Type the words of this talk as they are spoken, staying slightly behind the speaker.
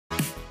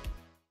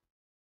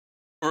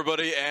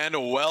Everybody,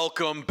 and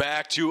welcome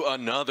back to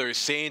another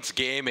Saints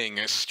Gaming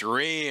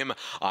stream.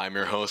 I'm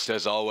your host,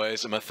 as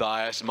always,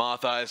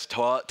 Matthias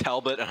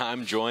Talbot, and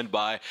I'm joined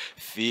by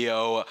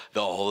Theo,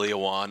 the Holy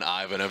One,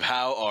 Ivanov.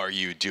 How are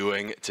you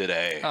doing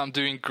today? I'm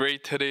doing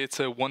great today. It's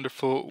a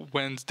wonderful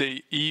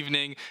Wednesday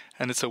evening,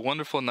 and it's a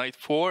wonderful night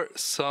for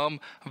some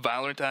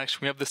Valorant action.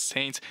 We have the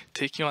Saints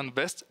taking on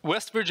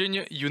West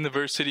Virginia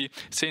University.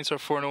 Saints are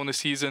 4-0 in the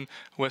season.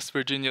 West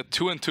Virginia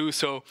 2-2,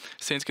 so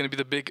Saints going to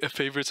be the big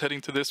favorites heading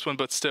to this one,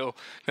 but still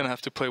going to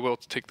have to play well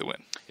to take the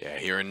win. Yeah,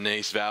 here in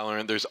NACE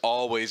Valorant, there's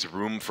always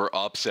room for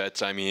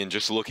upsets. I mean,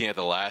 just looking at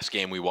the last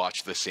game we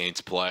watched the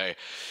Saints play,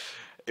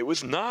 it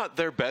was not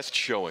their best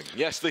showing.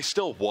 Yes, they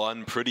still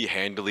won pretty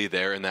handily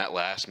there in that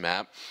last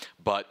map,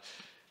 but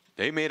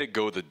they made it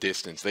go the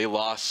distance. They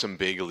lost some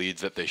big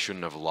leads that they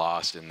shouldn't have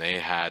lost, and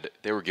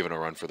they were given a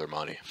run for their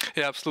money.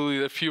 Yeah,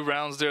 absolutely. A few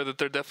rounds there that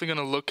they're definitely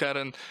going to look at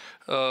and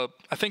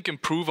I think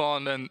improve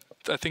on. And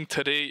I think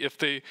today, if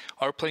they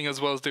are playing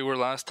as well as they were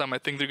last time, I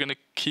think they're going to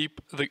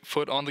keep the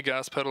foot on the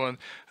gas pedal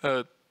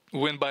and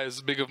win by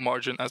as big of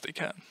margin as they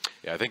can.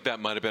 Yeah, I think that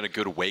might have been a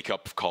good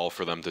wake-up call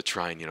for them to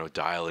try and,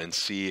 dial in,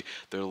 see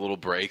their little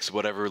breaks,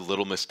 whatever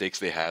little mistakes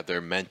they had,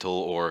 their mental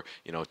or,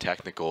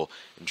 technical,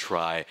 and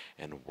try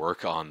and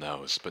work on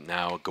those. But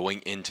now, going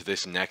into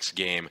this next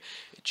game,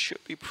 it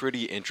should be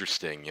pretty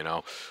interesting,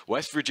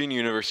 West Virginia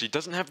University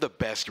doesn't have the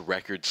best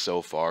record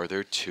so far.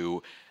 They're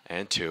 2-2.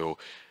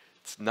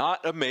 It's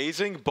not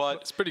amazing,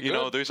 but it's pretty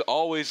good. There's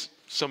always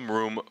some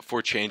room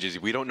for changes.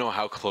 We don't know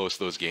how close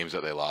those games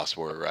that they lost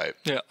were, right?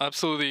 Yeah,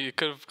 absolutely. It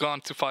could have gone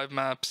to 5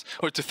 maps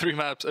or to 3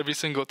 maps every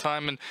single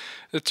time, and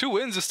the 2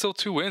 wins is still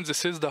 2 wins.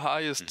 This is the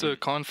highest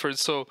conference,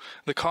 so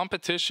the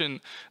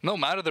competition, no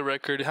matter the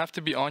record, you have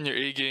to be on your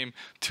A game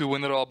to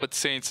win it all. But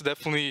Saints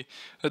definitely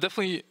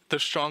the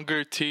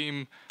stronger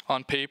team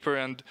on paper,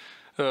 and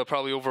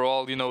probably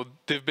overall,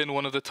 they've been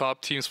one of the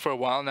top teams for a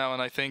while now,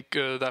 and I think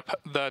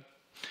that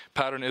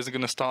pattern isn't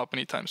going to stop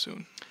anytime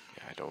soon.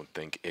 I don't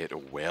think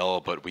it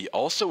will, but we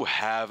also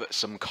have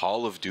some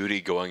Call of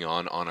Duty going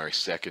on our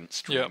second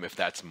stream, if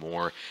that's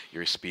more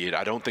your speed.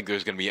 I don't think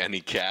there's going to be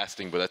any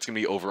casting, but that's going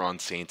to be over on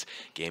Saints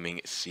Gaming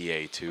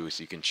CA2,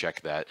 so you can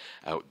check that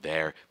out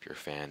there if you're a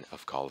fan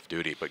of Call of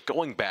Duty. But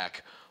going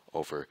back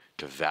over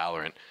to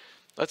Valorant,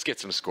 let's get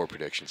some score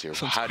predictions here.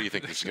 How do you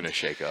think this is going to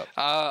shake up?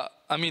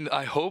 I mean,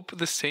 I hope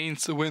the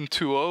Saints win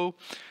 2-0.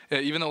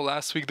 Even though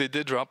last week they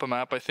did drop a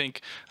map, I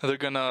think they're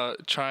going to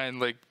try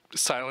and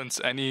silence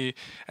any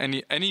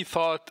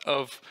thought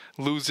of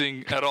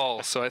losing at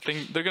all. So I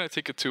think they're going to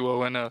take a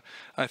 2-0, and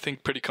I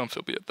think pretty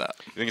comfortably at that.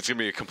 You think it's going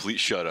to be a complete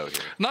shutout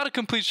here? Not a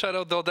complete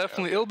shutout, though.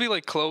 Definitely, it'll be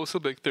close. It'll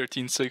be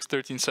 13-6,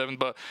 13-7,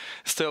 but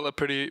still a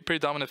pretty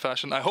dominant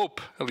fashion. I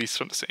hope, at least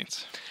from the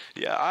Saints.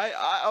 Yeah,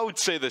 I would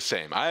say the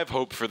same. I have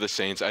hope for the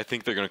Saints. I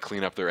think they're going to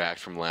clean up their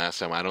act from last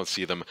time. I don't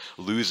see them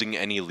losing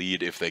any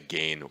lead if they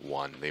gain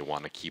one. They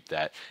want to keep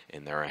that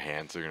in their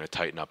hands. They're going to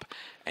tighten up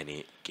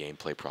any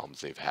gameplay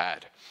problems they've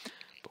had.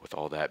 But with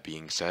all that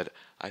being said,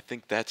 I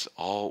think that's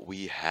all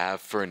we have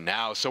for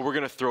now. So we're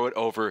going to throw it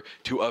over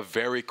to a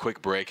very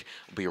quick break.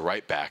 We'll be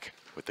right back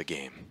with the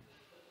game.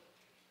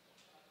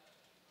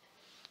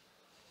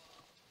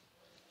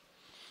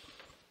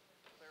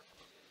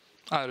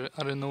 I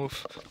didn't know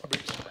if... I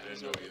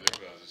didn't know either,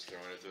 but I was just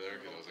throwing it to there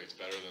because I was like, it's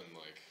better than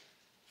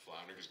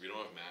Flounder, because we don't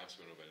have maps,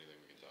 we don't have anything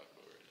we can talk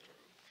about right now.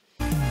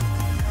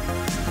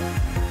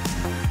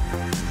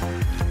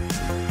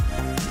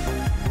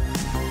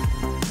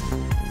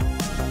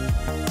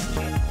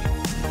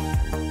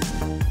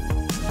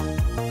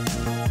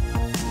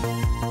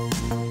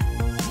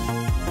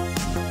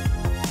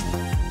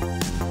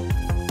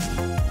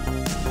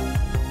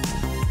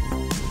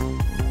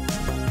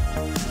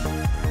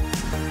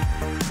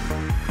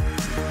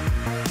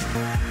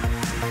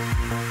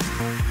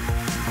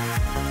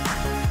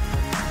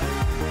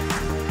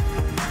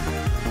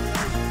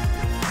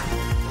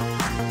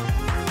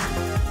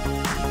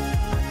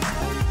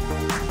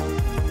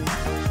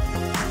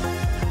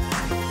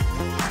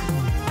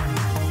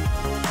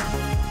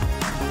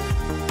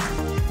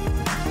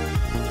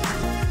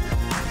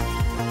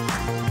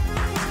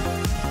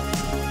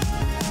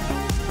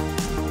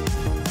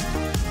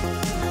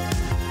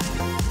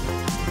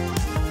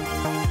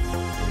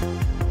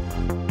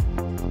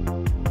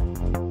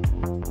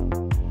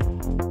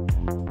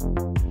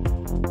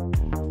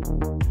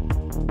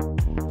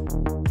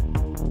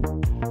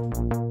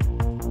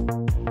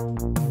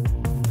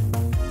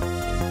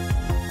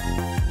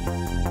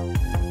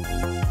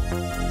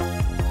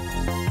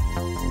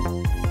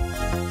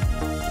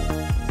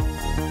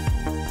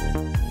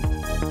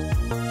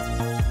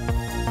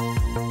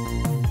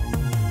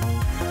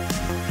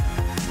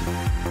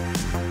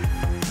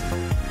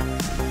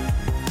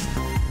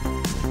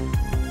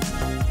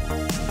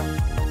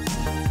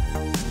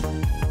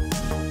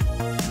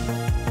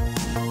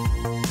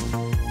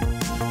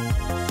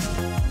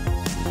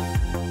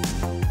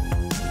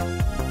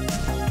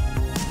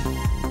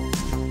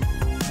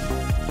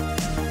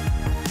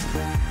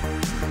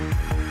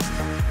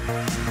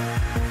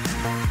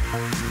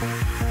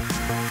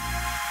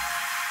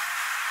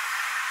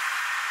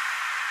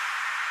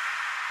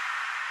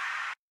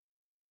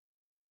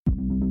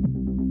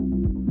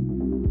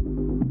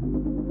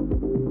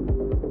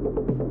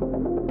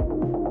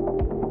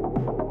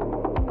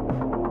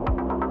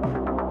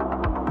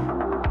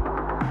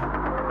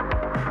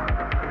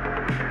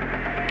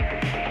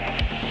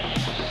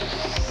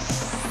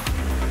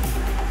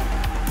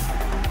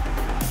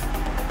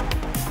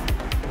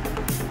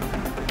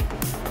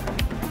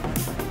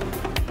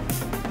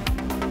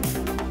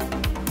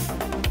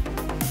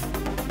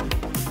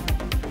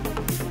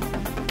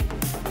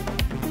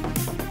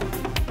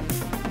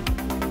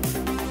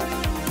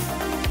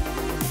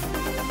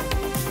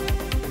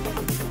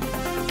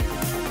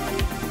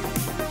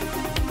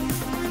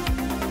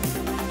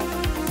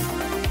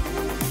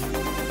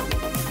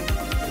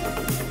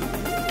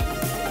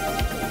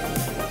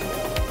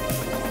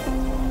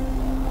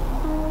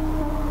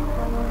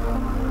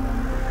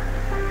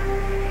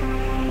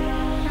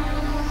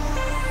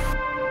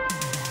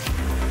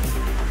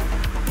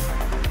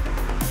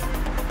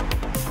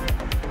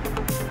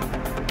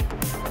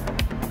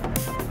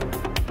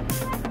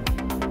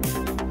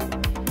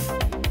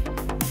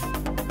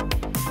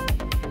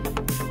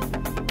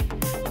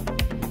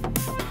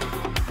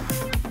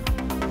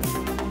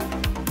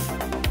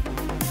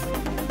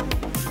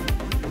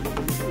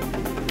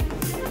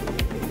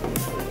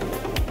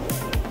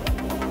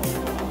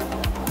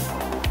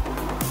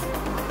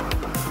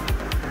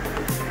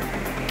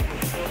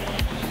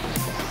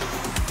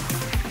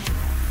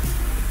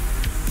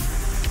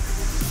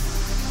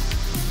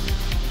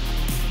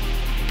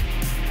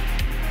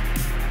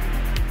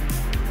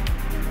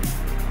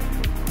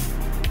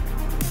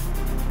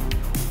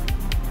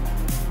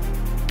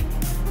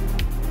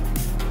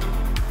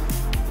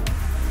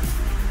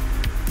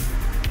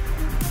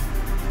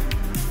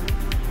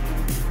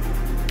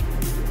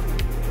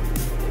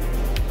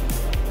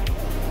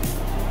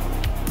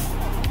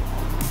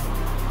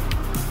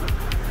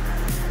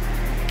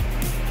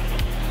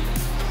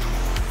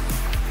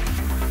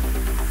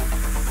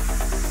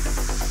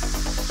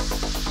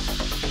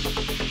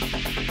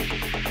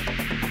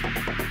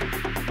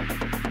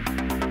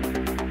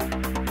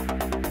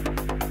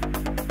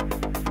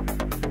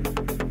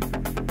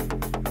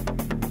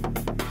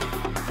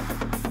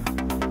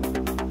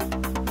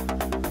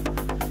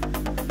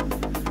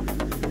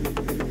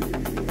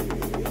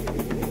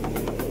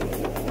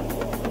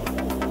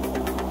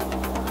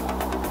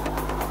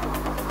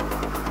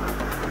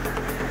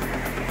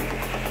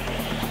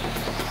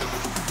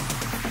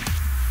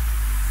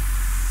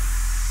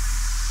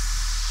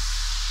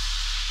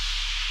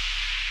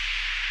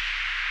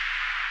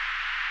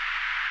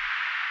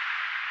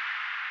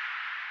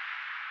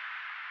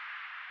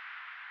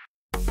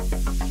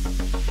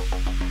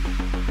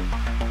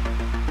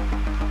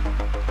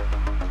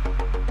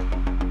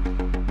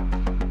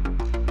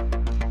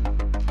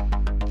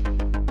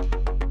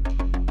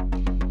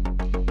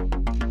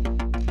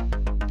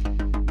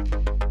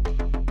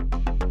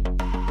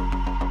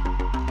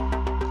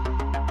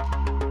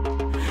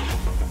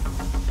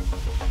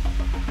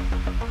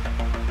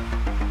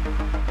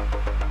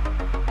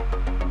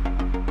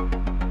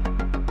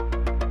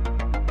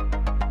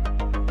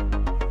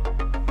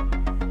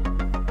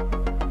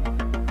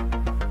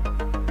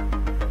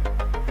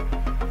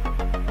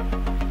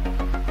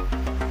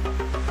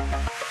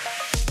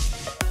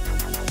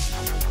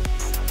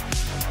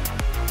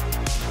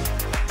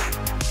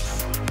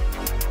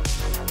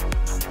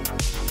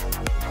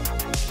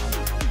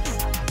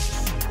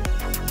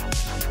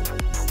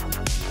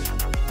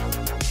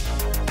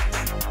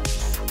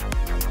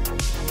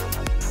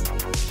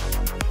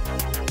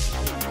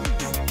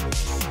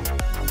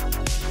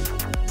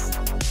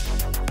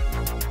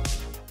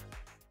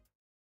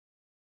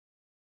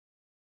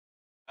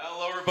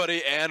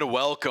 everybody, and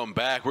welcome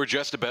back. We're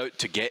just about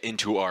to get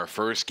into our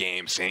first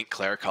game, St.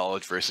 Clair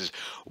College versus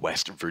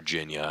West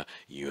Virginia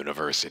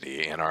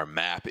University. And our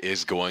map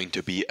is going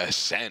to be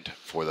Ascent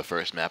for the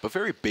first map. A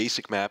very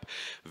basic map,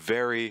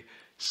 very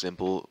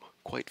simple,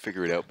 quite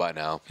figured out by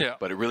now. Yeah.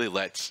 But it really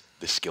lets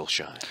the skill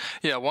shine.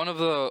 Yeah, one of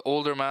the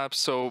older maps,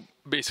 so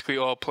basically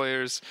all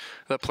players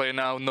that play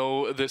now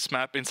know this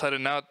map inside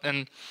and out,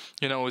 and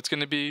you know it's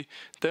going to be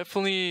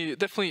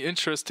definitely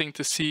interesting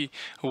to see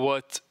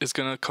what is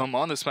going to come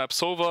on this map.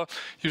 Sova,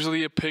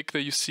 usually a pick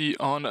that you see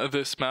on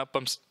this map.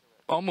 I'm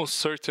almost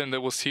certain that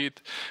we'll see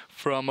it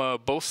from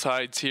both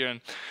sides here,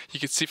 and you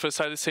can see for the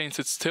side of the Saints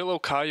it's still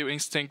Okayo,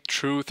 Instinct,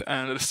 Truth,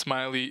 and the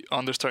Smiley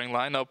on their starting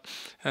lineup.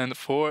 And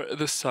for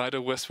the side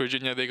of West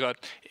Virginia, they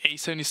got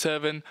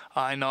A77,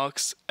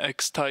 Inox,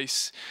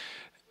 Excite,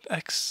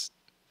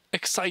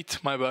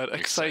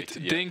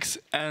 Yeah. Dinks,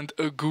 and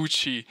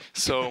Gucci.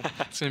 So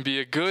it's going to be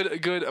a good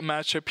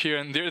matchup here.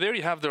 And they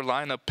already have their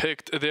lineup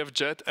picked. They have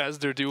Jet as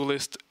their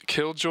duelist,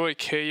 Killjoy,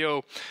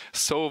 KO,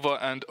 Sova,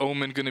 and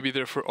Omen going to be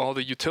there for all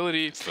the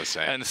utility. It's the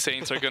same. And the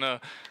Saints are going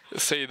to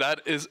say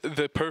that is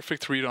the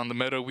perfect read on the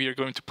meta. We are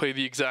going to play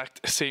the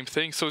exact same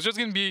thing. So it's just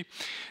going to be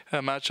a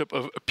matchup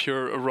of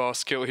pure raw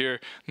skill here.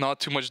 Not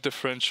too much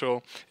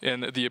differential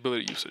in the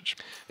ability usage.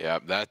 Yeah,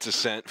 that's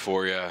Ascent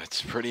for you.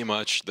 It's pretty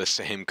much the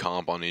same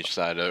comp on each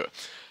side,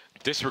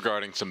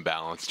 disregarding some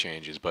balance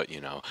changes. But,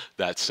 you know,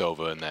 that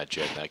Sova and that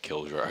Jet and that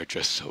Killjoy are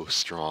just so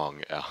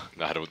strong.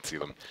 I don't see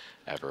them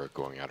ever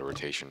going out of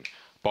rotation,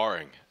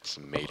 barring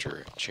some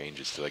major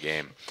changes to the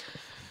game.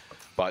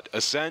 But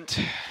Ascent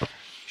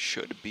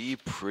should be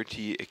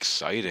pretty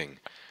exciting.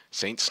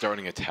 Saints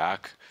starting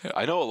attack. Yeah.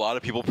 I know a lot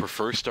of people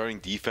prefer starting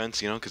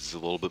defense, you know, because it's a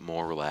little bit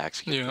more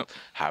relaxed. You can Yeah.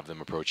 have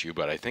them approach you,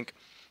 but I think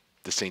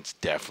the Saints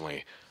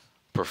definitely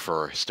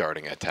prefer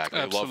starting attack. They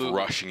love Absolutely.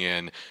 rushing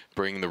in,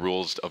 bringing the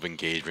rules of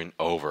engagement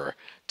over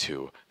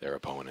to their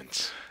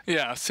opponents.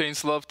 Yeah,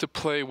 Saints love to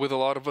play with a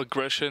lot of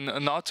aggression.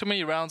 Not too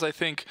many rounds, I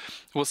think,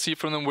 we'll see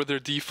from them where they're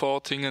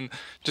defaulting and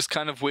just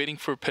kind of waiting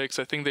for picks.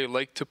 I think they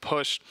like to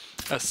push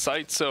a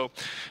site, so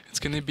it's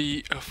going to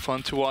be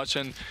fun to watch.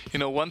 And, you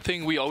know, one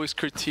thing we always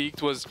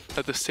critiqued was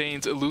that the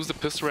Saints lose the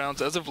pistol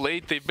rounds. As of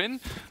late, they've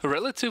been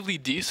relatively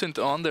decent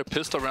on their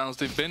pistol rounds.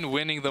 They've been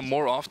winning them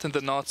more often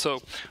than not,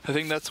 so I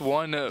think that's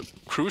one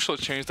crucial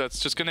change that's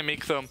just going to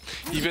make them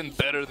even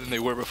better than they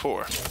were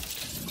before.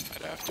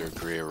 I'd have to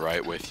agree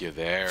right with you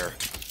there.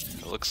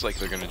 It looks like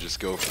they're going to just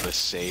go for the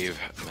save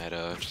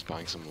meta, just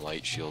buying some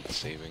light shield,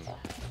 saving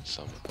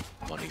some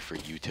money for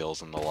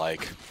utils and the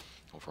like.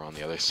 Over on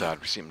the other side,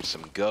 we're seeing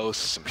some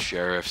ghosts, some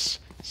sheriffs,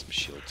 some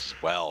shields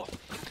as well.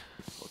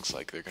 Looks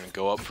like they're going to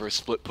go up for a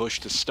split push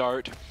to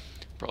start.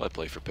 Probably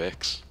play for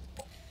picks.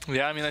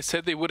 Yeah, I mean, I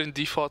said they wouldn't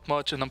default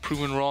much, and I'm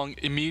proven wrong.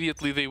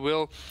 Immediately, they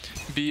will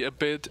be a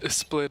bit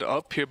split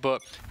up here,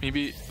 but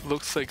maybe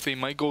looks like they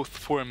might go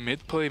for a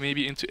mid play,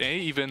 maybe into A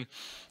even.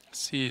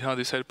 See how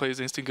this side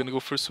plays. Instinct gonna go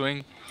for a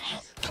swing.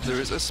 There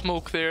is a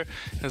smoke there,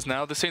 as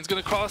now the Saints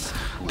gonna cross.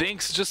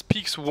 Dinks just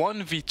peeks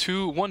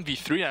 1v2,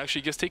 1v3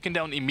 actually, gets taken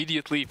down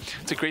immediately.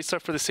 It's a great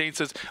start for the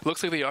Saints, as it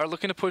looks like they are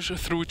looking to push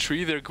through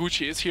tree there.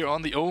 Gucci is here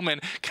on the Omen.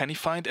 Can he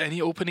find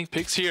any opening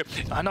picks here?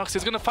 Inox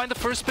is gonna find the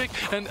first pick,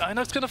 and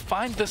Inox gonna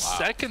find the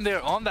second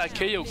there on that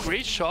KO.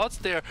 Great shots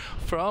there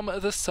from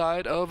the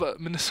side of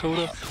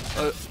Minnesota.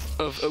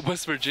 Of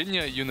West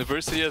Virginia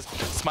University, as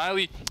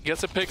Smiley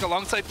gets a pick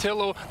alongside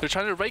Tillo. They're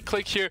trying to right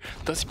click here.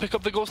 Does he pick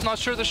up the ghost? Not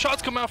sure. The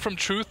shots come out from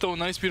Truth though.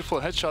 Nice beautiful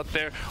headshot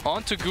there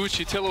onto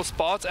Gucci. Tillo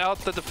spots out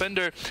the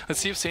defender. Let's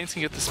see if Saints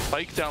can get the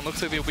spike down.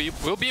 Looks like they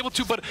will be able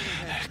to, but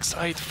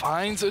Excite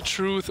finds a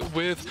Truth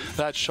with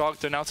that shock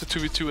there. Now it's a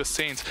 2v2 as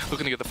Saints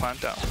looking to get the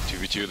plant down.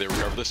 2v2, they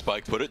recover the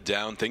spike, put it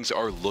down. Things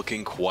are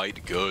looking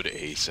quite good.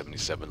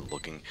 A77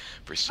 looking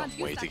for some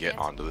way to get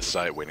onto the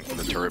site, waiting for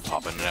the turret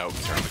popping out.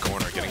 Turn the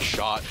corner, getting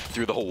shot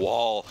through the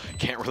wall.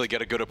 Can't really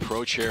get a good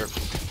approach here.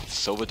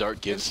 Sova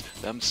Dart gives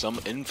them some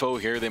info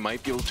here. They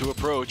might be able to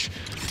approach.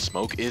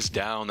 Smoke is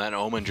down. That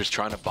Omen just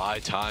trying to buy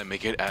time,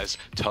 make it as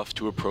tough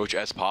to approach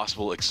as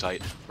possible.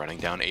 Excite running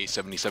down.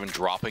 A77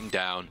 dropping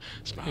down.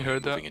 You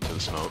heard that? Moving into the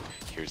smoke.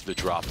 Here's the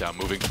drop down,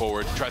 moving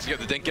forward. Tries to get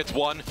the dink, gets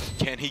one.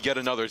 Can he get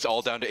another? It's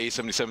all down to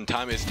A77.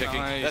 Time is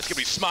ticking. Nice. That's going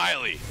to be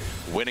Smiley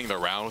winning the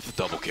round with a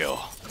double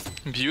kill.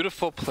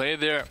 Beautiful play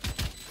there.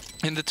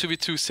 In the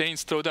 2v2,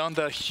 Saints throw down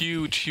that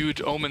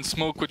huge Omen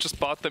smoke, which just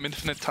bought them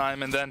infinite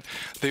time, and then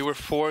they were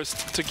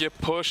forced to get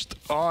pushed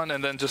on,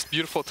 and then just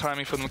beautiful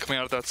timing for them coming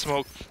out of that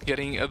smoke,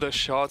 getting the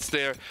shots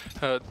there.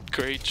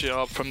 Great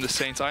job from the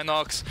Saints.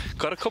 Inox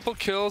got a couple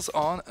kills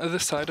on the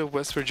side of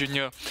West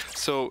Virginia,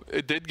 so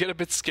it did get a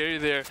bit scary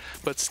there,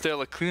 but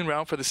still a clean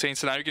round for the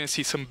Saints, and now you're going to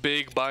see some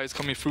big buys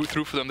coming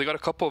through for them. They got a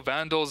couple of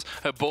Vandals,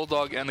 a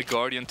Bulldog, and a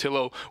Guardian.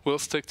 Tillo will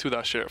stick to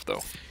that Sheriff,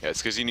 though. Yeah,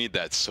 it's because you need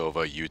that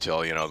Sova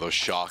util, you know, those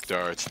shock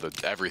darts,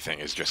 everything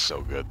is just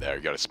so good there.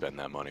 You got to spend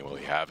that money while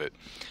you have it.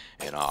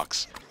 And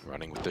Ox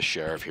running with the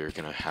Sheriff here,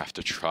 gonna have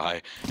to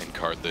try and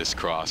card this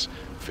cross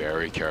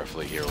very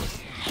carefully here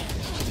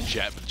with the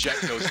Jet. Jet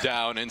goes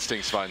down,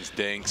 Instincts finds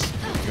Dinks.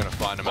 You're gonna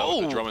find him out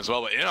with the drum as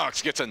well, but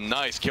Inox gets a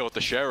nice kill with the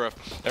Sheriff.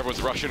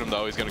 Everyone's rushing him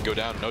though, he's gonna go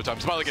down in no time.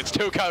 Smiley gets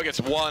 2, Kyle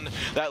gets 1.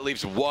 That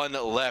leaves 1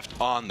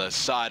 left on the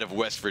side of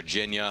West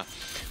Virginia.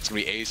 It's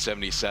gonna be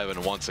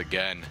A77 once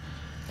again.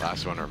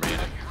 Last one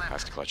remaining,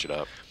 has to clutch it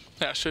up.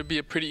 Yeah, should be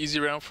a pretty easy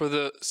round for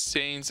the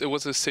Saints. It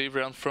was a save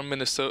round from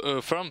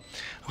from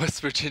West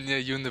Virginia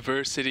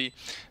University,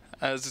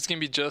 as it's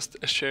gonna be just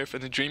a Sheriff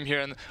and a Dream here,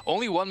 and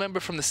only 1 member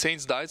from the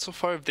Saints died so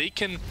far. If they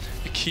can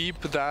keep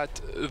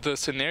the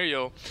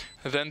scenario,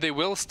 then they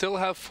will still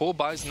have full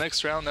buys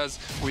next round, as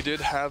we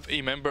did have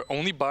a member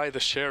only buy the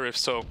Sheriff.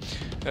 So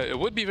it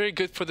would be very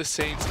good for the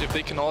Saints if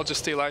they can all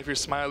just stay alive here.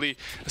 Smiley,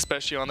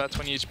 especially on that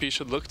 20 HP,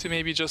 should look to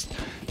maybe just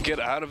get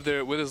out of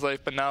there with his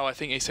life, but now I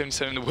think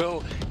A77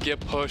 will get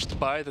pushed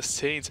by the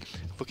Saints.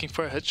 Looking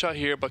for a headshot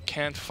here, but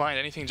can't find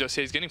anything just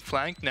yet. He's getting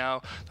flanked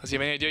now. Does he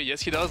have any idea?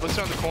 Yes, he does. Looks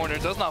around the corner.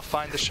 Does not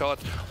find the shot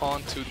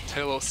onto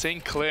Tillo.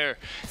 St. Clair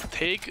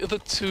take the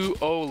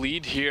 2-0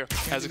 lead here.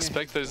 As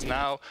expected, is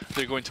now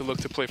they're going to look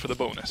to play for the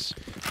bonus.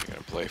 They're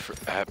going to play for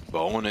that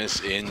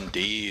bonus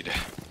indeed.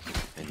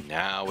 And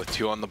now with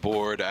 2 on the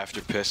board after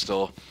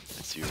Pistol,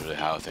 that's usually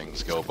how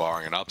things go,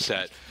 barring an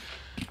upset.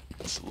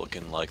 It's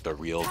looking like the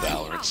real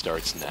Valorant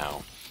starts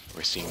now.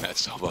 We're seeing that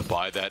Sova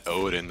buy that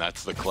Odin.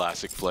 That's the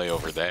classic play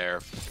over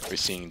there. We're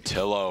seeing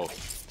Tillo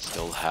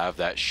still have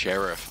that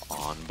Sheriff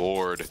on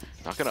board.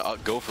 Not going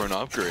to go for an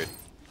upgrade.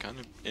 Kind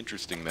of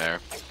interesting there.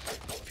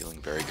 Feeling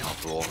very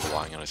comfortable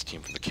relying on his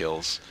team for the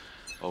kills.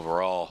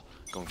 Overall,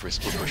 going for a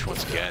split push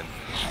once again.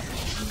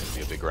 It's going to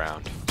be a big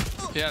round.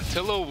 Yeah, and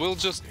Tillo will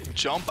just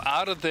jump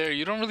out of there.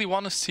 You don't really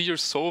want to see your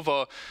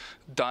Sova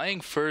dying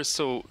first,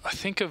 so I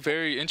think a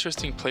very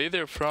interesting play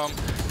there from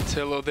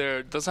Tillo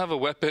there. Doesn't have a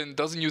weapon,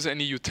 doesn't use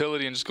any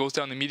utility, and just goes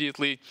down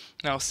immediately.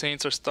 Now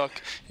Saints are stuck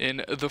in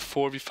the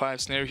 4v5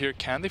 scenario here.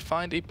 Can they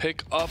find a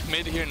pick up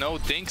mid here? No,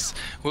 Dinks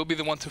will be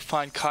the one to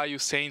find Caillou.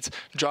 Saints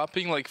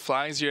dropping like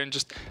flies here and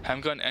just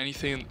haven't gotten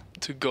anything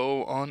to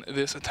go on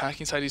this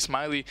attacking side.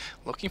 Smiley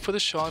looking for the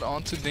shot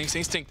onto Dinks.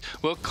 Instinct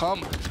will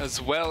come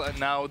as well, and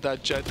now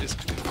that Jet is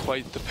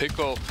quite the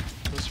pickle.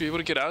 Will she be able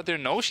to get out of there?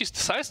 No, she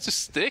decides to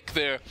stick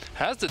there.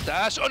 Has the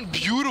dash on.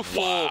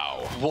 Beautiful.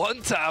 Wow.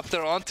 One tap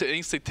there onto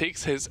Instinct.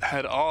 Takes his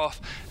head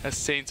off as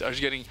Saints are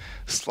getting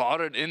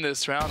slaughtered in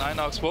this round.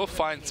 Inox will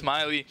find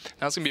Smiley.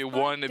 Now it's going to be a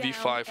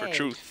 1v5 for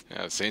Truth.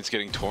 Yeah, Saints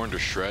getting torn to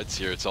shreds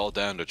here. It's all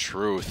down to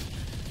Truth.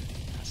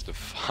 Has to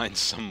find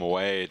some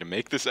way to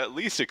make this at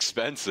least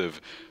expensive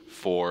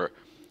for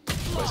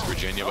West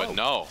Virginia, but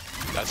no,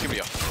 that's gonna be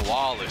a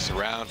flawless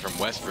round from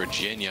West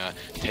Virginia,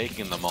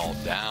 taking them all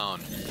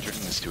down,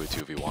 turning this to a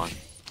 2v1.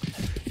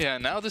 Yeah,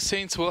 now the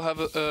Saints will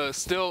have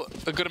still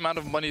a good amount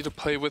of money to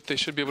play with. They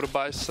should be able to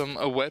buy some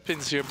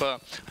weapons here,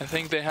 but I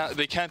think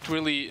they can't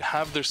really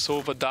have their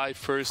Sova die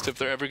first if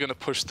they're ever gonna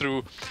push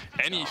through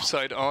any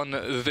side on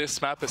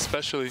this map,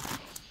 especially.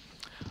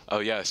 Oh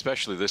yeah,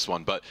 especially this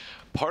one, but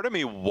part of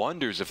me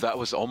wonders if that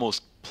was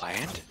almost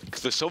planned,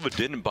 because the Sova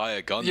didn't buy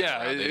a gun.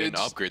 Yeah, they didn't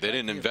upgrade, they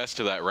didn't invest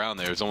to that round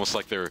there. It was almost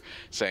like they're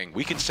saying,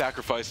 we can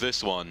sacrifice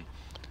this one,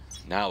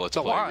 now let's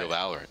play real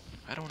Valorant.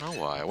 I don't know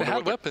why. I wonder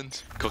what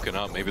weapons cooking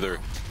up. Maybe they're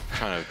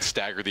trying to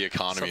stagger the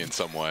economy in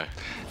some way.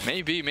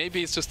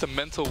 Maybe it's just a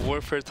mental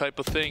warfare type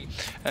of thing,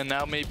 and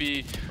now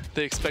maybe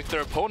they expect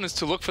their opponents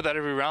to look for that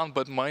every round,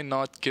 but might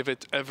not give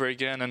it ever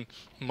again, and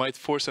might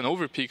force an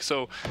overpeak.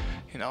 So,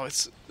 you know,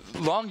 it's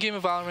long game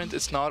of Valorant.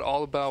 It's not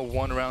all about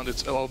one round.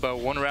 It's all about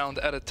one round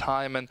at a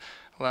time. And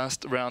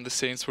last round, the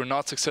Saints were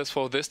not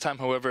successful. This time,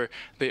 however,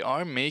 they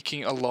are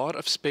making a lot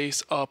of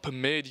space up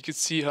mid. You can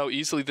see how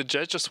easily the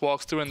Jet just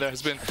walks through, and there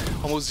has been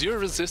almost zero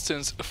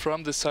resistance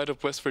from the side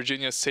of West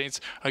Virginia. Saints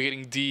are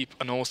getting deep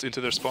and almost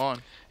into their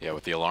spawn. Yeah,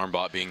 with the alarm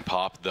bot being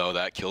popped, though,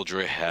 that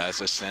Killjoy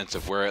has a sense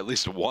of where at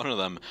least one of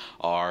them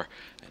are.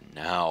 And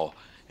now,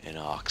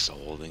 Inox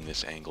holding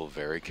this angle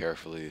very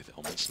carefully. The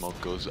Omen smoke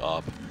goes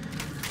up.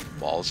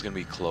 Ball's going to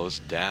be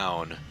closed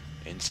down.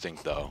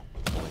 Instinct, though,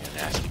 pulling a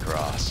nasty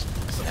cross.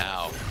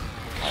 Now,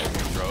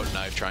 throat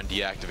knife, trying to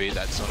deactivate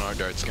that sonar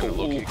dart. It's going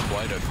to look at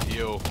quite a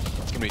few.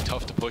 It's going to be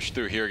tough to push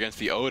through here against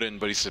the Odin,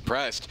 but he's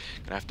suppressed.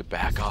 Going to have to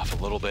back off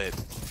a little bit.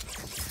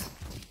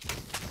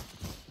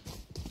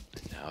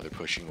 And now they're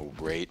pushing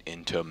right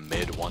into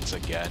mid once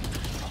again.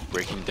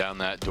 Breaking down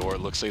that door.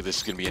 It looks like this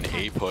is going to be an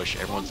A push.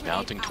 Everyone's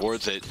mounting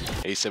towards it.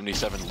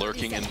 A77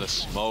 lurking in the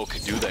smoke.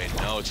 Do they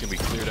know it's going to be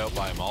cleared out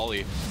by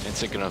Molly?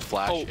 Instinct going to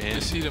flash in. I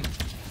see them.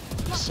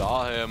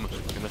 Saw him,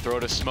 gonna throw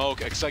it a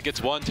smoke. Excite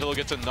gets one, Tillo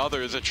gets another.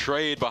 There's a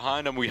trade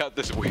behind him. We have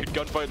this weird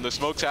gunfight and the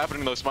smoke's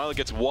happening though. Smiley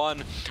gets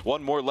one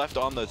more left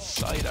on the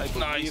site, I believe.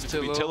 Nice, It's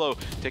gonna be Tillo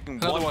taking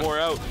one more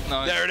out.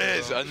 Nice, there it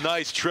is, a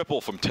nice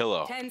triple from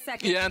Tillo. 10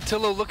 seconds. Yeah, and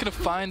Tillo looking to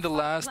find the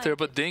last there,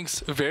 but Dinks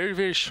very,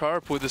 very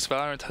sharp with this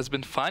Valorant, has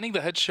been finding the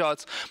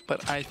headshots,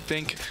 but I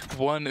think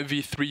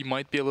 1v3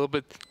 might be a little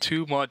bit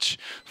too much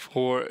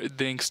for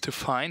Dinks to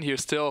find here.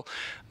 Still,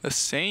 the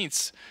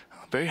Saints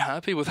very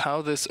happy with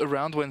how this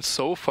round went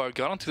so far.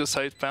 Got onto the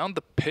site, found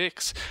the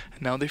picks,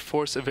 and now they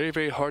force a very,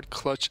 very hard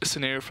clutch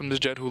scenario from the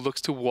Jet, who looks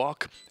to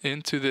walk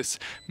into this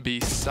B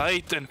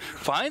site and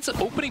finds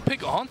an opening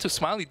pick onto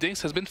Smiley.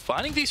 Dinks has been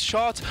finding these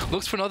shots,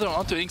 looks for another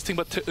onto Instinct,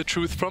 but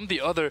Truth from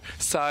the other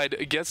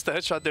side gets the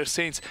headshot there.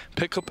 Saints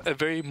pick up a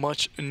very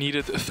much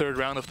needed third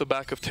round off the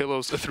back of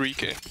Tillo's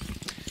 3K.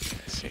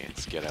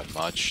 Saints get a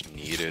much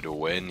needed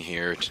win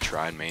here to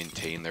try and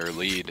maintain their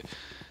lead.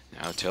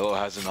 Now Tillo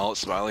has an ult,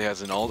 Smiley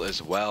has an ult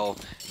as well.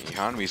 The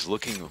economy's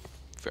looking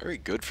very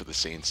good for the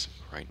Saints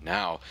right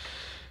now.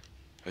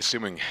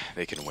 Assuming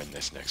they can win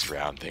this next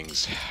round,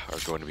 things are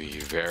going to be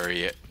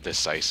very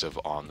decisive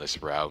on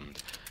this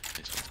round.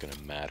 This is going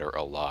to matter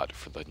a lot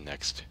for the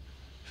next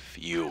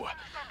few,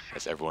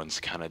 as everyone's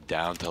kind of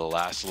down to the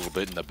last little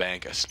bit in the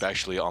bank,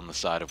 especially on the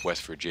side of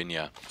West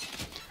Virginia.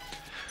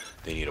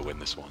 They need to win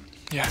this one.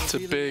 Yeah, it's a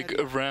big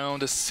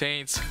round. The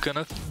Saints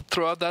gonna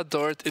throw out that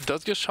dart. It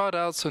does get shot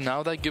out, so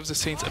now that gives the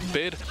Saints a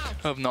bit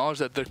of knowledge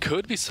that there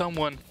could be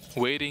someone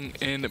waiting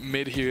in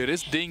mid here. It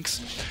is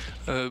Dinks.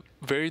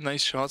 Very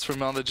nice shots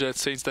from on the Jet.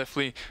 Saints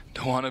definitely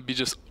don't want to be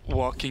just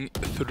walking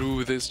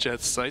through this Jet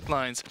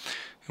sightlines.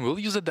 We'll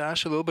use a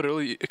dash a little bit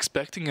early,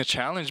 expecting a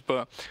challenge,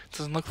 but it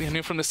doesn't look like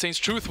anything from the Saints.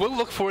 Truth will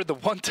look for the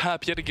one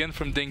tap yet again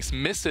from Dinks.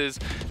 Misses.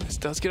 This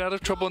does get out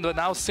of trouble, but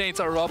now Saints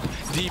are up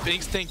deep.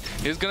 Instinct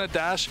is going to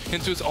dash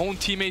into his own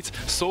teammates.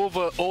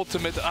 Sova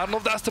ultimate. I don't know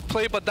if that's the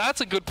play, but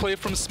that's a good play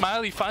from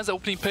Smiley. Finds the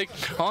opening pick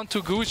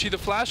onto Gucci. The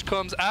flash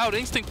comes out.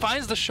 Instinct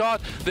finds the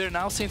shot. There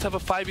now Saints have a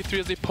 5v3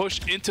 as they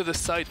push into the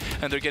site,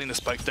 and they're getting the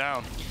spike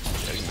down.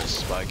 Getting the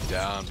spike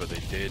down, but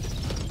they did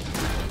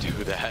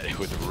do that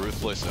with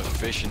ruthless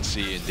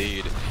efficiency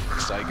indeed.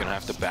 Excite gonna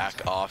have to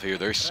back off here.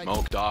 They're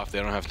smoked off. They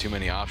don't have too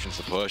many options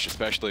to push,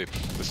 especially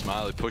with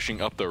Smiley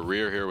pushing up the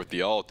rear here with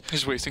the ult.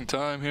 He's wasting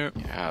time here.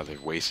 Yeah, they're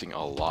wasting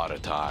a lot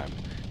of time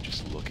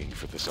just looking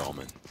for this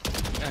Omen.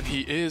 And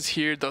he is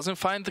here, doesn't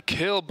find the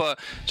kill, but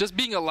just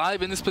being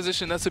alive in this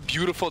position, that's a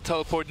beautiful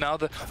teleport. Now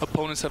the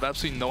opponents have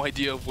absolutely no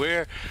idea of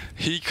where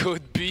he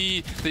could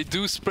be. They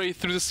do spray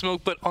through the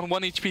smoke, but on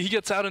 1 HP, he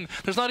gets out, and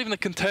there's not even a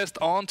contest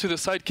onto the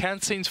side. Can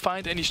Saints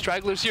find any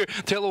stragglers here?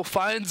 Tillo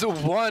finds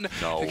one.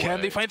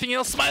 Can they find anything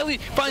else? Smiley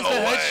finds the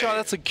headshot.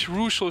 That's a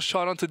crucial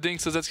shot onto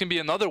Dinks, so that's going to be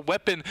another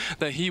weapon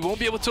that he won't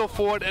be able to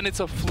afford, and it's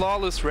a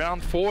flawless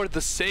round for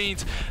the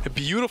Saints. A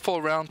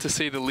beautiful round, to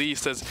say the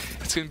least, as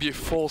it's going to be a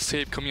full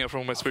save coming out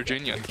from West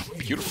Virginia.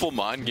 Beautiful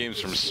mind games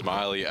from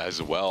Smiley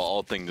as well,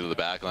 ulting to the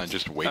backline,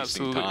 just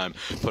wasting time,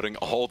 putting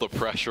all the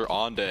pressure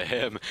onto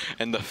him,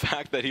 and the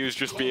fact that he was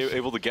just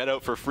able to get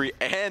out for free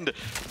and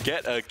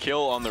get a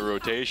kill on the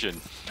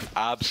rotation.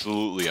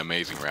 Absolutely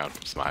amazing round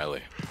from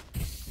Smiley.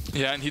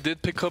 Yeah, and he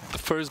did pick up the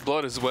first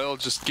blood as well,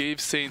 just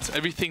gave Saints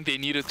everything they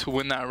needed to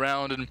win that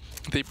round, and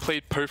they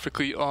played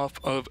perfectly off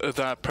of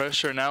that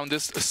pressure. Now in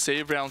this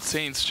save round,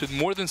 Saints should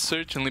more than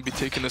certainly be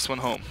taking this one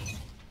home.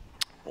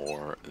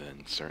 More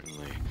than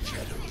certainly.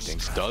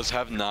 Dinks does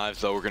have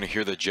knives, though. We're going to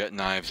hear the Jet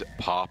knives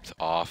popped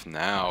off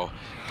now.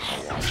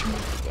 Watch out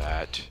for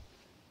that.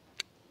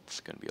 It's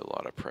going to be a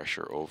lot of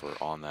pressure over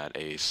on that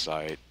A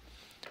site.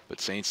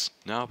 But Saints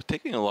now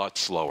taking a lot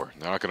slower.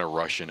 They're not going to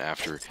rush in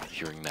after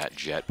hearing that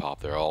Jet pop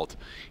their ult.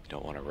 You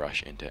don't want to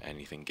rush into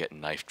anything, get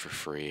knifed for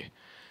free,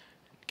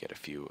 get a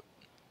few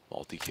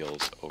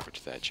multi-kills over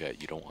to that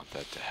Jet. You don't want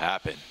that to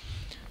happen.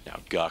 Now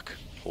Guck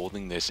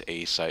holding this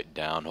A site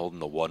down, holding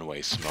the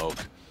one-way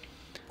smoke.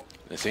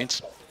 The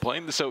Saints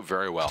playing this out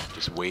very well,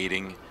 just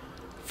waiting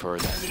for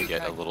them to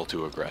get a little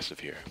too aggressive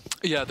here.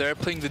 Yeah, they're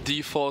playing the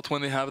default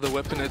when they have the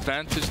weapon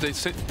advantage. They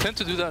tend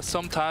to do that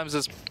sometimes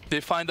as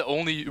they find the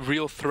only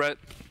real threat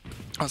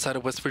outside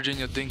of West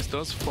Virginia. Dinks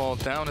does fall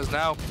down as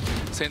now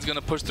Saints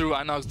gonna push through.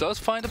 Inox does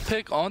find a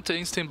pick onto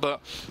Instinct,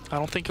 but I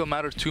don't think it'll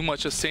matter too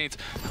much as Saints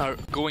are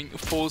going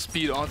full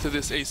speed onto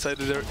this A side.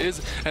 There is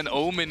an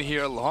Omen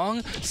here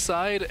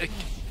alongside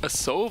a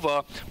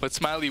Sova, but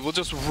Smiley will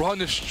just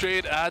run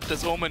straight at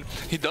this Omen.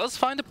 He does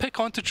find a pick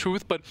onto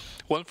Truth, but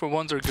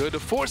 1-for-1s are good.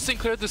 Forcing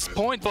Clair at this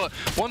point, but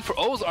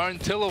 1-for-0s are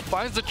until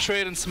finds the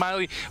trade, and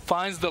Smiley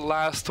finds the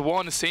last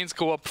one. The Saints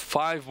go up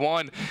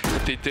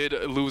 5-1. They did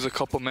lose a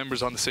couple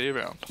members on the save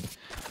round.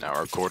 Now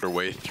we're a quarter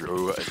way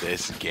through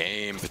this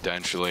game,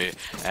 potentially,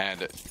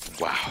 and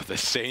wow, the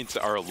Saints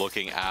are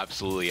looking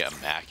absolutely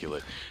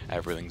immaculate.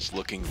 Everything's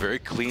looking very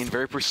clean,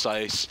 very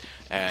precise,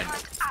 and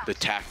the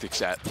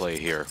tactics at play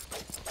here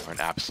are an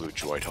absolute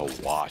joy to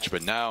watch.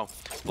 But now,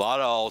 a lot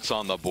of ults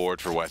on the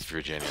board for West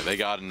Virginia. They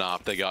got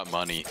enough, they got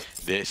money.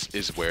 This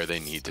is where they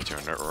need to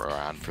turn it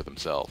around for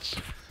themselves.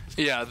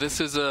 Yeah, this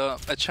is a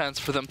chance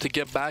for them to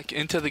get back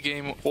into the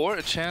game, or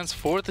a chance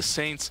for the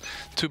Saints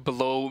to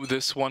blow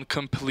this one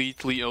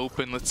completely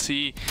open. Let's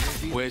see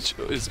which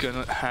is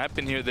going to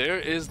happen here. There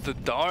is the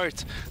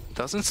dart.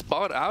 Doesn't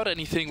spot out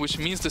anything, which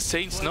means the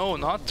Saints know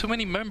not too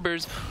many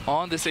members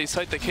on this A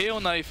site. The KO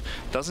knife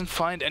doesn't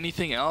find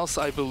anything else,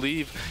 I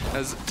believe,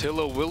 as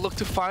Tillo will look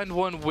to find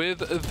one with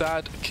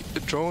that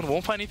drone.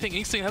 Won't find anything.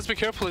 Instinct has to be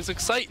careful. It's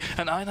Excite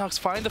and Inox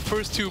find the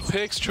first 2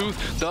 picks.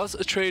 Truth does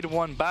trade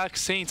one back.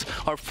 Saints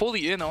are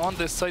fully in on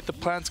this site. The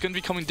plant's going to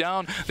be coming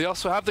down. They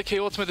also have the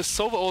KO ultimate. The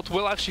Sova ult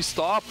will actually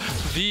stop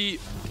the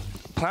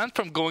plant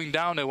from going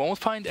down. It won't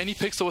find any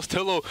picks, so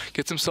Tillo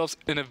gets himself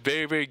in a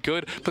very, very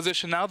good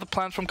position. Now the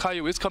plant from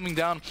Caillou is coming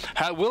down.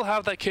 Will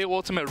have that KO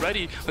ultimate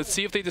ready. Let's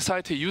see if they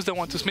decide to use that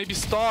one to maybe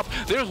stop.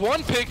 There's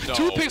 1 pick,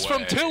 2 picks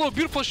from Tillo.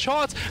 Beautiful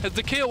shots as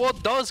the KO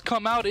ult does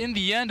come out in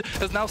the end,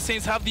 as now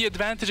Saints have the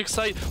advantage.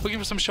 Excite looking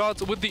for some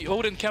shots with the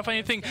Odin. Can't find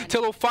anything.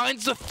 Tillo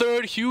finds the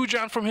 3rd. Huge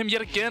round from him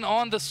yet again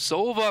on the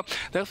Sova.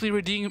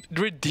 Definitely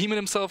redeeming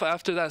himself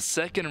after that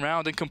 2nd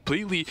round and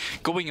completely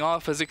going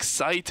off as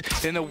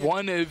Excite in a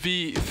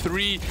 1v3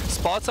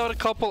 spots out a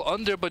couple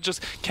under, but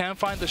just can't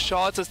find the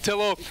shots as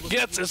Tillo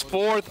gets his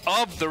 4th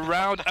of the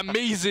round.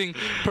 Amazing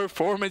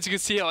performance. You can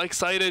see how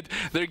excited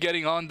they're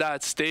getting on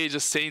that stage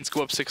as Saints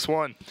go up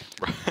 6-1.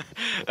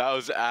 That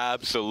was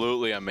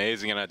absolutely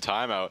amazing, and a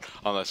timeout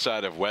on the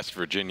side of West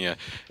Virginia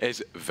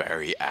is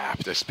very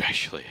apt,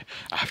 especially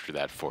after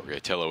that 4.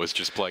 Tillo was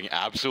just playing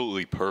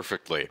absolutely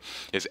perfectly.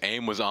 His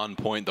aim was on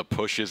point, the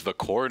pushes, the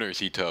corners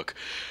he took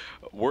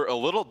were a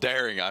little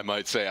daring, I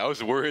might say. I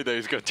was worried that he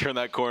was going to turn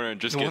that corner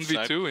and just get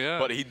sniped. 1v2, yeah.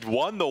 But he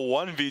won the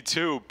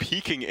 1v2,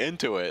 peeking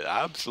into it.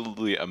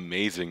 Absolutely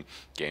amazing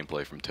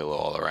gameplay from Tillo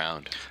all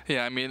around.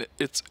 Yeah, I mean,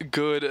 it's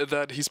good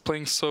that he's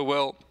playing so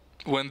well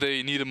when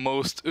they need him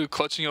most,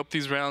 clutching up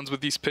these rounds with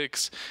these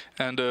picks,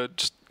 and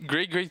just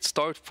great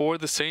start for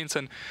the Saints,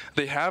 and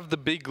they have the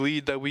big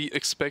lead that we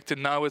expected.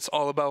 Now it's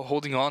all about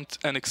holding on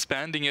and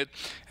expanding it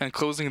and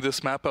closing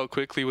this map out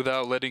quickly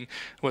without letting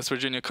West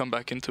Virginia come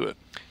back into it.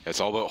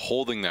 It's all about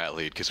holding that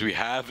lead, because we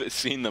have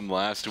seen them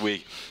last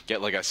week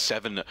get like a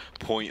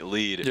 7-point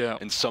lead,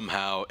 and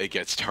somehow it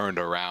gets turned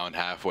around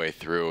halfway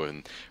through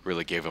and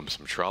really gave them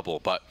some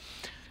trouble. But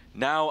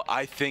now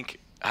I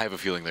have a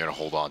feeling they're going to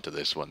hold on to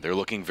this one. They're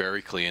looking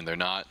very clean. They're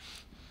not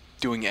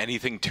doing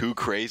anything too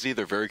crazy.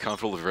 They're very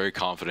comfortable, they're very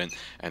confident,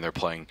 and they're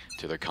playing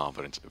to their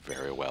confidence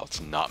very well.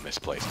 It's not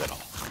misplaced at all.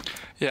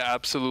 Yeah,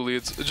 absolutely.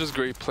 It's just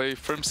great play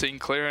from St.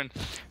 Clair, and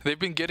they've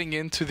been getting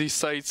into these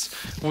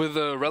sites with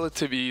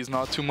relative ease,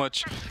 not too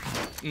much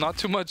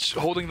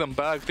holding them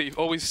back. They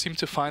always seem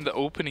to find the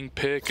opening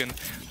pick, and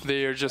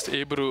they are just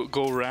able to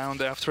go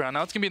round after round.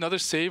 Now it's going to be another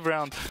save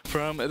round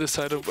from the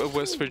side of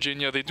West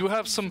Virginia. They do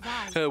have some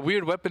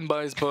weird weapon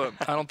buys, but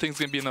I don't think it's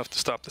going to be enough to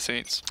stop the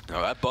Saints.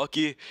 No, that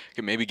Bucky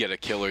can maybe get a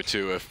kill or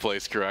 2 if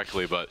placed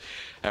correctly, but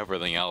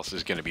everything else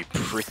is going to be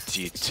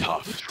pretty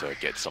tough to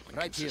get something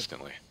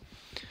consistently.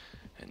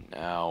 And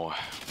now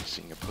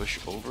seeing a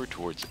push over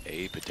towards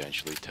A,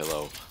 potentially.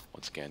 Tillo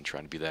once again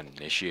trying to be that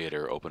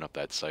initiator, open up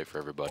that site for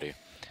everybody.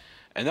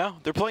 And now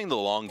they're playing the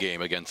long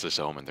game against this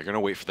Omen. They're going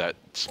to wait for that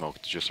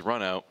smoke to just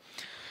run out.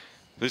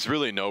 There's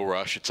really no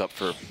rush. It's up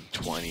for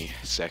 20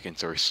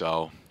 seconds or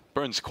so.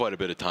 Burns quite a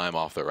bit of time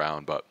off the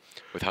round, but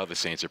with how the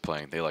Saints are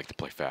playing, they like to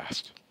play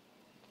fast.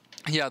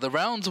 Yeah, the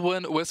rounds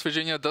when West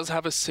Virginia does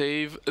have a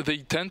save, they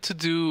tend to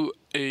do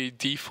a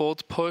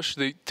default push.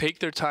 They take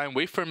their time,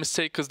 wait for a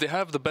mistake, because they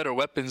have the better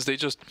weapons. They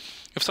just,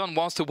 if someone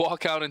wants to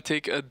walk out and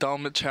take a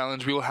dumb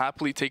challenge, we will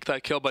happily take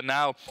that kill. But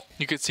now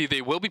you can see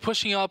they will be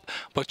pushing up,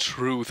 but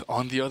Truth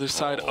on the other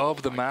side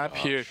of the map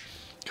here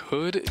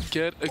could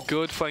get a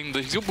good flank.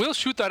 He will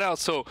shoot that out.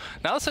 So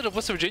now instead of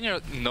West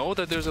Virginia know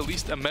that there's at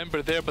least a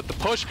member there, but the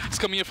push is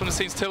coming in from the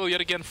Saints. Tillo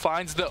yet again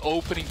finds the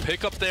opening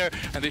pick up there,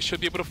 and they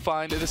should be able to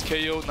find this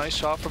KO. Nice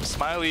shot from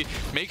Smiley.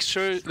 Makes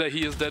sure that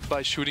he is dead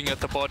by shooting at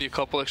the body a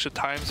couple extra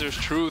times. There's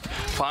Truth.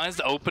 Finds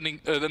the opening,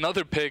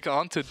 another pick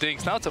onto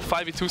Dinks. Now it's a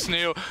 5v2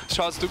 scenario.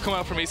 Shots do come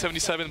out from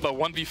A77, but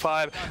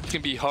 1v5. It's going to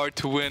be hard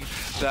to win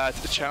that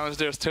challenge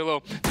there.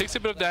 Tillo takes a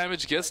bit of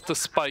damage, gets the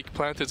spike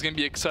planted. It's going to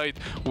be Excite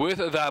with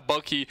that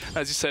Bucky.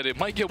 As you said, it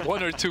might get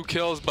 1 or 2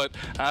 kills, but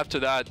after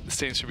that, the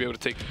Saints should be able to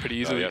take it pretty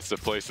easily. He has to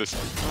place this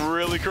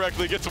really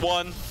correctly. Gets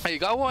 1. Hey, you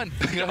got 1.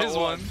 You got his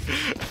 1.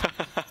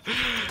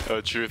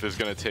 Truth is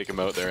going to take him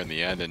out there in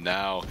the end, and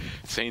now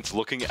Saints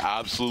looking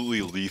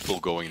absolutely lethal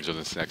going into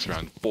this next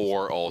round.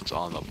 4 ults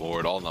on the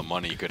board, all the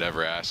money you could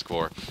ever ask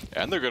for,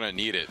 and they're going to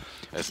need it,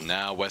 as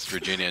now West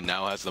Virginia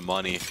now has the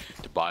money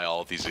to buy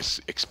all of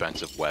these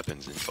expensive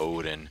weapons in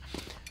Odin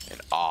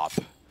and Op.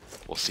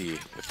 We'll see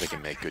if they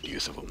can make good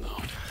use of them, though.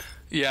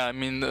 Yeah, I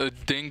mean,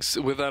 Dinks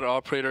with that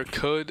operator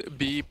could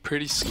be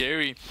pretty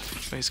scary.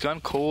 He's gone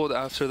cold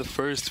after the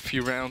first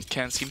few rounds.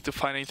 Can't seem to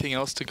find anything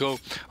else to go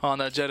on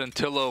that Jet and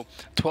Tillo.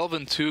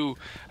 12-2.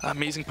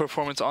 Amazing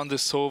performance on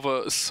this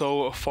Sova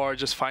so far,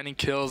 just finding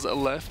kills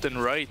left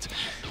and right.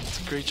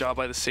 It's a great job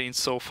by the Saints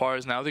so far.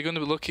 Now they're going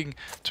to be looking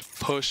to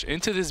push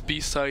into this B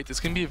site. It's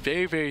going to be a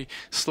very, very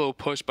slow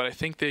push, but I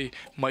think they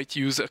might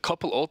use a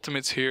couple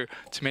ultimates here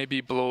to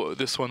maybe blow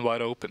this one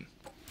wide open.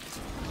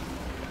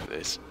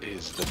 This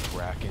is the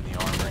crack in the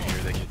armor here.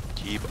 They can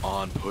keep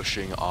on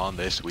pushing on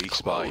this weak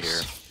spot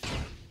here.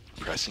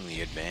 Pressing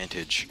the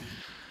advantage.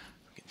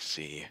 You can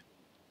see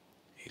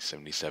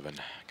A77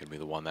 gonna be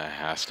the one that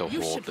has to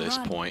hold this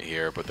point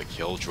here, but the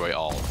Killjoy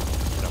all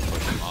gonna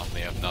push them off.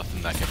 They have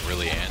nothing that can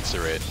really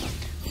answer it.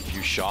 A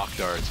few shock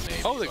darts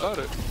maybe. Oh, they got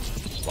it.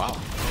 Wow,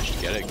 managed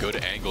to get it. Good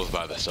angles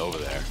by the Sova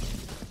there.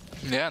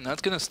 Yeah, and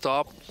that's gonna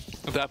stop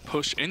that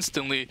push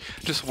instantly.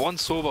 Just one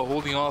Sova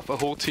holding off a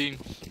whole team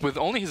with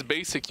only his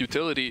basic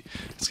utility.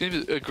 It's going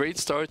to be a great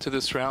start to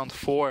this round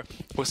for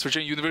West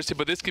Virginia University,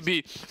 but this could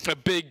be a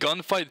big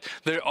gunfight.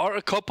 There are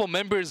a couple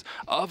members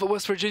of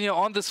West Virginia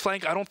on this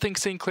flank. I don't think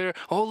St. Clair,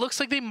 oh,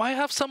 looks like they might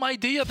have some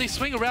idea. They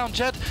swing around.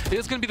 Jet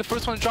is going to be the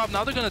first one to drop.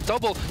 Now they're going to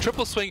double,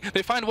 triple swing.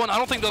 They find one. I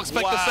don't think they'll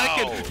expect the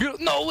second.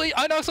 No way,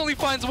 Inox only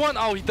finds one.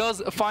 Oh, he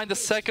does find the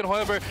second,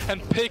 however,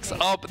 and picks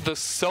up the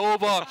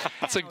Sova.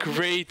 It's a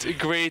great,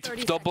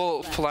 great double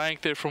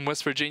flank there from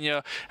West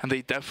Virginia, and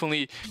they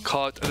definitely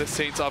caught the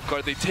Saints off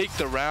guard. They take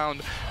the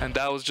round, and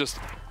that was just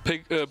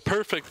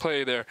perfect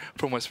play there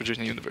from West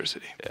Virginia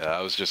University. Yeah, that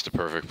was just a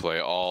perfect play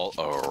all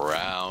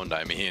around.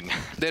 I mean,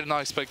 they did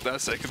not expect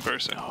that second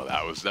person. No,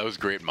 that was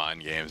great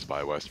mind games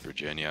by West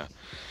Virginia.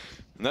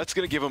 And that's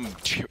going to give them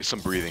some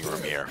breathing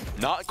room here.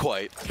 Not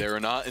quite.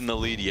 They're not in the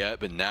lead yet,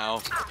 but now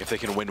if they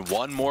can win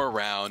one more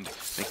round,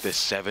 make this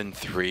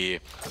 7-3,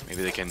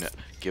 maybe they can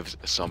give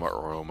some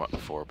room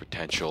for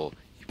potential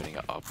evening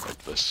up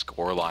the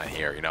scoreline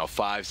here. You know,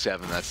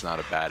 5-7, that's not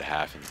a bad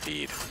half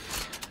indeed.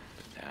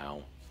 But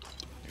now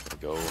they're going to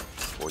go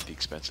for the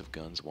expensive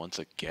guns once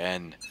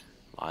again.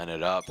 Line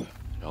it up.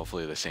 And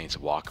hopefully the Saints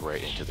walk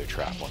right into their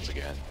trap once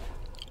again.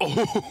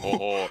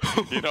 Oh,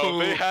 you know,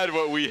 they had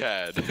what we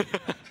had.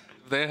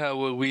 They had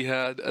what we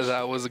had.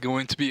 That was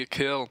going to be a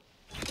kill.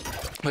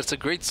 But it's a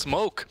great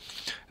smoke.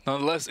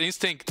 Nonetheless,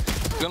 Instinct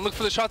gonna look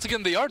for the shots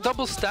again. They are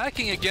double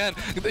stacking again,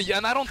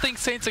 and I don't think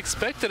Saints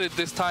expected it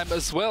this time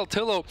as well.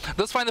 Tillo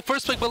does find the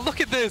first pick, but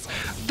look at this.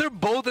 They're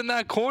both in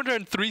that corner,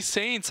 and 3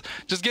 Saints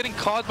just getting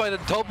caught by the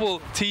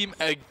double team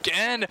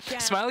again.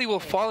 Smiley will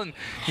fall, and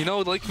you know,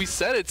 like we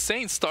said, it's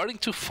Saints starting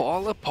to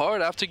fall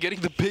apart after getting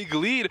the big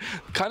lead.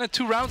 Kind of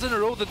 2 rounds in a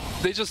row that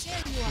they just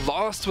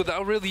lost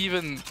without really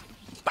even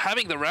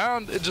having the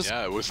round. It just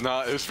it was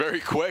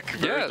very quick,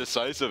 very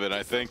decisive, and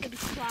I think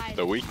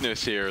the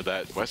weakness here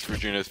that West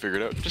Virginia has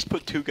figured out, just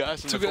put 2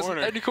 guys in the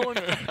corner. Any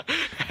corner.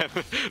 And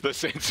the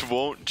Saints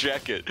won't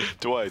check it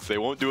twice. They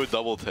won't do a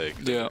double take.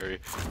 Yeah. Very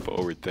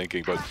forward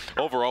thinking, but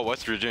overall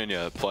West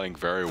Virginia playing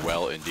very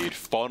well indeed,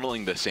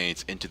 funneling the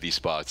Saints into these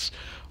spots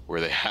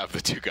where they have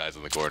the 2 guys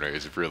in the corner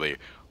is really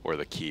where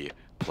the key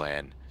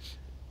plan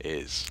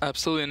is.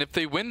 Absolutely, and if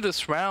they win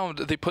this round,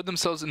 they put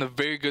themselves in a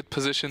very good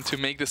position to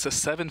make this a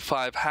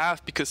 7-5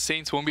 half, because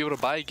Saints won't be able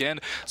to buy again.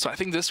 So I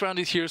think this round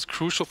here is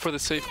crucial for the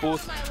Saints,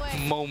 both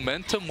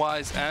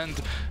momentum-wise and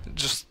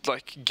just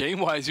like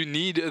game-wise. You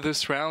need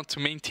this round to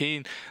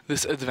maintain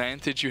this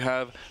advantage you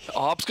have.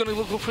 Op's gonna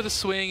look for the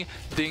swing.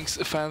 Dinks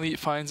finally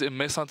finds a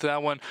miss onto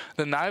that one.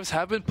 The knives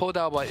have been pulled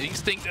out by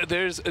Instinct.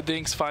 There's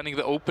Dinks finding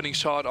the opening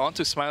shot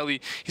onto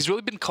Smiley. He's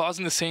really been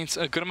causing the Saints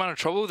a good amount of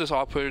trouble with this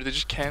operator. They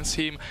just can't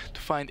seem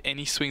to find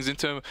any swings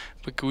into him.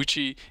 But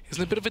Gucci is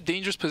in a bit of a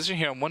dangerous position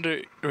here. I'm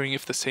wondering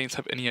if the Saints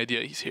have any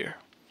idea he's here.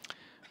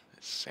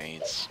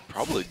 Saints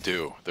probably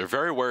do. They're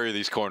very wary of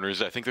these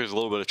corners. I think there's a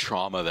little bit of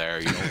trauma there.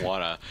 You don't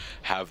want to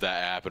have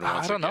that happen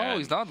once again. I don't know.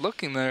 He's not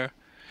looking there.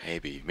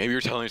 Maybe you're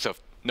telling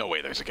yourself, no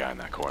way there's a guy in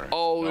that corner.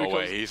 Oh, no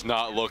way. He's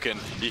not looking.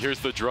 He hears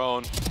the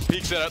drone,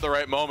 peeks it at the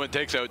right moment,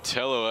 takes out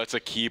Tillo. That's a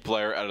key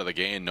player out of the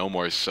game. No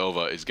more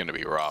Sova is going to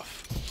be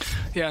rough.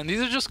 Yeah, and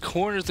these are just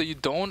corners that you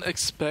don't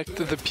expect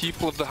the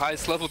people of the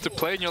highest level to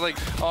play, and you're like,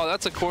 oh,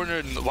 that's a corner,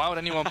 and why would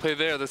anyone play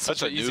there? That's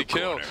such an easy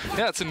kill. Corner.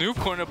 Yeah, it's a noob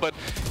corner, but,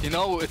 you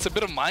know, it's a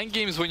bit of mind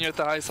games when you're at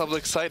the highest level.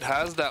 Like, Sight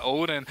has that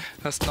Odin.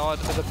 That's not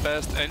the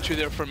best entry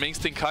there for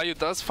Instinct. Caillou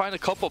does find a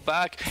couple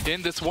back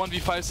in this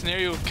 1v5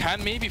 scenario.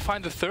 Can maybe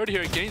find the third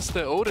here against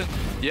the Odin.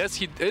 Yes,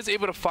 he is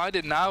able to find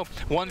it now.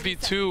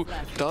 1v2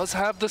 does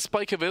have the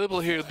spike available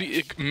here. It'll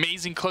be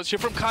amazing clutch here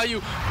from Caillou.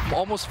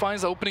 Almost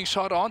finds the opening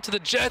shot onto the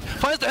Jet.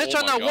 Finds the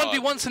headshot now.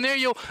 1v1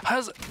 scenario.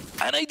 Has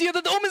an idea.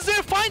 The dome is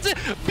there, finds it.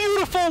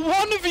 Beautiful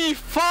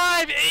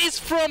 1v5 ace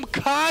from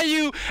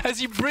Caillou as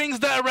he brings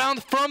that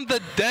around from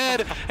the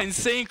dead. And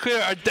St.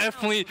 Clair are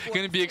definitely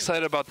going to be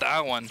excited about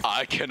that one.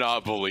 I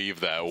cannot believe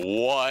that.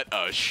 What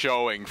a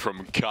showing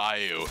from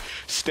Caillou.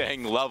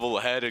 Staying level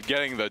headed,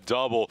 getting the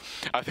double.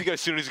 I think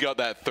as soon as he got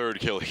that third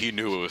kill, he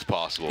knew it was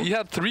possible. He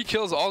had 3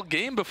 kills all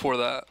game before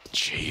that.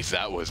 Jeez,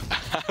 that was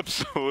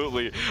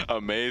absolutely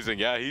amazing.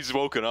 Yeah, he's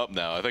woken up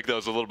now. I think that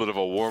was a little bit of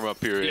a warm-up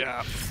period.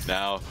 Yeah.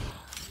 Now,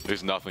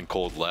 there's nothing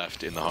cold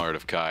left in the heart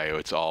of Caillou.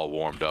 It's all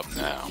warmed up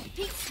now.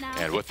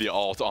 And with the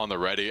ult on the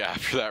ready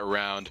after that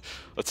round,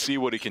 let's see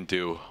what he can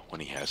do when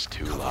he has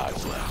 2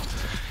 lives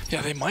left.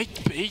 Yeah, they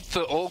might bait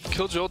the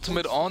Killjoy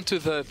ultimate onto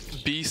the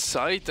B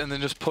site and then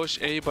just push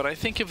A, but I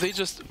think if they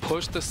just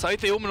push the site,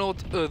 the Omen ult,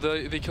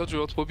 the Killjoy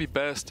ult will be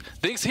best.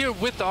 Things here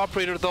with the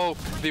operator though,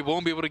 they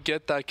won't be able to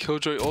get that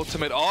Killjoy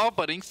ultimate off,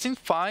 but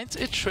Instinct finds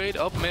a trade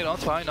up mid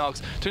onto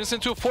Inox. Turns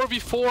into a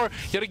 4v4.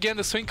 Yet again,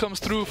 the swing comes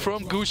through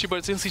from Gucci, but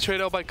it's instantly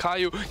traded out by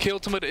Caillou. K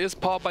ultimate is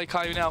popped by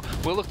Caillou now.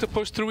 Will look to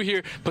push through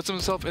here, puts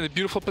himself in a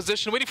beautiful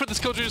position, waiting for this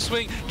Killjoy to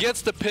swing,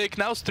 gets the pick.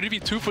 Now it's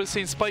 3v2 for the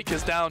Saint. Spike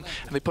is down,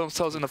 and they put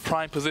themselves in a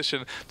prime position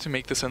to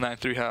make this a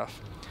 9-3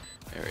 half.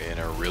 They're in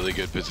a really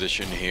good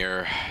position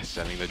here.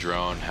 Sending the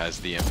drone, has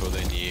the info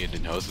they need,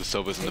 and knows the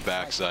Silva's in the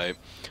backside.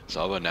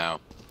 Silva now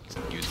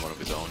use one of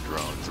his own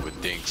drones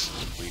with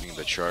Dinks leading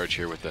the charge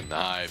here with the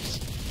knives.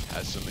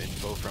 Has some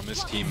info from his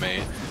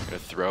teammate. Gonna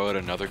throw out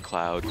another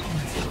cloud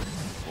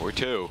or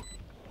 2.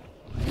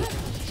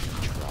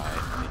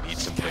 They need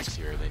some picks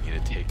here. They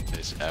need to take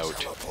this out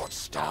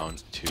down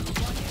to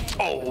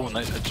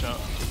Nice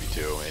headshot.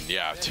 2. And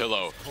yeah,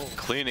 Tillo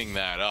cleaning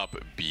that up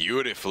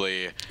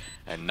beautifully.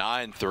 And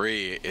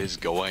 9-3 is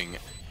going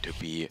to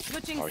be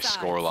our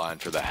scoreline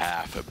for the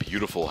half. A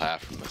beautiful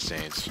half from the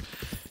Saints.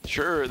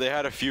 Sure, they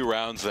had a few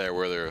rounds there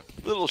where they're a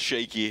little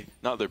shaky,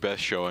 not their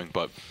best showing,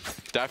 but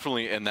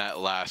definitely in that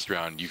last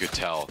round, you could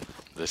tell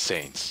the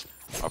Saints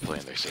are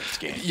playing their Saints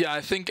game. Yeah,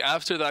 I think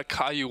after that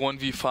Caillou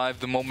 1v5,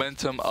 the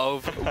momentum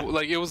of,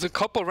 like, it was a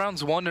couple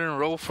rounds won in a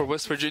row for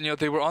West Virginia.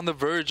 They were on the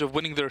verge of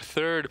winning their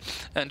 3rd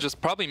and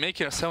just probably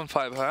making a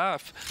 7-5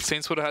 half.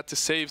 Saints would have had to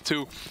save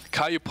to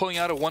Caillou pulling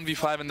out a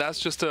 1v5, and that's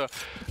just a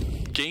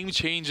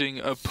game-changing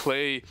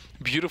play.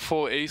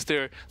 Beautiful ace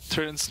there,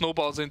 turns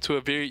snowballs into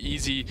a very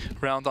easy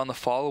round on the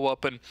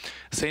follow-up, and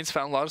Saints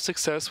found a lot of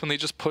success when they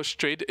just pushed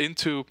straight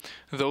into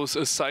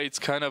those sites.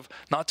 Kind of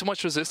not too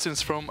much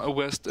resistance from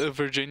West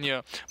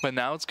Virginia, but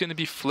now it's going to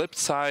be flipped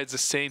sides. The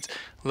Saints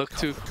look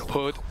to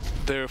put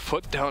their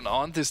foot down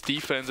on this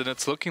defense, and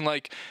it's looking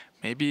like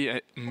maybe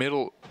a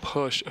middle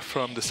push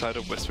from the side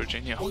of West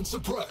Virginia.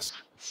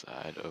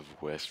 Side of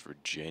West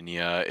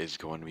Virginia is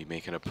going to be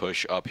making a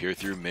push up here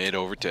through mid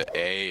over to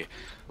A.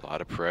 A lot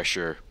of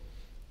pressure.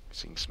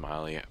 Seeing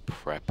Smiley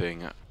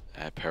prepping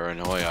at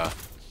Paranoia.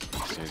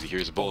 As soon as he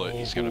hears a bullet,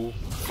 he's going to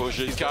push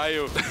it.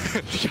 Caillou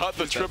got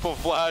the triple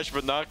flash,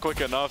 but not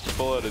quick enough to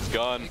pull out his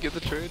gun. Get the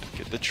trade.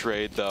 Get the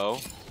trade, though.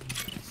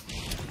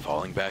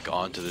 Falling back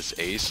onto this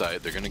A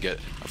side, they're going to get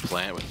a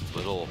plant with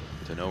little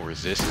to no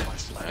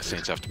resistance. Now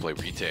Saints have to play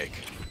retake.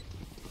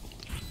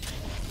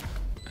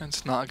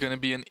 It's not going to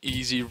be an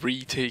easy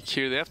retake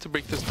here. They have to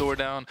break this door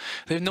down.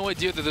 They have no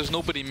idea that there's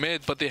nobody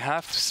mid, but they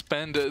have to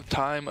spend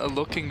time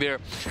looking there.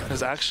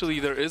 As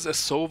actually there is a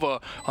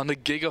Sova on the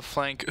Giga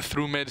flank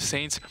through mid.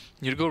 Saints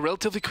need to go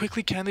relatively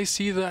quickly. Can they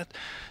see that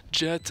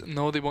Jet?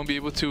 No, they won't be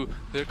able to.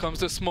 There comes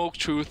the smoke.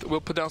 Truth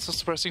will put down some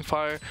suppressing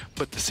fire,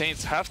 but the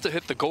Saints have to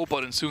hit the go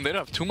button soon. They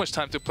don't have too much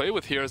time to play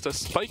with here as the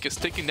spike is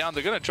sticking down.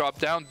 They're going to drop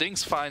down.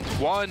 Dinks finds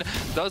one,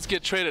 does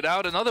get traded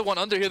out. Another one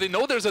under here. They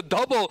know there's a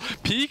double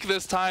peak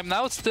this time.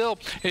 Now it's still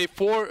a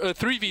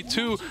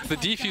 3v2. The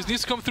defuse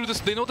needs to come through this.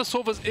 They know the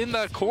Sova's in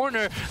that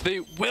corner.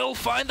 They will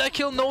find that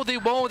kill. No, they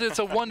won't. It's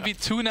a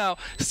 1v2 now.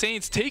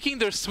 Saints taking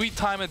their sweet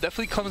time, and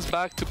definitely comes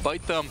back to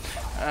bite them,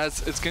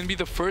 as it's going to be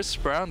the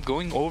first round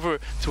going over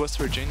to West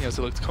Virginia as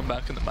they look to come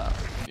back in the map.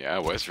 Yeah,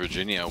 West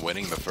Virginia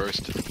winning the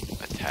first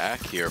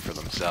attack here for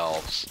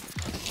themselves.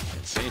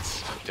 And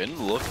Saints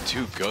didn't look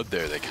too good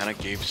there. They kind of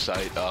gave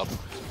sight up,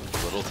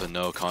 little to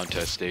no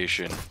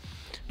contestation.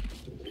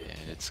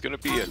 And it's going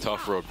to be a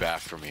tough road back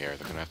from here. They're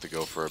going to have to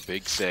go for a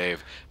big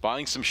save,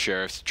 buying some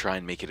sheriffs to try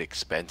and make it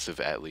expensive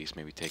at least.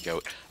 Maybe take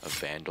out a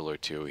Vandal or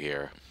 2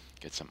 here,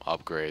 get some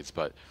upgrades.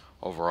 But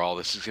overall,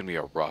 this is going to be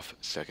a rough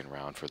second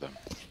round for them.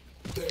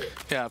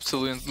 Yeah,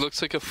 absolutely. It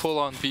looks like a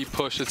full-on B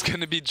push. It's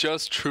going to be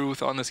just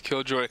Truth on this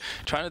Killjoy,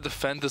 trying to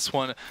defend this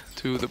one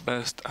to the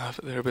best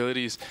of their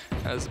abilities.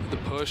 As the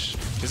push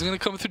isn't going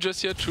to come through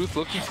just yet. Truth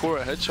looking for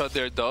a headshot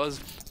there, does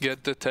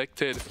get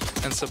detected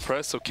and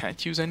suppressed, so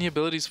can't use any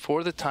abilities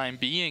for the time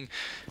being.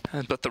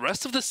 But the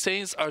rest of the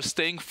Saints are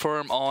staying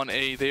firm on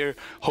A. They're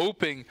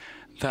hoping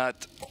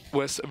that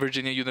West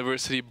Virginia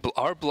University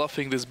are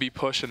bluffing this B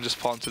push and just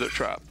fall into their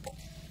trap.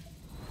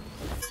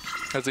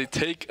 As they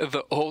take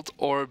the ult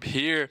orb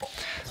here,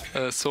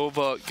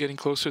 Sova getting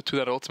closer to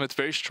that ultimate,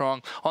 very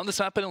strong on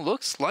this map, and it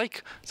looks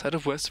like side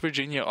of West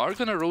Virginia are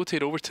going to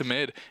rotate over to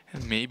mid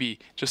and maybe,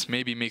 just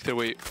maybe, make their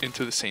way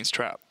into the Saints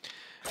trap.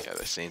 Yeah,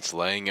 the Saints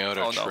laying out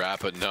a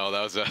trap, but no,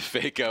 that was a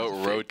fake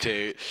out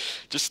rotate.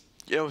 Just,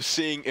 you know,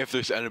 seeing if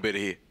there's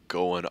anybody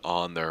going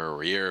on their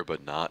rear,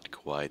 but not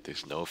quite.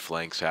 There's no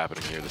flanks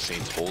happening here. The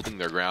Saints holding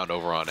their ground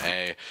over on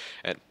A,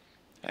 and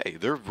hey,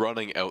 they're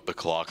running out the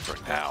clock for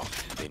now.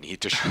 They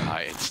need to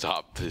try and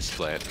stop this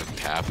plant from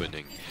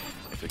happening.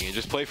 If they can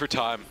just play for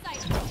time,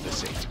 the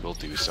Saints will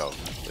do so.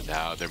 But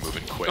now they're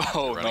moving quick.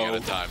 They're running out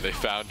of time. They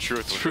found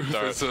Truth.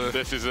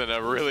 This is in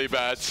a really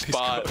bad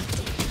spot.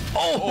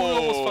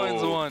 Almost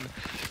finds one.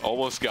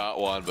 Almost got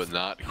one, but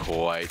not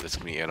quite. That's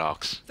going to be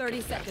Inox.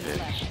 30 seconds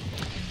left.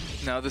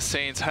 Now the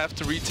Saints have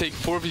to retake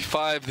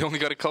 4v5. They only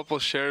got a couple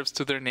of sheriffs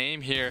to their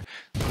name here.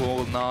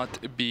 Will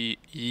not be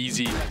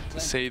easy, to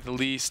say the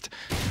least.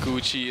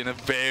 Gucci in a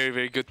very,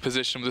 very good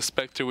position with the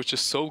Spectre, which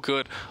is so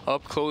good.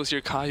 Up close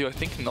here, Caio, I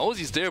think, knows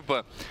he's there,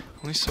 but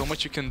only so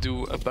much you can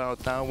do about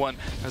that one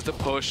as the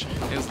push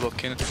is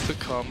looking to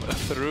come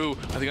through.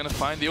 Are they going to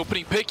find the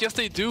opening pick? Yes,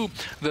 they do.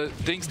 The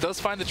Dinks does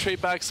find the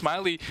trade back.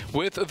 Smiley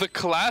with the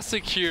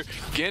classic here,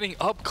 getting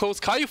up close.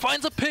 Caillou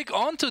finds a pick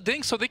onto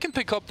Dinks, so they can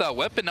pick up that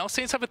weapon. Now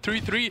Saints have a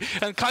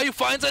 3-3, and Caillou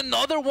finds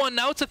another one.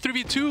 Now it's a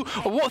 3v2,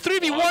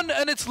 3v1,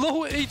 and it's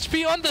low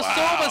HP on the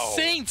Sova.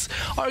 Saints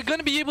are going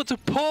to be able to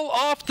pull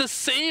off the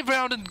save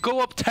round and go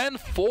up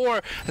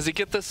 10-4 as they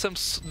get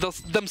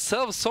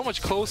themselves so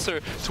much closer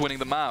to winning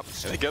the map.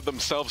 And they get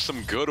themselves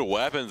some good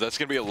weapons. That's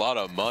going to be a lot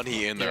of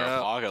money in their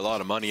pocket, a lot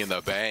of money in the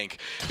bank.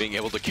 Being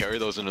able to carry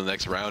those into the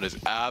next round is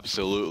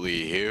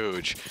absolutely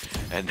huge.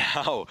 And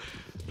now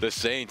the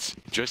Saints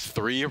just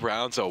 3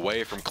 rounds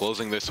away from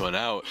closing this one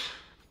out.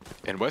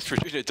 And West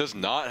Virginia does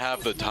not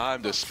have the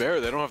time to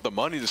spare. They don't have the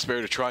money to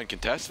spare to try and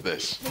contest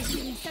this.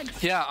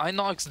 Yeah,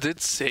 Inox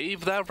did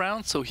save that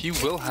round, so he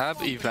will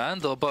have a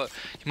Vandal. But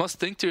you must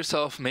think to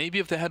yourself, maybe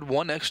if they had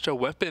one extra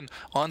weapon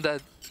on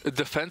that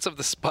defense of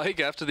the spike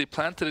after they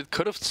planted it,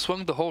 could have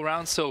swung the whole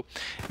round. So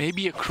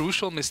maybe a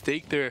crucial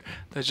mistake there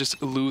that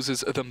just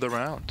loses them the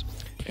round.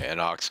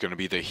 Inox going to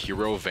be the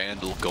hero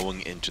Vandal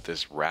going into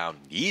this round.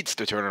 Needs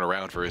to turn it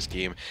around for his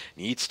team.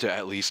 Needs to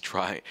at least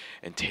try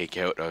and take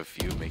out a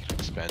few, make it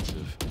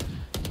expensive.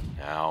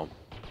 Now,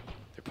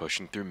 they're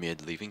pushing through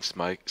mid, leaving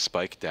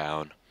Spike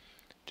down.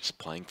 Just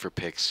playing for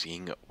picks,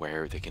 seeing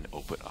where they can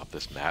open up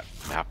this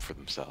map for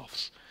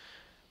themselves.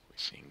 We're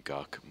seeing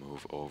Guk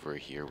move over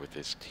here with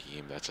his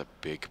team. That's a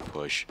big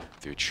push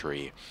through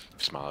tree.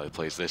 If Smiley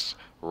plays this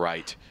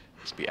right,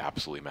 this will be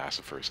absolutely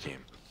massive for his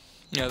team.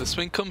 Yeah, the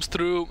swing comes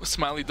through.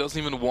 Smiley doesn't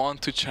even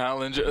want to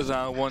challenge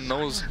that one.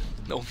 Knows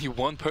only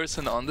one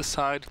person on the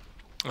side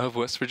of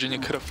West Virginia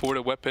could afford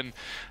a weapon,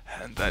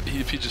 and that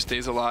if he just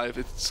stays alive,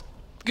 it's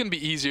going to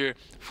be easier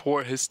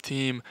for his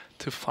team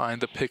to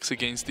find the picks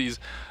against these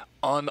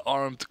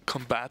unarmed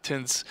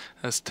combatants,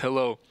 as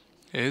Tello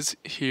is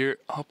here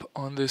up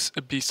on this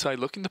B side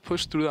looking to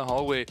push through the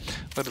hallway.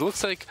 But it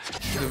looks like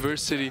the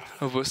Varsity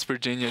of West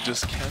Virginia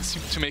just can't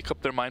seem to make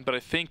up their mind. But I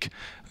think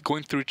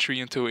going through tree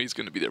into A is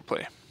going to be their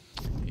play.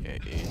 Yeah,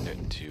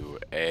 into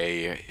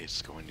A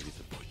is going to be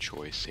the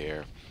choice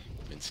here.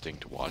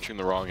 Instinct watching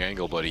the wrong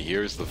angle, but he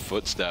hears the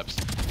footsteps.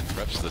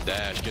 Preps the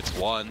dash, gets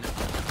one.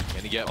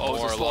 Can he get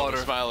more along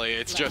with Smiley?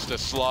 It's just a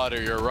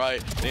slaughter, you're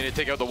right. They need to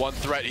take out the one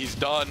threat, he's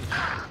done.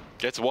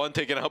 Gets one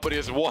taken out, but he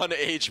has 1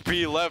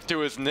 HP left to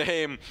his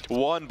name.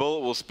 One bullet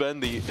will spell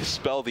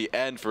the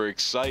end for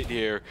Excite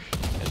here.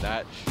 And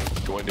that is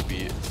going to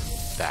be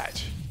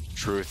that.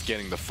 Truth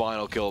getting the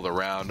final kill of the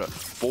round,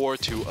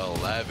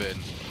 4-11.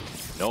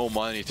 No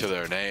money to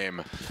their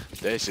name.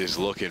 This is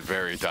looking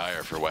very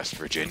dire for West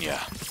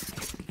Virginia.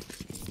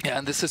 Yeah,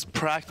 and this is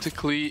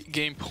practically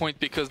game point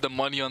because the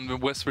money on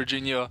West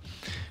Virginia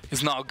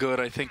is not good.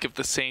 I think if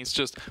the Saints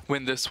just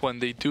win this one,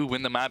 they do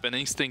win the map. And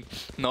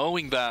Instinct,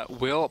 knowing that,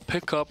 will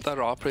pick up that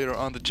operator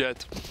on the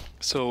jet.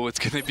 So it's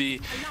going to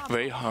be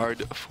very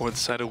hard for the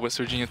side of West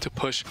Virginia to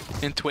push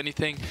into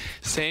anything.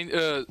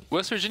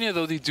 West Virginia,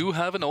 though, they do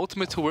have an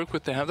ultimate to work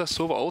with. They have that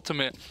Sova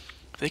ultimate.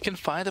 They can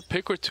find a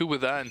pick or two with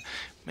that and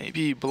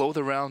maybe blow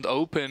the round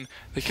open.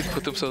 They can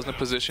put themselves in a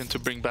position to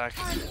bring back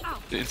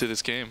into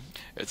this game.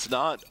 It's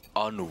not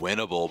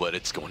unwinnable, but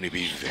it's going to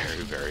be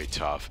very, very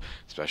tough,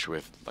 especially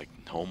with like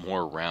no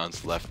more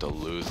rounds left to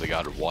lose. They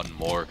got one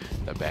more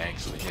in the bank,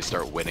 so they can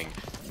start winning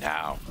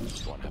now.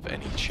 They won't have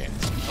any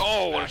chance.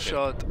 Oh, what a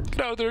shot.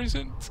 Get out there,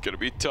 Ethan. It's going to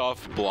be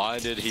tough.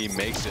 Blinded, he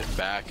makes it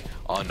back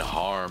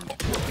unharmed.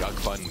 Guk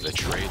finding the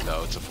trade,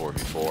 though. It's a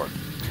 4v4.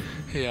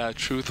 Yeah,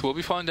 Truth will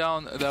be found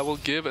down. That will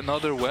give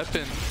another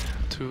weapon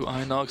to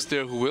Inox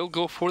there, who will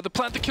go for the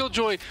plant, the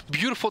Killjoy.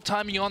 Beautiful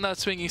timing on that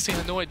swing. Insane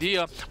had no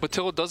idea, but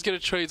Tillo does get a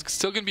trade. It's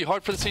still going to be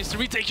hard for the Saints to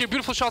retake here.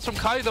 Beautiful shots from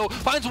Kai, though.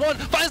 Finds one,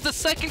 finds the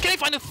second. Can he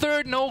find a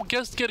third? No,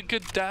 just get a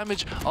good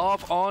damage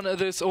off on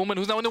this Omen,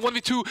 who's now in the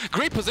 1v2.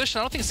 Great position.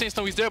 I don't think Saints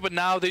know he's there, but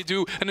now they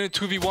do. And then a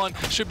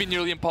 2v1 should be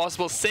nearly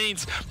impossible.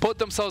 Saints put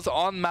themselves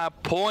on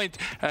map point,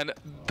 and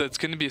that's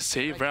going to be a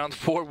save round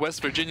for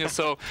West Virginia,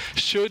 so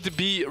should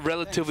be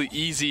relatively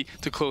easy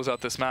to close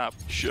out this map.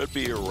 Should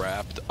be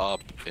wrapped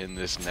up in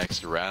this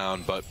next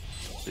round, but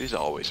there's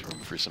always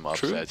room for some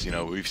upsets. You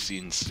know, we've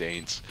seen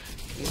Saints,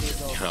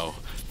 you know,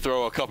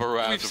 throw a couple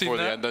rounds We've before seen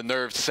the that. end. The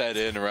nerves set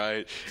in,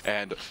 right?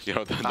 And, you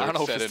know, the nerves I don't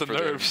know if set it's in the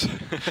for nerves.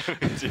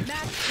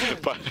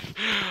 but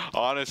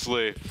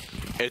honestly,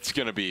 it's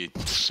going to be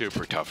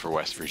super tough for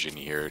West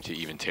Virginia here to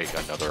even take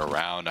another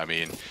round. I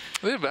mean,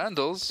 They have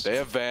Vandals. they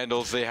have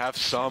Vandals. They have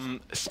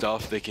some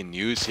stuff they can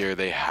use here.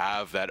 They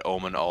have that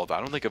Omen ult. I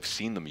don't think I've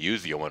seen them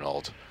use the Omen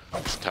ult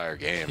this entire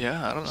game.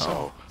 Yeah, I don't know.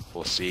 So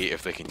we'll see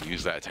if they can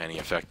use that to any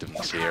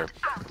effectiveness here.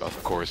 But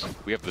of course,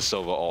 we have the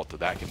Silva ult.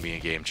 That can be a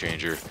game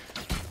changer.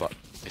 But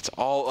it's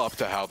all up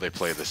to how they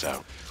play this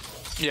out.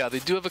 Yeah, they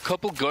do have a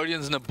couple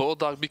Guardians and a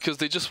Bulldog because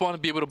they just want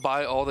to be able to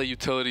buy all the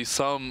utilities.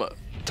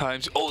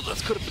 Sometimes, oh,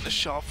 that could have been a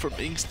shot from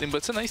Instinct, but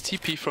it's a nice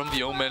TP from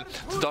the Omen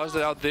to dodge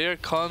that out. There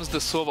comes the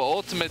Silva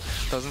ultimate.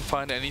 Doesn't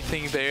find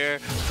anything there.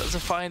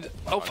 Doesn't find,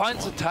 oh,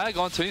 finds a tag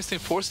onto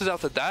Instinct, forces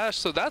out the dash,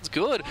 so that's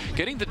good.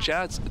 Getting the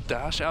Jets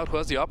dash out, who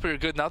has the operator,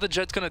 good. Now the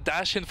Jet's gonna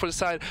dash in for the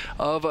side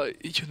of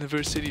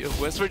University of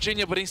West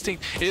Virginia, but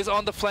Instinct is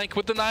on the flank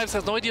with the knives,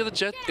 has no idea the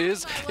Jet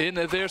is in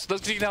there, so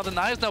does see now the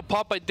knives now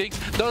pop by Diggs,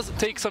 does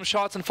take some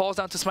shots and falls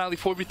down to Smiley.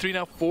 4v3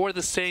 now for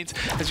the Saints,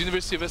 as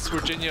University of West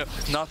Virginia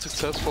not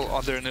successful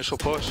on their initial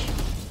push.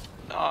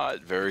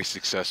 Not very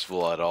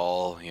successful at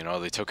all. You know,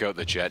 they took out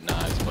the Jet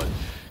knives, but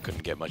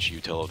couldn't get much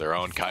util of their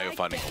own. Kaio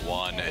finding a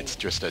 1. It's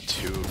just a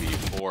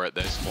 2v4 at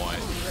this point.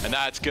 And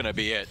that's going to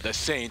be it. The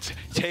Saints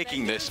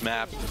taking this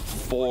map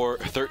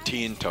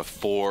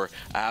 13-4.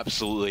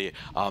 Absolutely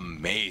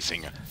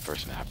amazing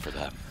first map for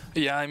them.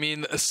 Yeah, I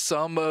mean,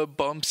 some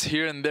bumps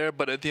here and there,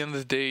 but at the end of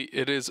the day,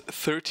 it is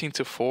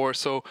 13-4.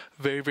 So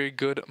very, very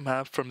good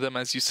map from them,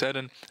 as you said,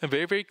 and a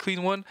very, very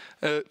clean one.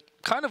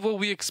 Kind of what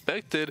we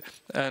expected,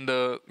 and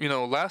you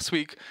know, last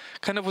week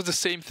kind of was the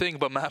same thing,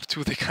 but map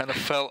 2 they kind of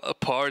fell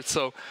apart.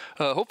 So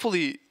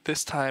hopefully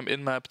this time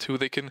in map 2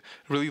 they can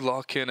really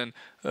lock in and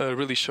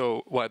really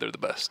show why they're the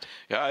best.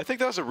 Yeah, I think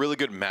that was a really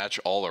good match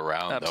all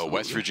around. Absolutely. Though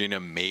West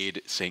Virginia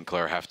made St.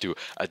 Clair have to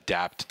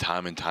adapt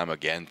time and time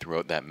again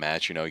throughout that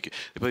match. You know, they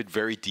played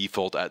very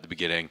default at the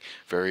beginning,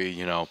 very,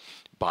 you know,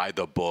 by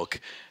the book,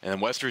 and then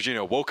West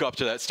Virginia woke up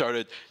to that,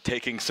 started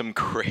taking some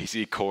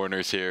crazy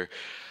corners here,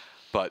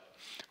 but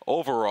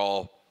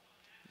overall,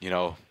 you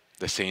know,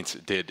 the Saints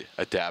did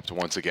adapt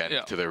once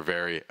again to their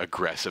very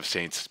aggressive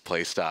Saints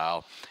play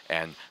style,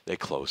 and they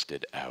closed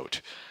it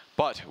out.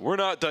 But we're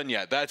not done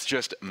yet. That's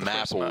just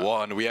map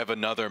 1. We have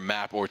another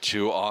map or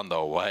 2 on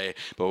the way.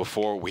 But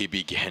before we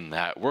begin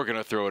that, we're going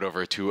to throw it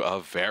over to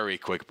a very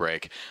quick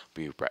break.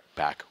 We'll be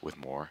back with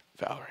more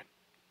Valorant.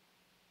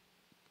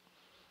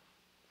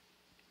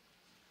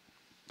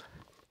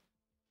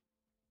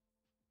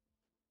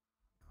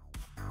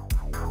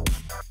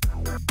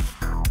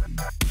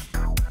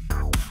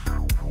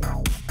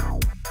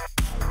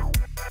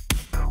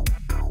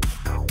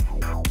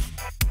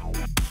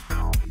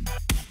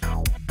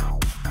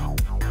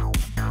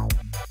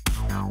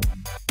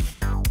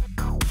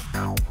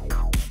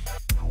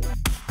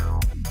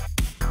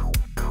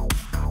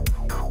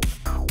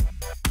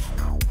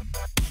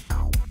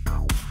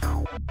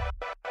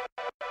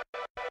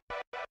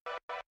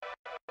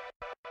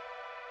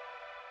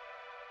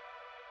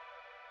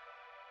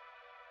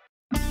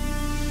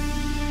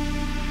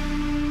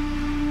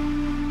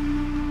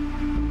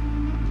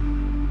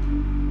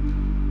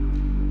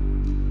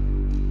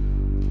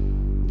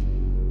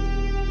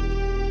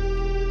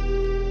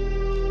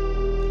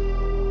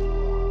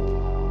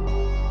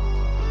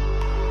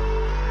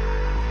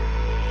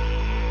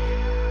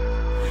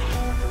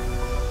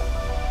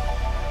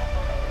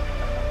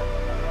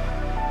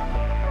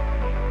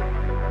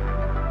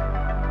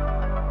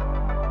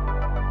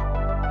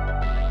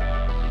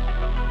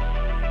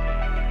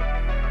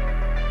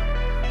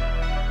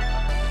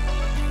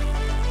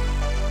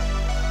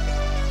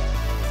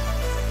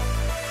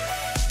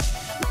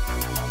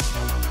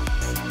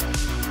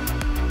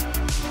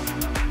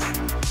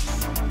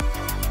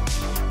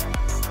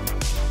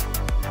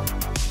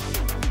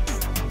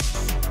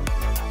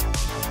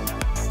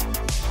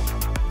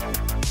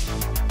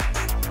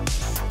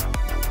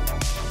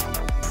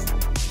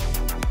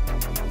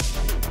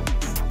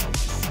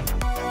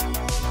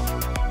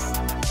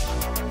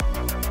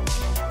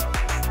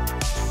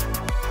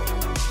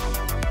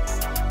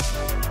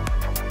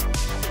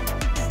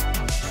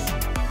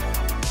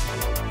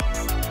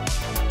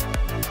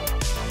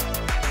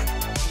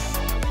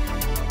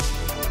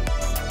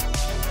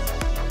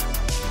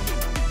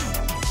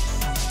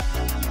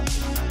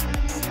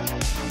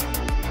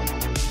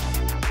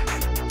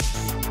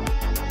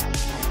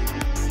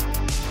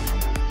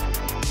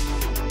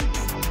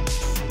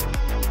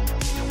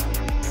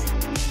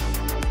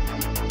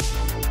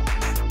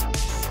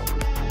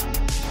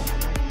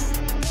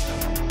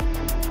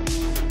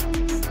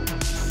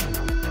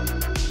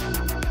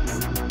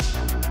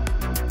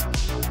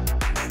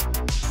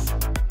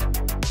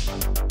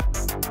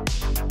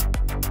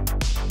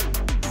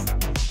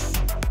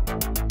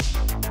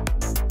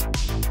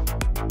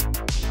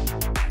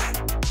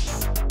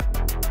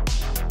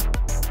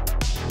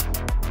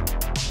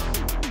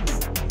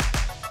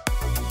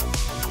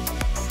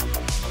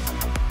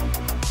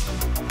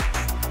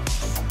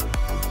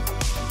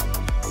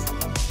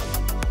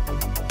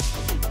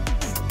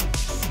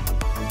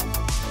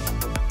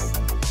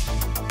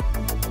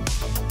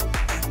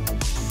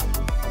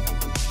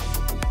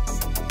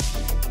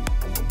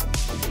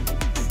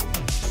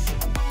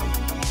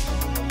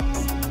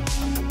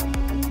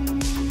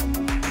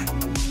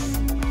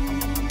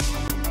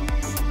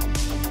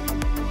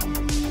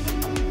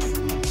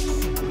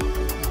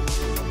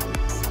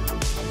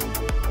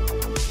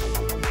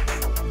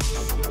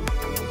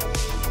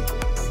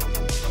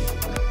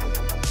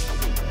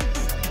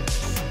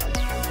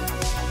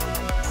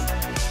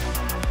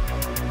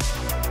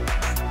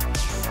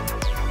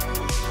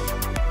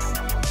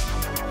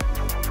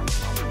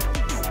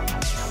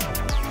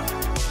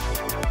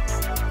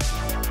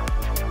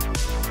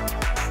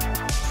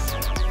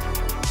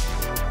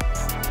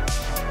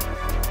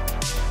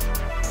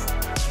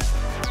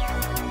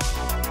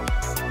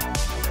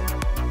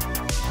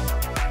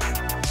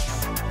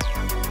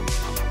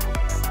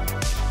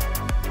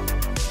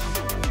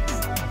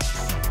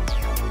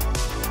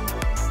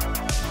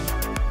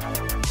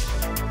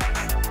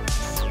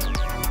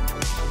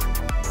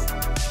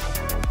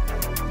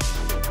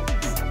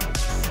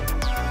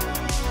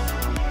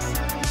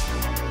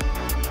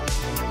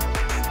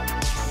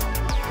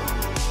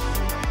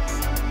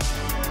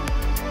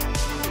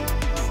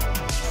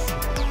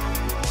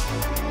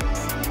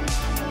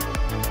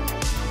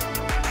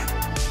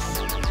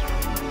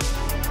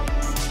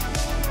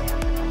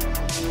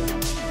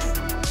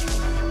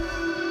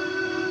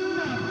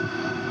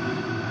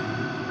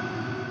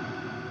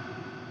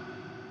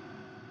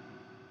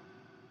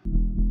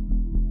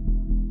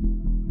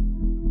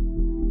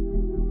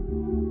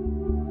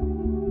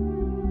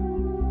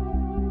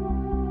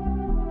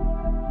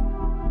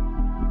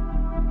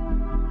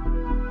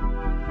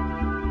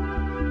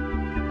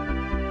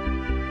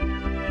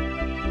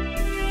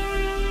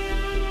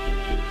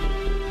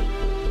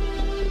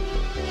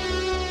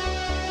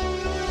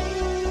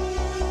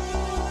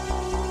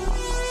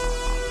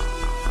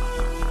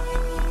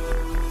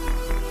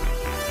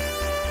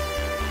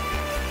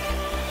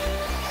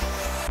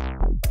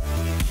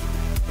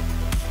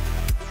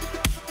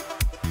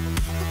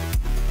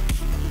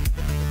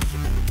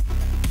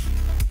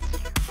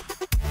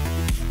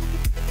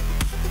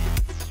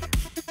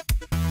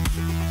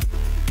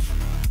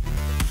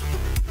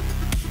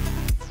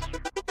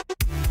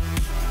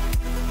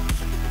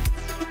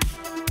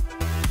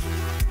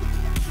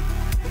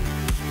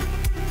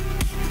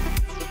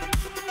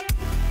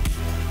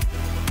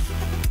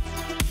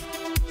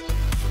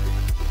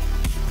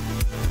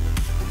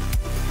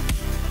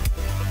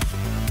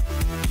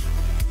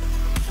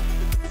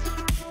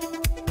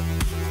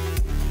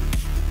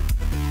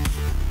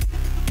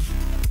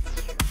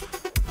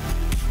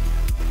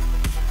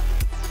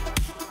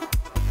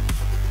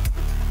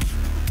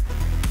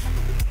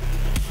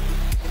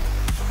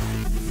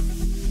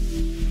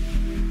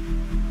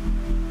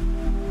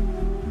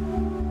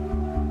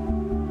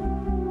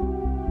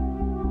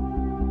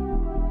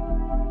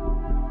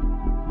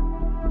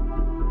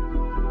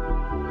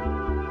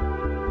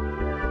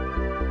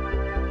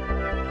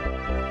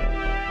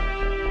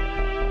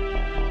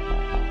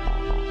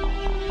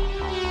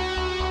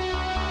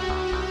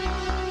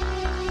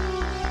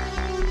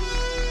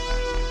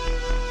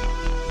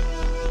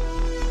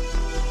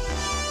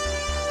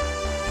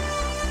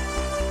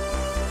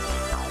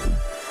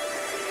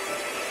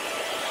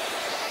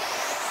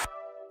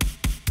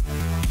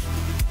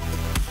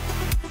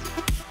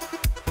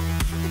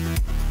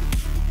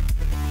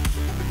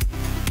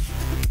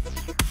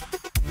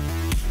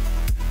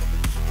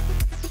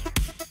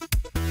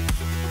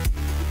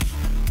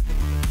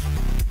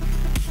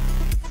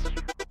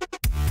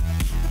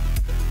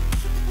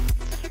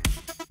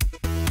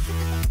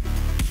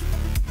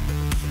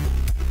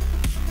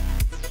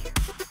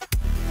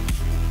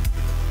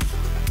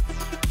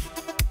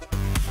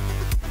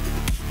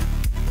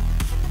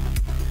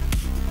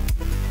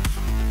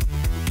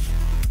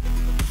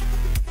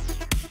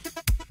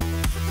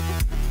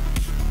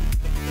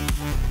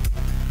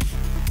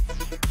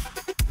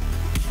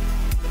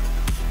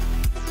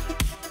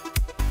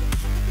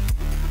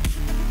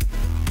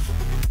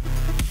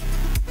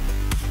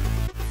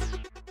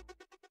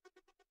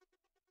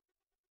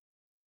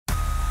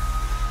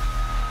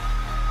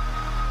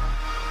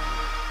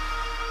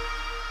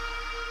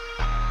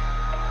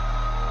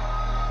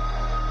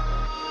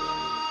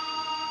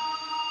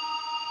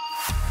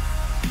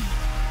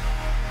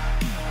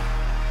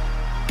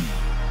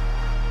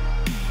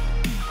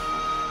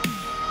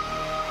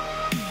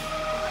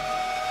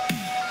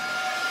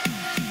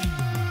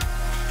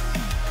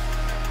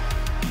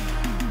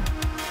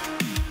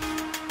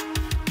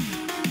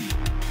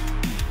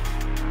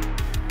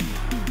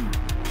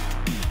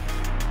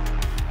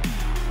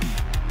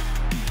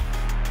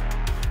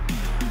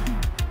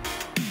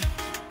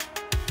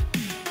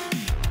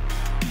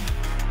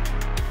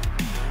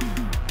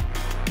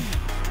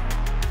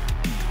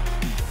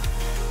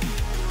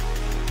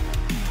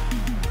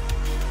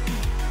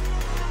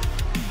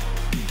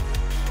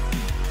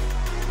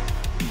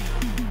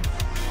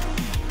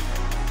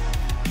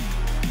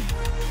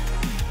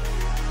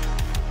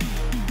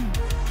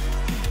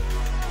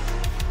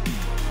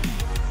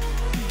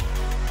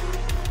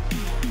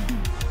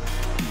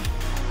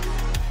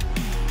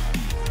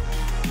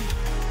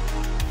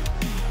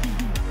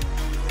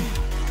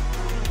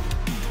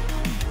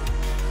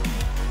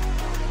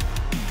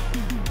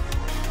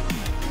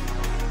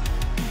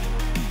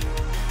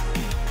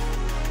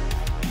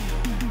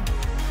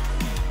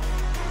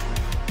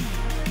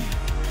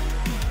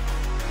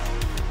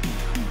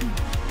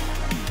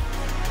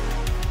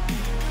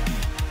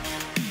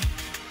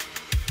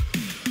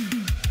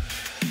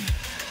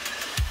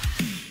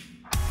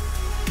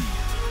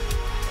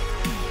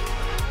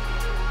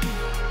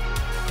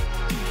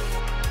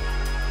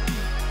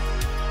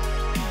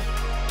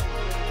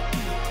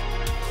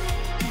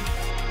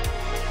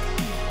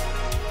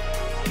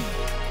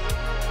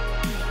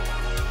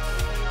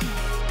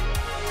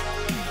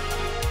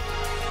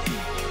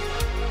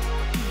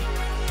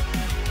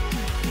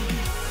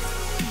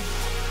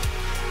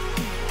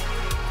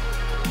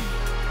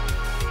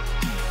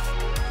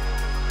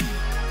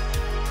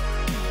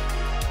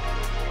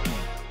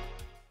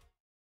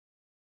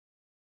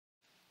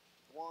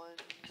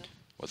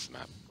 What's the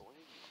map?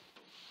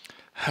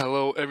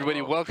 Hello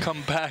everybody,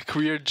 welcome back.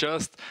 We are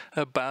just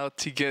about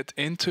to get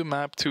into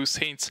map 2.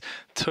 Saints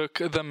took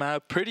the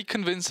map pretty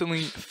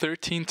convincingly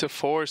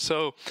 13-4.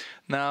 So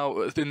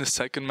now in the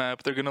second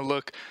map, they're going to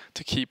look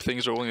to keep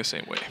things rolling the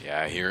same way.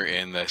 Yeah, here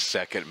in the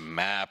second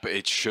map,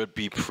 it should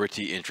be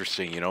pretty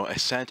interesting. You know,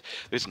 Ascent,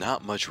 there's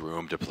not much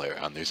room to play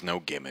around. There's no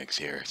gimmicks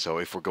here. So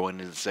if we're going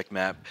into the second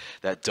map,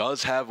 that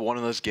does have one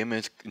of those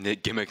gimmicks,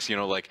 you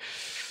know, like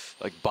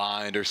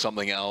Bind or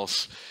something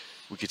else,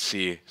 we could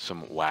see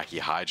some wacky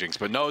hijinks.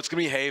 But no, it's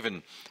going to be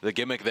Haven. The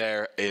gimmick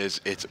there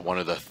is it's one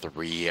of the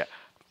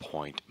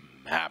 3-point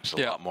maps. A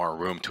lot more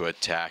room to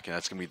attack, and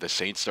that's going to be the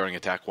Saints starting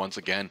attack once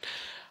again.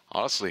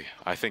 Honestly,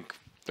 I think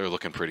they're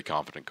looking pretty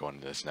confident going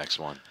into this next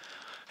one.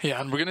 Yeah,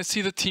 and we're going to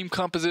see the team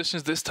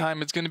compositions this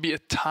time. It's going to be a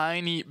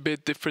tiny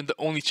bit different. The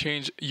only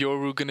change,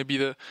 Yoru going to be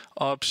the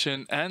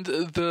option, and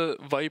the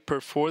Viper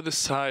for the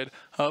side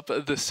of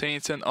the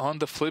Saints. And on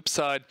the flip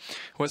side,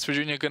 West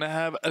Virginia going to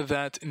have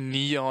that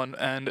Neon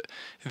and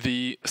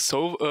the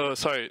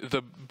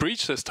the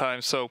Breach this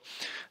time. So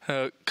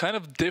kind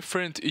of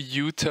different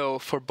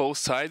util for both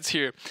sides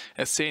here,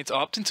 as Saints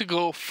opting to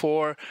go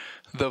for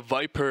the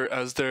Viper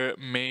as their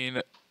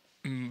main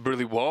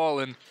really wall,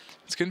 and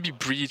it's going to be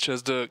Breach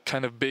as the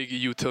kind of big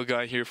util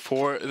guy here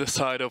for the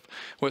side of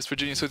West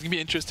Virginia. So it's going to be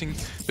interesting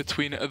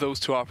between those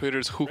two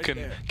operators who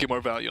can get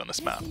more value on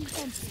this map.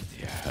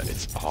 Yeah,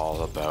 it's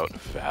all about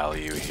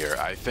value here.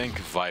 I think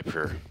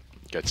Viper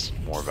gets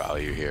more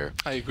value here.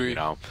 I agree. You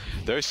know,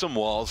 there's some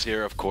walls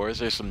here, of course.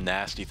 There's some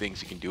nasty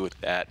things you can do with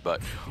that, but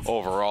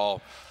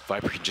overall,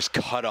 Viper can just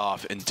cut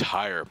off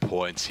entire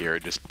points here.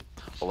 Just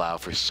allow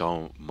for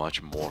so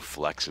much more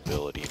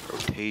flexibility in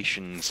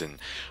rotations and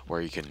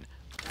where you can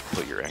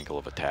put your angle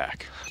of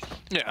attack.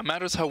 Yeah, it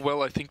matters how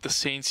well I think the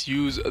Saints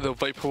use the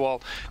Viper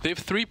wall. They have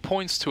 3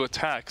 points to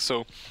attack,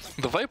 so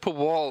the Viper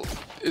wall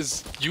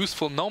is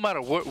useful no matter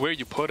where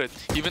you put it,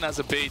 even as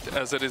a bait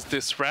as it is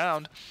this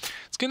round.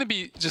 It's going to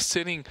be just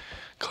sitting,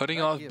 cutting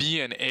off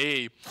B and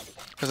A,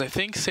 because I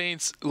think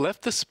Saints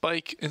left the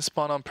spike in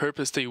spawn on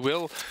purpose. They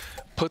will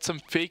put some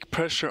fake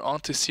pressure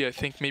onto C, I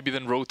think, maybe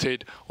then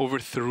rotate over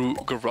through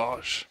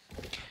Garage.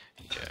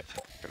 Yeah,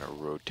 gonna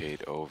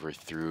rotate over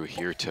through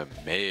here to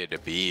mid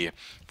B.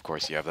 Of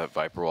course, you have that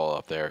Viper wall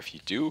up there. If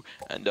you do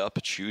end up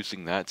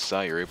choosing that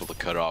side, you're able to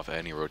cut off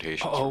any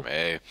rotations from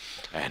A.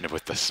 And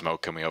with the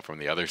smoke coming out from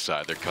the other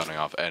side, they're cutting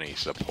off any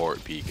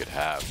support B could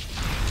have.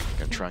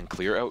 Gonna try and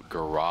clear out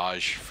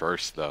Garage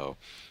first, though,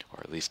 or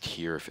at least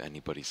hear if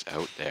anybody's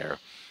out there.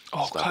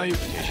 Oh, Caillou.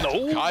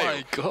 Oh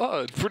my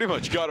god. Pretty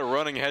much got a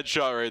running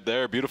headshot right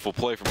there. Beautiful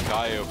play from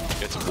Caillou.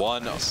 Gets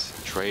one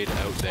trade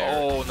out there.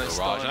 Oh, nice.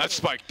 That's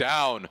spiked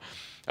down.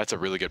 That's a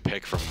really good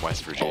pick from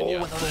West Virginia.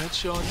 Oh, another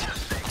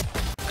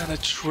headshot. And a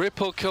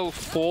triple kill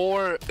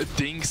for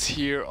Dinks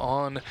here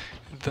on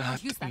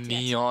that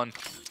Neon.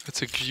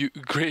 It's a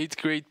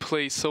great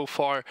play so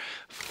far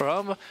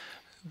from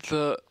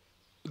the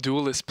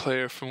duelist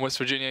player from West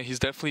Virginia. He's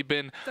definitely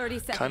been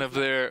kind of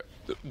their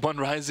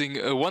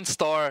one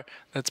star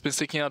that's been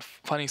sticking out,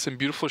 finding some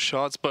beautiful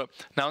shots. But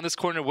now in this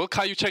corner, will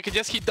Caillou check it?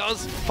 Yes, he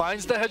does.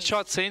 Finds the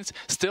headshot. Saints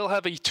still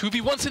have a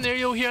 2v1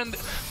 scenario here, and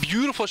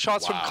beautiful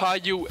shots from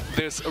Caillou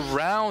this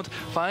round.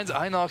 Finds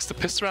Inox. The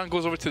pistol round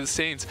goes over to the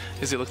Saints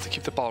as they look to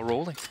keep the ball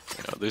rolling.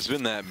 You know, there's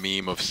been that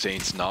meme of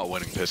Saints not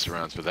winning pistol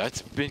rounds, but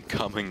that's been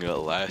coming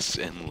less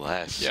and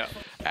less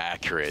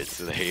accurate.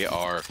 They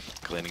are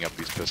cleaning up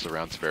these pistol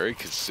rounds very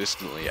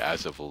consistently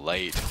as of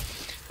late.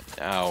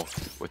 Now,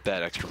 with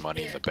that extra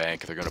money in the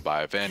bank, they're going to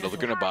buy a Vandal. They're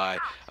going to buy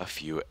a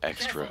few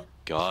extra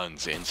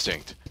guns.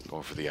 Instinct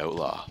going for the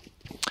Outlaw.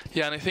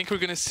 Yeah, and I think we're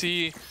going to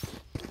see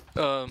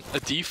a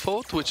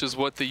default, which is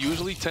what they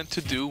usually tend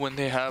to do when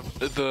they have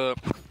the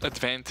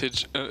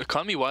advantage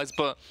economy-wise,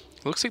 but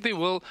looks like they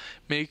will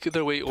make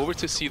their way over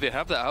to C. They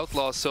have the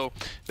Outlaw, so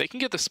they can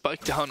get the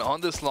spike down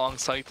on this long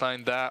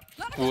sightline. That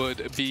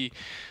would be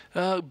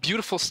a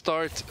beautiful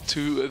start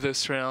to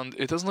this round.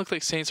 It doesn't look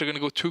like Saints are going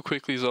to go too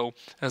quickly, though,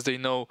 as they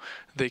know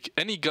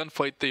any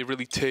gunfight they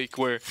really take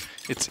where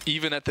it's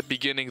even at the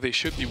beginning, they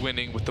should be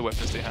winning with the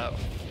weapons they have.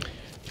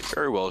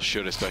 Very well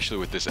should, especially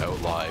with this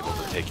Outlaw able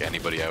to take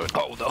anybody out.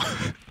 Oh, no.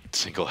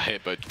 Single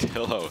hit, but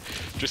Tillo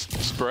just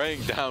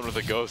spraying down with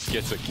a Ghost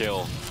gets a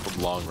kill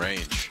from long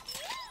range.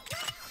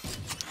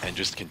 And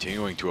just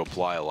continuing to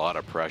apply a lot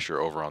of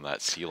pressure over on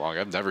that C-Long.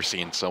 I've never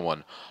seen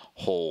someone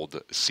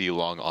hold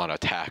C-Long on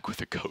attack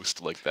with a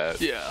Ghost like that.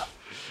 Yeah.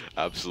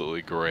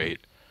 Absolutely great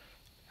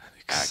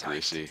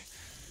accuracy.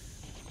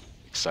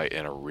 Excite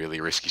in a really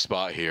risky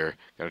spot here.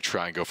 Gonna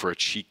try and go for a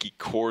cheeky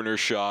corner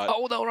shot.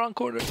 Oh, no, wrong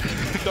corner.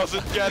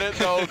 Doesn't get it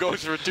though.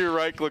 Goes for 2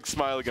 right click.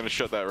 Smiley gonna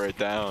shut that right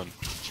down.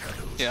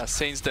 Yeah,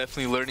 Saints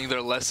definitely learning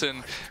their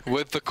lesson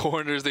with the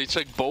corners. They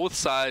check both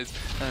sides,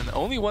 and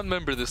only one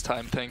member this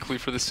time, thankfully,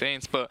 for the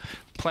Saints. But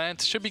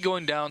Plant should be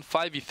going down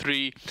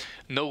 5v3.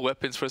 No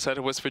weapons for the side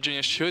of West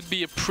Virginia. Should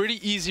be a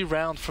pretty easy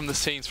round from the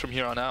Saints from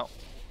here on out.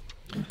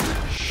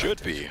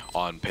 should be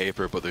on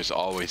paper, but there's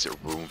always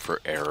room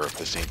for error. If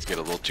the Saints get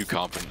a little too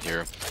confident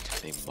here,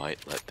 they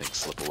might let things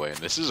slip away. And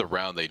this is a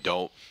round they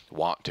don't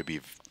want to be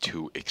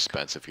too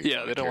expensive here.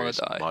 Yeah, they don't want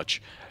to die as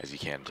much as you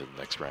can into the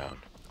next round.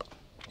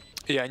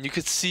 Yeah, and you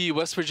could see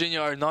West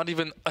Virginia are not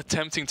even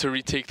attempting to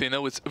retake. They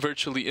know it's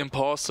virtually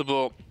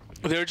impossible.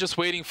 They're just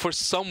waiting for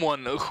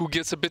someone who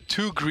gets a bit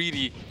too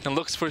greedy and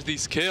looks for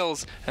these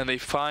kills, and they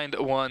find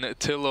one.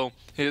 Tillo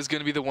is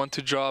going to be the one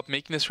to drop,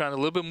 making this round a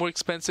little bit more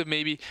expensive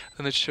maybe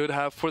than it should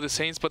have for the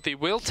Saints, but they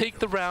will take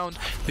the round.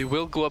 They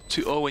will go up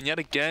 2-0, and yet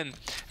again,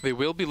 they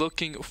will be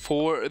looking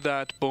for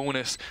that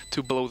bonus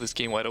to blow this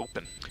game wide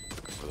open.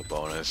 For the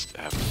bonus,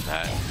 having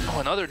that. Oh,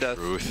 another death.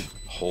 Truth,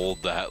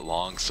 hold that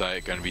long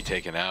sight, going to be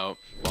taken out.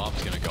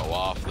 Bomb's going to go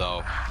off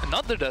though.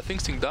 Another death.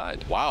 Instinct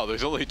died. Wow,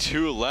 there's only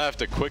 2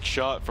 left. A quick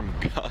shot from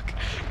Guk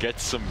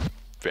gets some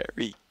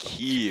very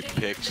key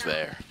picks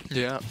there.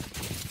 Yeah,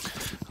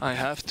 I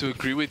have to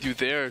agree with you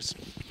there.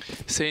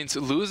 Saints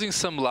losing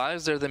some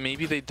lives there that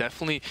maybe they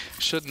definitely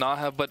should not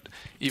have, but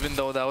even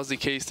though that was the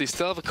case, they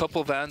still have a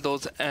couple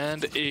Vandals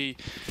and a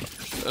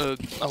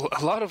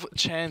lot of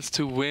chance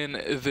to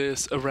win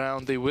this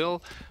round. They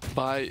will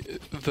buy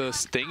the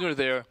Stinger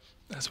there,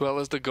 as well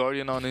as the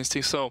Guardian on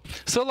Instinct. So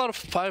still a lot of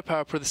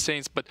firepower for the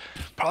Saints, but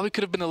probably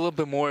could have been a little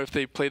bit more if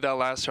they played that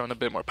last round a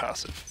bit more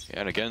passive.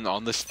 Yeah, and again,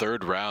 on this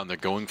 3rd round, they're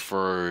going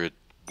for a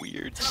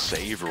weird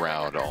save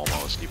round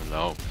almost, even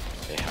though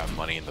they have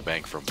money in the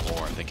bank for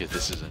more. I think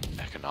this is an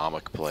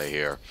economic play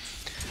here.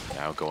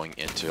 Now going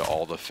into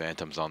all the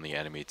Phantoms on the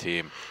enemy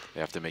team, they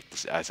have to make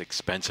this as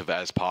expensive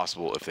as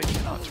possible if they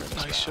cannot turn this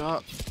Nice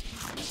around.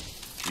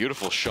 shot.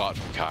 Beautiful shot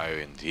from Caio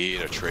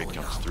indeed. A trade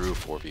comes through,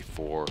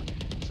 4v4.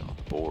 He's on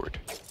the board.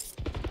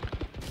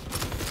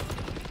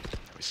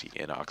 We see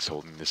Inox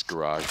holding this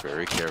garage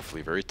very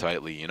carefully, very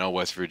tightly. You know,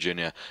 West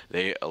Virginia,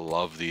 they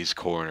love these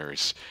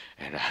corners.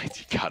 And I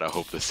gotta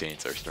hope the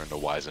Saints are starting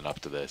to wisen up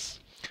to this.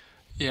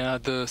 Yeah,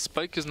 the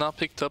spike is not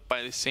picked up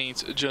by the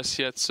Saints just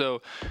yet,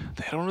 so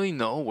they don't really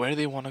know where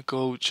they want to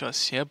go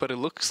just yet, but it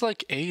looks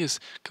like A is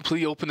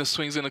completely open. The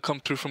swing's going to come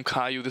through from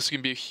Caio. This is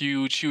going to be a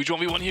huge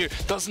 1v1 here.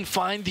 Doesn't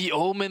find the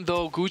Omen,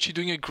 though. Gucci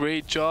doing a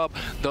great job.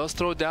 Does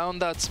throw down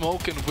that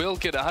smoke and will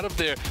get out of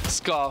there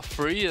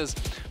scot-free. As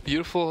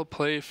beautiful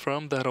play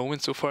from that Omen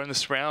so far in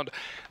this round.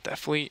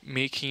 Definitely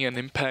making an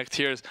impact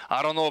here.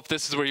 I don't know if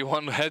this is where you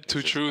want to head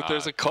to, Truth.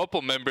 There's a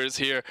couple members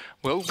here.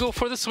 Will go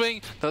for the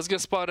swing. Does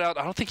get spotted out.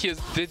 I don't think he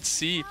did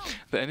see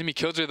the enemy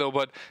killjoy though,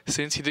 but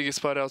since he did get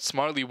spotted out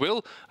smartly,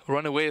 will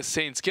run away as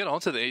Saints get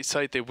onto the A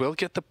site. They will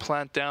get the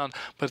plant down,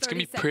 but it's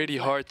going to be pretty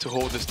hard to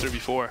hold this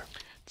 3v4.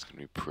 It's going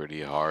to be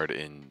pretty hard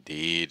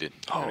indeed. And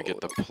going to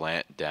get the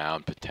plant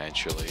down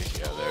potentially.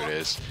 Yeah, there it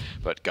is.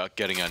 But Guk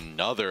getting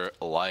another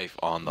life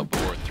on the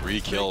board.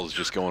 3 kills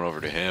just going over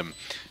to him.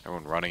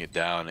 Everyone running it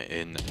down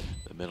in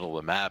the middle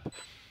of the map.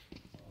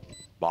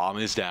 Bomb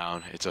is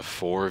down. It's a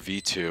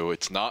 4v2.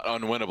 It's not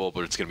unwinnable,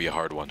 but it's going to be a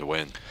hard one to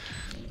win.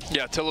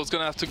 Yeah, Tillo's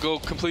going to have to go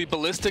completely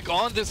ballistic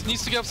on this.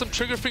 Needs to have some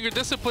trigger finger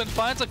discipline.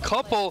 Finds a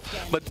couple,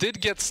 but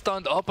did get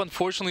stunned up,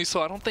 unfortunately.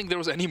 So I don't think there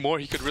was any more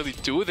he could really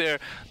do there.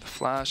 The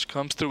flash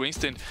comes through.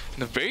 Instant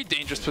in a very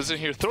dangerous position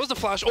here. Throws the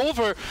flash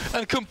over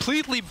and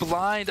completely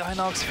blind.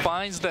 Inox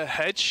finds the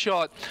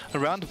headshot.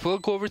 Around will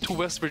go over to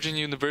West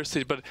Virginia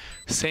University, but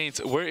Saints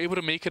were able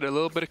to make it a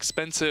little bit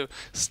expensive.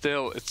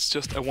 Still, it's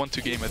just a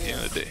 1-2 game at the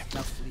end of the day.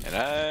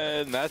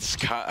 And that's,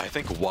 I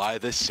think, why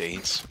the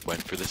Saints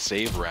went for the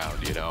save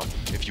round, you know.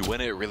 If you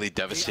win it, it really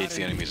devastates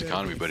the enemy's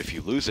economy, but if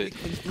you lose it,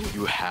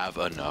 you have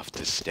enough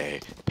to stay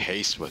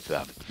paced with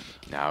them.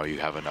 Now you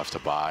have enough to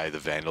buy the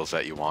Vandals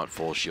that you want,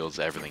 full shields,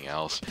 everything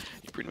else.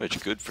 You're pretty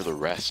much good for the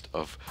rest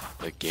of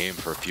the game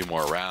for a few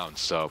more rounds,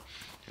 so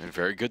in a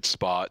very good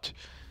spot.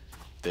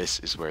 This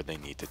is where they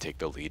need to take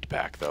the lead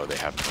back, though. They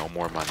have no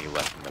more money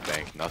left in the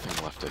bank,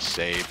 nothing left to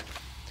save.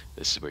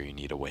 This is where you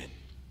need a win.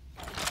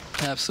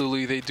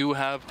 Absolutely, they do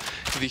have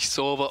the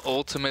Sova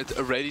ultimate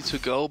ready to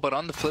go, but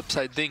on the flip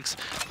side, Dinks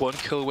 1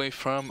 kill away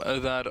from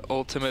that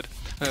ultimate,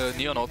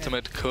 Neon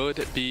ultimate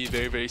could be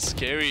very, very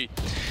scary.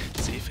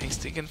 See if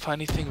Instinct can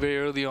find anything very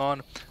early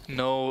on.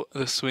 No,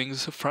 the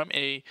swings from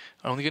A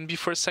are only going to be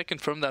for a second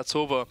from that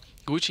Sova.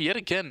 Gucci yet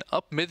again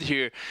up mid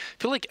here.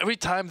 I feel like every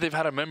time they've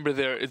had a member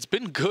there, it's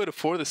been good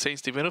for the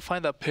Saints. They've been able to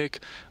find that pick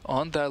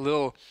on that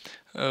little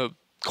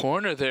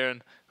corner there.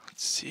 And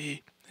let's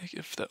see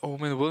if the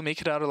Omen will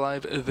make it out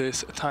alive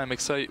this time.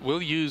 Excite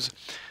will use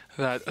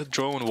that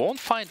drone, won't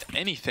find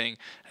anything,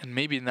 and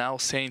maybe now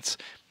Saints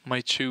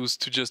might choose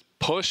to just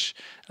push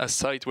a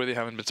site where they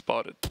haven't been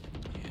spotted.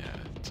 Yeah,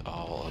 it's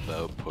all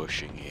about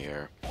pushing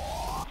here.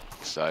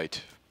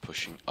 Excite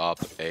pushing up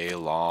A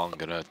long,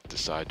 gonna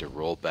decide to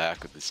roll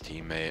back with his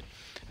teammate,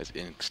 as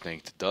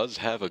Instinct does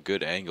have a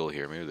good angle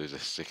here. Maybe there's a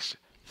 6th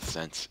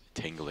sense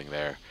tingling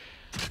there.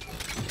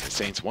 The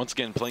Saints once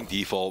again playing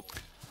default,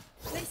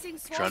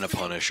 trying to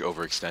punish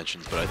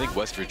overextensions, but I think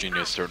West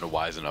Virginia is starting to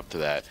wisen up to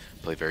that,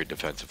 play very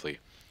defensively.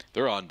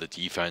 They're on the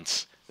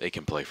defense. They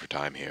can play for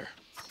time here.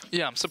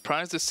 Yeah, I'm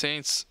surprised the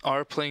Saints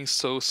are playing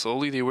so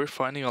slowly. They were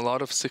finding a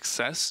lot of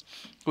success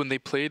when they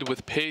played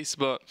with pace,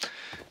 but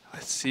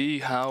let's see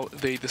how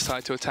they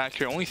decide to attack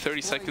here. Only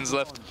 30 seconds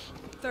left.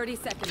 30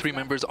 seconds. 3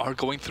 members are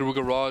going through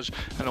garage,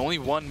 and only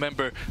 1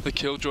 member, the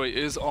Killjoy,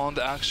 is on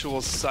the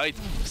actual site.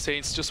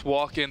 Saints just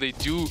walk in. They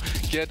do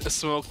get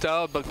smoked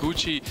out, but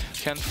Gucci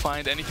can't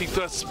find anything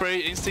to spray.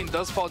 Instinct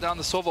does fall down.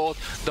 The Sova ult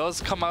does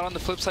come out on the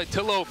flip side.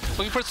 Tillo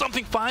looking for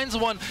something, finds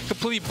one,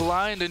 completely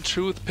blind. In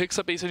truth, picks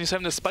up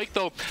A77. The spike,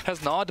 though,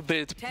 has not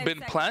been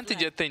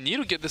planted yet. They need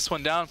to get this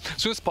one down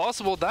as soon as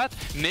possible. That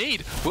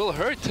nade will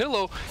hurt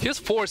Tillo. He has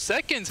 4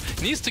 seconds.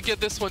 Needs to get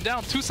this one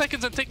down. 2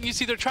 seconds and taking. You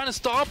see, they're trying to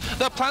stop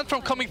that plant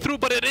from coming through,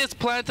 but it is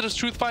planted as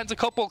Truth finds a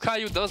couple.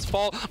 Caillou does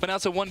fall, but now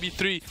it's a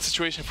 1v3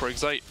 situation for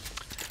Excite.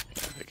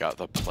 They got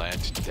the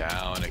plant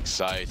down.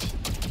 Excite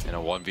in a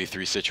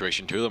 1v3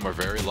 situation. 2 of them are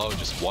very low,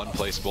 just 1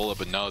 placed bullet,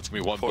 but now it's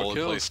gonna be 1 bullet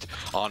kills. placed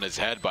on his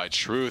head by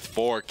Truth.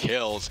 4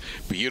 kills.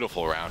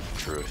 Beautiful round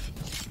from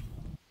Truth.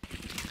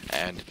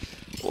 And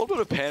a little bit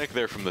of panic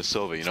there from the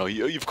Sova. You know,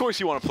 of course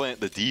you want to plant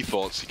the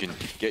default so you can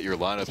get your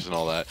lineups and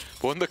all that.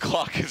 But when the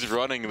clock is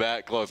running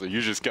that close, you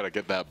just gotta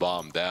get that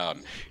bomb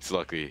down. He's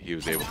lucky he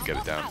was able to get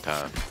it down in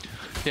time.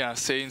 Yeah,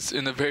 Saints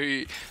in a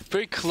very,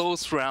 very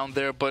close round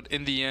there, but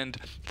in the end,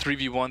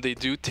 3v1, they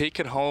do take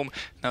it home.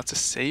 Now it's a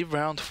save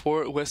round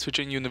for West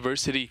Virginia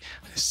University.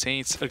 The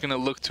Saints are gonna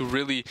look to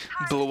really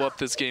blow up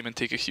this game and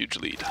take a huge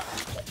lead.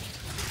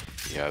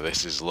 Yeah,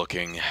 this is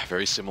looking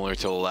very similar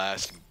to the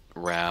last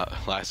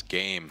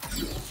game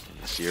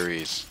in the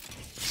series.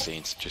 The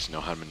Saints just know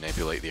how to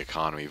manipulate the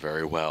economy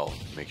very well.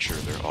 Make sure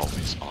they're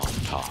always on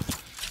top.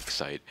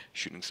 Excite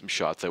shooting some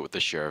shots out with the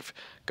Sheriff.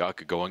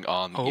 Gaka going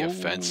on the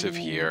offensive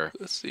here.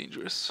 That's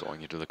dangerous.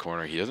 Going into the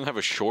corner. He doesn't have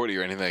a shorty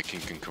or anything that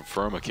can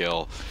confirm a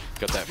kill.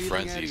 Got that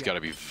frenzy. He's got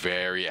to be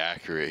very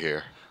accurate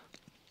here.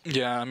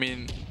 Yeah, I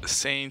mean,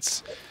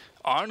 Saints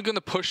aren't going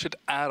to push it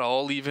at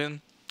all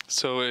even.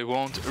 So it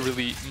won't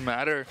really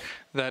matter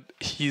that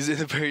he's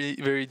in a very,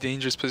 very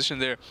dangerous position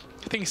there.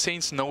 I think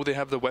Saints know they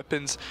have the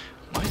weapons.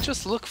 Might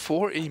just look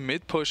for a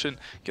mid push and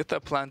get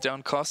that plant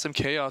down, cause some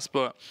chaos,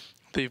 but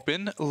they've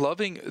been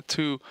loving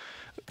to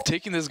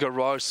taking this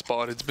garage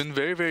spot. It's been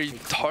very, very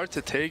hard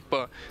to take,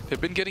 but they've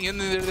been getting in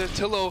there.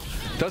 Tillo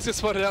does get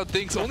spotted out.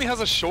 Dinks only has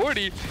a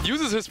shorty,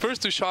 uses his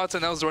first 2 shots,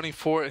 and now is running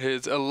for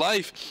his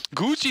life.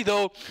 Gucci,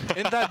 though,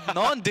 in that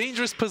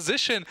non-dangerous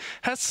position,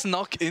 has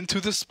snuck into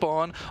the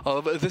spawn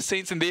of the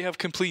Saints, and they have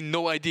completely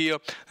no idea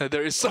that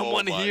there is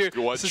someone here.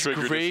 This is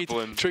great.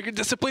 Trigger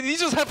discipline. He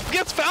just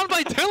gets found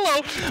by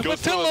Tillo, but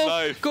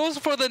Tillo goes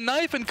for the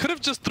knife and could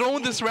have just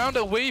thrown this round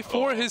away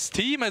for his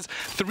team as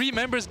 3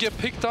 members get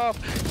picked off.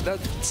 That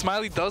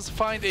Smiley does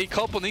find a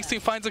couple.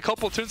 Instinct finds a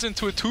couple, turns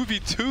into a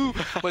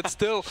 2v2, but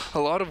still a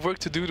lot of work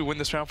to do to win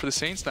this round for the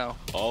Saints now.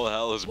 All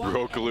hell has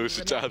broke loose.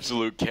 It's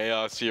absolute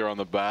chaos here on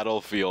the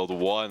battlefield.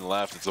 1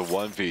 left. It's a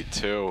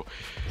 1v2.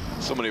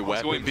 So many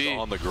weapons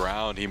on the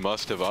ground. He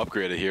must have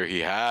upgraded here. He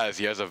has.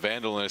 He has a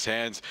Vandal in his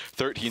hands.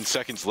 13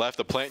 seconds left.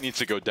 The plant needs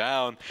to go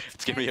down.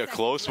 It's going to be a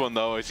close one,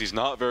 though, as he's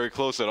not very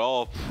close at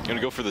all. Going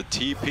to go for the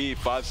TP.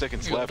 5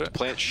 seconds left. The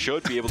plant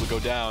should be able to go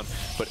down,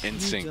 but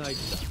Instinct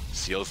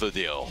seals the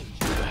deal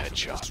with a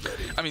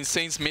headshot. I mean,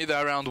 Saints made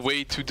that round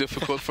way too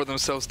difficult for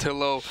themselves.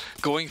 Tillo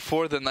going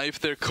for the knife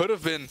there could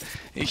have been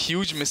a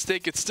huge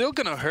mistake. It's still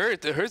gonna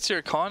hurt. It hurts your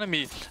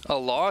economy a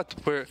lot.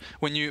 Where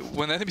when the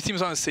enemy team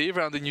is on a save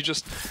round and you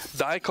just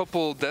die a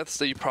couple deaths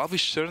that you probably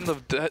shouldn't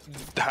have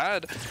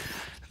had.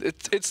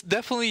 It's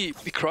definitely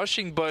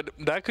crushing, but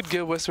that could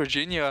give West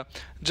Virginia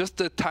just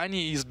the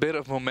tiniest bit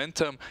of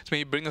momentum to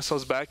maybe bring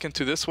themselves back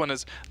into this one,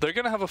 as they're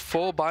going to have a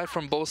full buy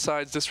from both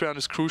sides. This round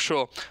is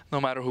crucial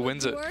no matter who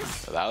wins it.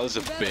 That was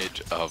a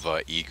bit of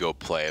an ego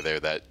play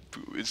there that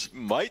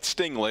might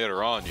sting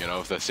later on, you know,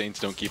 if the Saints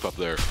don't keep up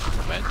their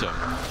momentum.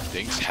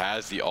 Dinks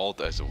has the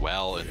ult as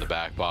well in the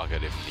back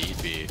pocket if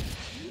need be.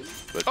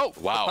 But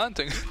wow,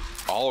 planting.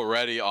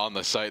 Already on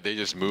the site, they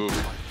just moved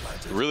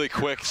really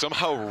quick.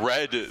 Somehow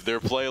read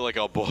their play like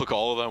a book.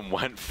 All of them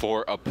went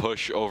for a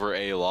push over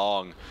A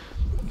long.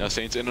 Now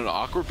Saints in an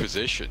awkward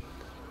position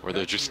where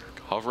they're just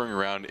hovering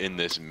around in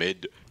this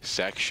mid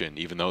section,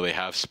 even though they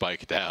have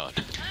spiked down.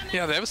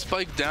 Yeah, they have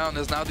spiked down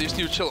as now they just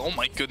need to chill. Oh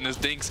my goodness,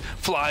 Dinks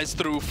flies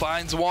through,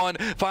 finds one,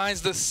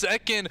 finds the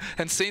second,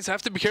 and Saints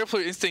have to be careful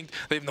with Instinct.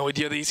 They have no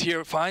idea that he's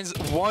here. Finds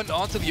one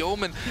onto the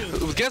Omen,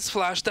 gets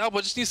flashed out,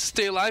 but just needs to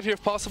stay alive here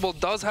if possible.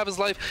 Does have his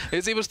life,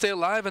 is able to stay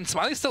alive, and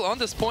Smiley's still on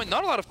this point.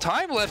 Not a lot of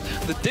time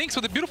left. The Dinks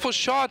with a beautiful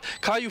shot.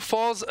 Caillou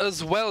falls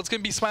as well. It's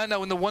going to be Smiley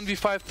now in the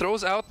 1v5,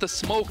 throws out the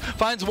smoke,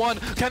 finds one.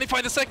 Can he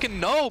find the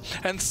second? No,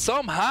 and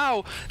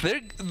somehow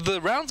the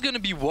round's going to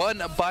be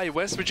won by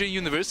West Virginia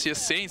University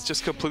as Saints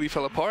just completely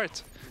fell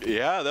apart.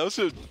 Yeah, that was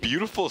a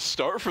beautiful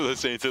start for the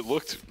Saints. It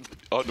looked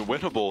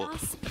unwinnable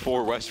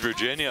for West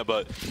Virginia,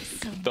 but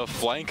the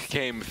flank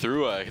came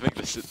through. I think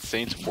the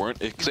Saints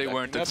weren't expecting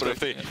that,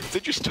 but if they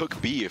just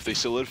took B, if they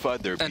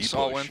solidified their B push,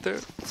 all went there.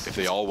 If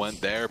they all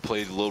went there,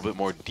 played a little bit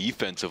more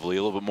defensively,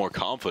 a little bit more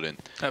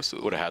confident,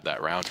 absolutely would have had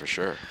that round for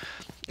sure.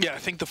 Yeah, I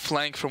think the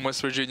flank from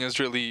West Virginia is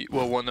really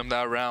what won them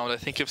that round. I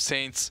think if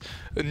Saints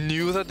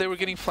knew that they were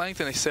getting flanked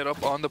and they set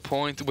up on the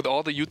point with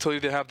all the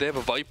utility they have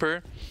a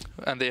Viper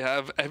and they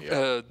have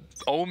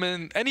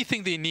Omen,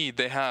 anything they need,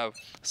 they have.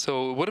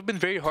 So it would have been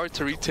very hard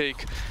to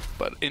retake.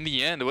 But in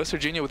the end, West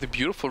Virginia with a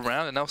beautiful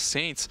round, and now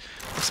Saints.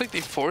 Looks like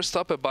they forced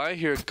up a buy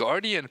here.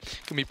 Guardian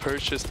can be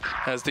purchased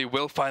as they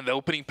will find the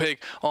opening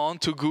pick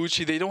onto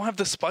Gucci. They don't have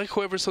the spike,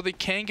 however, so they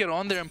can get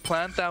on there and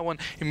plant that one.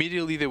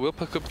 Immediately, they will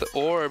pick up the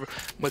orb,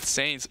 but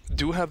Saints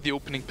do have the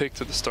opening pick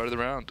to the start of the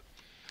round.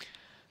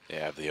 They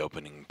have the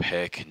opening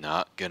pick.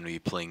 Not going to be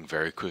playing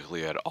very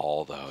quickly at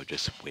all, though.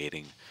 Just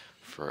waiting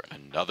for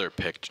another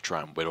pick to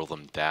try and whittle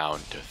them down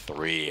to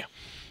 3.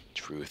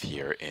 Truth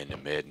here in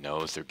mid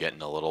knows they're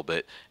getting a little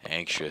bit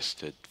anxious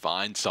to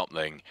find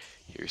something.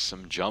 Here's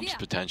some jumps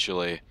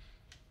potentially.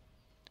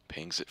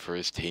 Pings it for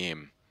his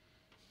team.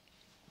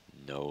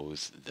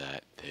 Knows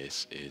that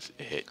this is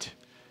it.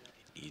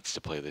 Needs to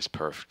play this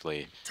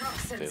perfectly.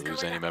 If they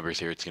lose any members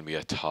here, it's going to be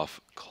a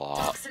tough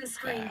claw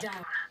back.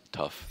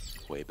 Tough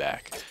way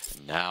back.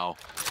 And now,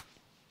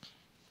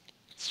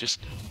 it's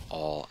just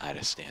all at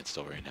a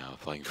standstill right now.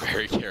 Playing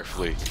very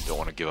carefully. Don't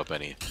want to give up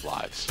any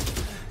lives.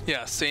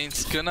 Yeah,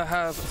 Saints gonna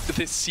have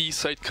this C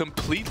site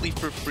completely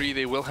for free.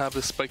 They will have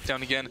the spike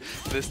down again.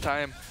 This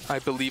time, I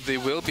believe they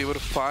will be able to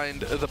find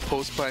the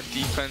post-plant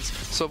defense.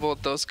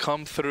 Sobol does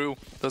come through.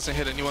 Doesn't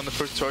hit anyone the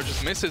first charge.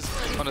 Just misses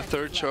on the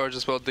third charge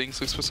as well. Dinks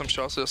looks for some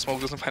shots. So the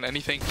smoke doesn't find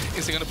anything.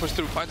 Is he gonna push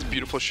through? Finds a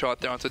beautiful shot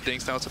there onto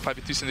Dinks. Now it's a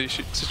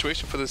 5v2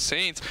 situation for the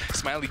Saints.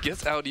 Smiley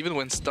gets out even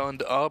when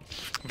stunned up.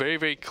 Very,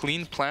 very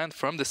clean plan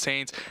from the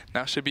Saints.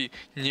 Now should be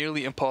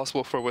nearly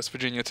impossible for West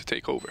Virginia to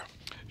take over.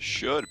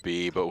 Should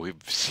be, but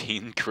we've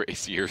seen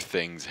crazier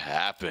things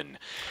happen.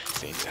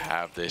 Saints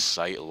have this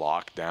site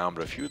locked down,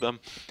 but a few of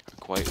them are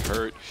quite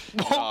hurt.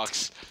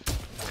 Knox,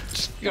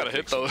 you gotta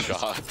hit those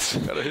shots.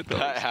 Gotta hit those.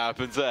 That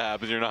happens.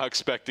 You're not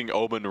expecting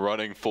Omen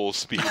running full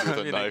speed with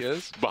a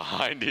knife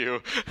behind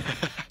you.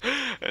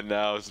 And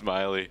now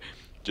Smiley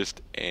just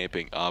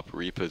amping up,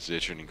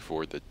 repositioning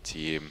for the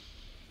team,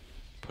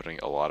 putting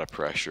a lot of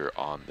pressure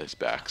on this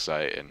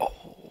backside, and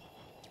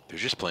they're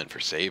just playing for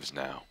saves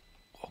now.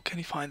 Can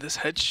he find this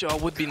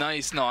headshot? Would be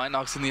nice. No,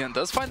 Inox in the end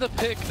does find the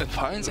pick and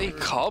finds a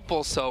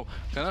couple, so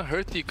gonna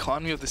hurt the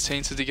economy of the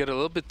Saints as they get a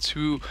little bit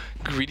too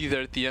greedy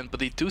there at the end, but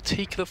they do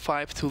take the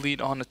 5-2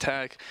 lead on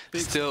attack.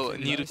 Still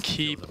need to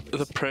keep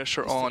the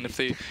pressure on if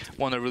they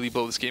want to really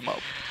blow this game up.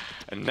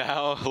 And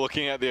now,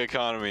 looking at the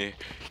economy,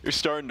 you're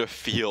starting to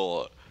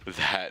feel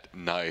that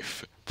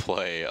knife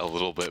play a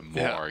little bit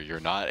more. Yeah. You're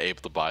not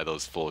able to buy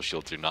those full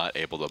shields. You're not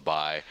able to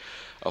buy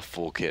a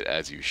full kit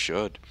as you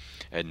should.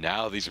 And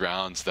now these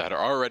rounds that are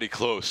already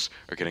close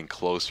are getting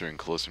closer and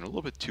closer, and a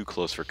little bit too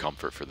close for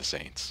comfort for the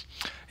Saints.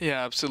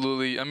 Yeah,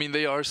 absolutely. I mean,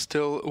 they are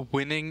still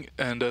winning,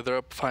 and they're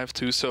up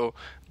 5-2, so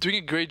doing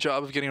a great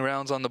job of getting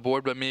rounds on the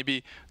board, but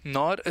maybe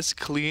not as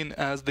clean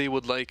as they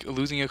would like.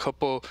 Losing a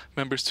couple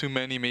members too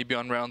many, maybe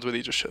on rounds where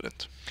they just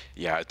shouldn't.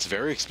 Yeah, it's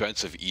very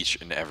expensive each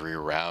and every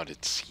round,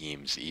 it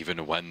seems,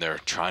 even when they're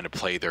trying to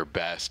play their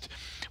best.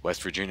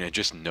 West Virginia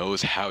just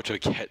knows how to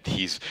get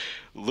these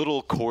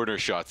little corner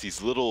shots,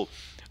 these little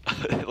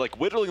like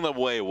whittling them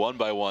away one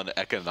by one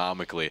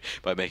economically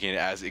by making it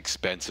as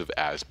expensive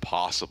as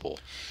possible.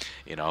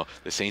 You know,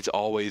 the Saints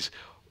always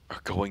are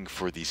going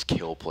for these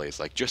kill plays.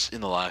 Like just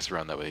in the last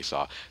round that we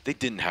saw, they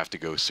didn't have to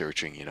go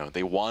searching. You know,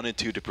 they wanted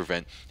to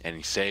prevent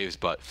any saves,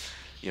 but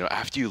you know,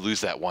 after you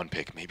lose that one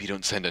pick, maybe you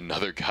don't send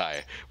another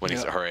guy when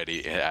he's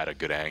already at a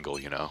good angle,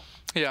 you know?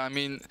 Yeah, I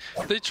mean,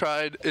 they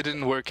tried, it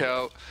didn't work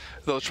out.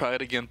 They'll try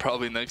it again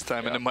probably next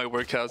time, and it might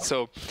work out.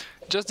 So,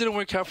 just didn't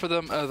work out for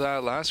them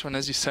that last one,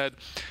 as you said.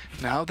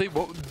 Now they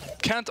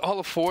can't all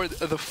afford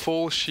the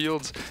full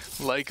shields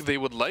like they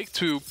would like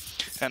to.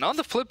 And on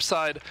the flip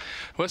side,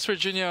 West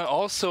Virginia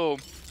also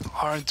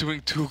aren't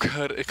doing too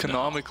good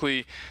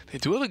economically. They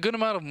do have a good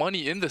amount of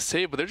money in the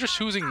save, but they're just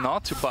choosing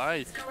not to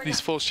buy these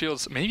full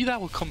shields. Maybe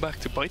that will come back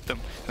to bite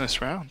them in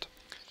this round.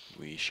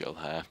 We shall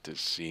have to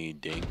see.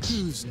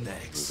 Dinks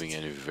moving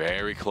in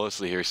very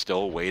closely here,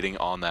 still waiting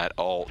on that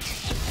ult.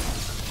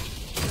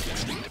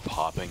 Listening to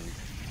popping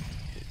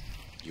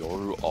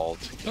Yoru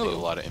ult, getting a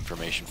lot of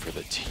information for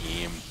the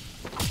team.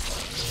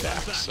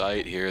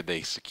 Backside here,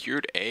 they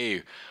secured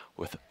A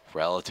with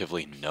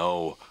relatively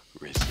no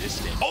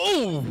resistance.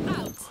 Oh!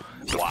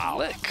 Wow.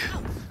 Flick.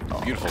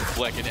 Beautiful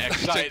flick and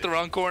X-side. Check the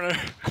wrong corner.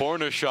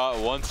 Corner shot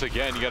once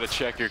again. You got to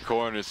check your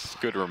corners.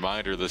 Good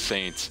reminder, the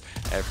Saints,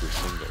 every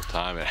single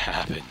time it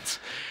happens.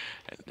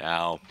 And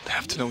now they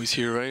have to know he's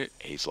here, right?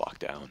 A's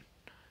locked down.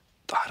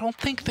 I don't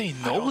think they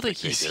know that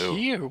he's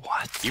here.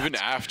 What? Even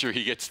after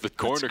he gets the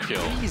corner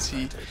kill.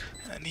 Crazy.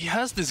 And he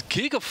has this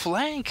giga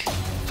flank.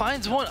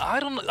 Finds one. I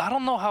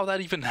don't know how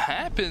that even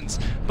happens,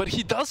 but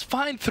he does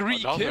find 3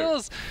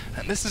 kills.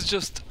 And this is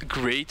just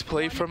great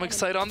play from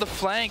Excite on the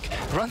flank.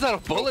 Runs out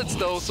of bullets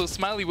though, so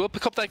Smiley will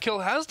pick up that kill.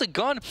 Has the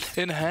gun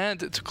in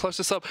hand to clutch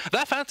this up.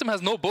 That Phantom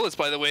has no bullets,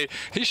 by the way.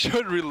 He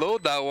should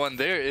reload that one.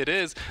 There it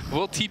is.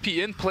 Will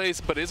TP in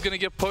place, but is gonna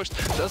get pushed.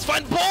 Does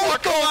find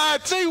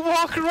bullets. They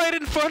walk right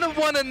in front of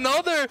one,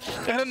 another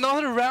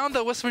round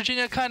that West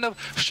Virginia kind of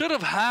should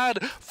have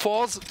had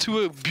falls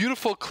to a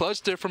beautiful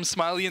clutch there from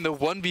Smiley in the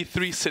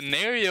 1v3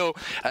 scenario,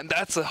 and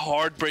that's a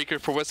heartbreaker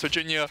for West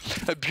Virginia.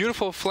 A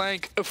beautiful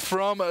flank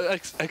from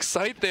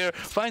Excite there,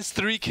 finds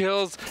 3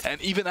 kills,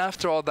 and even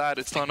after all that,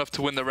 it's not enough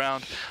to win the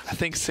round. I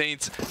think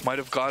Saints might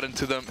have gotten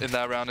to them in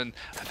that round, and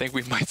I think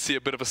we might see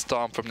a bit of a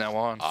stomp from now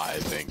on. I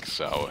think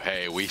so.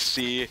 Hey, we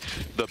see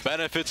the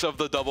benefits of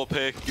the double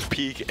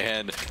peak,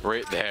 and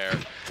right there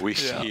we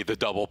see the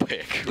double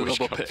pick. The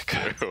double pick.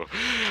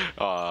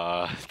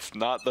 It's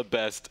not the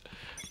best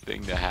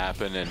thing to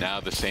happen, and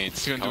now the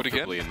Saints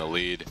comfortably in the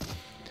lead.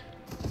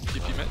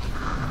 TP mid?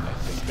 I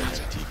think that's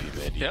a TP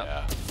mid,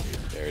 yeah.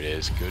 There it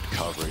is, good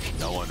coverage.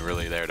 No one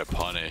really there to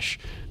punish.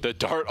 The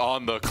dart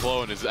on the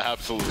clone is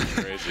absolutely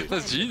crazy.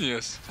 That's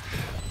genius.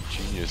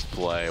 Genius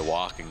play,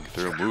 walking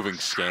through, moving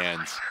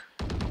scans.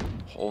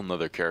 Whole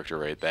nother character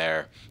right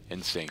there.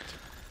 Instinct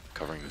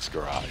covering this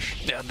garage.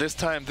 Yeah, this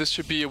time this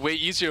should be a way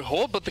easier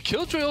hold, but the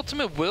Killjoy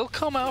ultimate will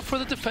come out for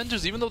the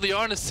defenders, even though they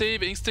are in a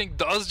save. Instinct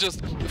does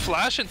just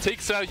flash and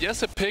takes out.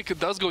 Yes, a pick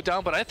does go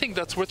down, but I think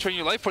that's worth trading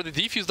your life for. The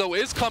defuse, though,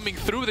 is coming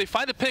through. They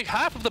find the pick.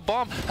 Half of the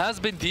bomb has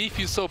been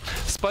defused, so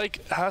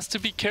Spike has to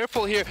be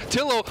careful here.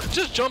 Tillo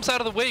just jumps out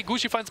of the way.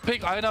 Gucci finds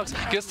pick. Inox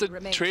gets it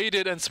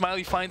traded, and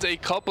Smiley finds a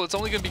couple. It's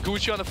only going to be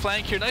Gucci on the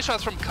flank here. Nice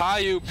shots from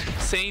Caillou.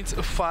 Saints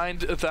find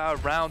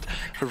that round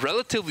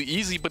relatively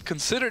easy, but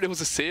considered it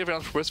was a save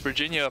round for West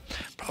Virginia,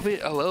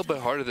 probably a little bit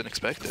harder than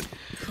expected.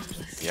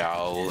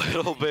 Yeah, a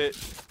little bit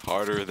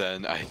harder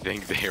than I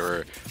think they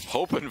were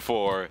hoping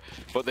for,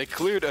 but they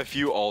cleared a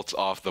few ults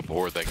off the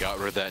board. They got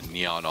rid of that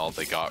Neon ult,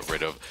 they got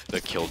rid of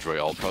the Killjoy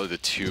ult, probably the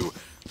two.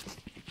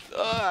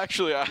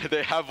 Actually,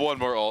 they have one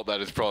more ult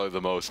that is probably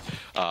the most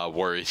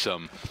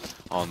worrisome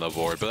on the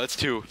board, but that's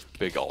 2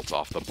 big ults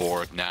off the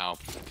board. Now,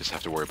 just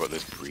have to worry about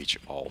this Breach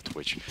ult,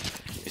 which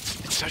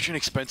it's such an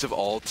expensive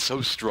ult,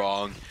 so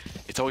strong.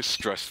 It's always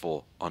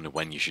stressful on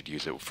when you should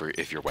use it for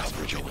if you're West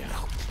Virginia.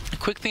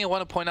 Quick thing I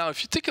want to point out,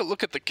 if you take a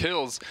look at the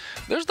kills,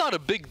 there's not a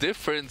big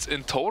difference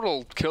in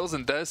total kills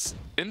and deaths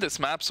in this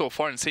map so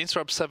far, and Saints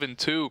are up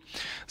 7-2.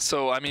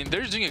 So, I mean,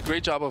 they're doing a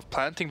great job of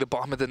planting the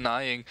bomb and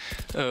denying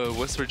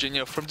West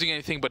Virginia from doing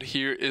anything, but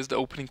here is the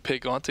opening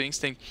pick onto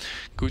Instinct.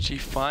 Gucci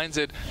finds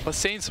it, but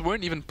Saints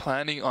weren't even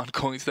planning on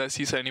going to that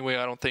C-side anyway,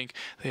 I don't think.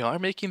 They are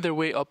making their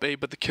way up A,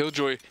 but the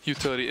Killjoy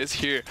utility is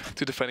here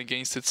to defend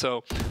against it,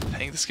 so I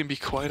think this can be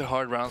quite a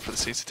hard round for the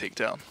Saints to take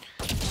down.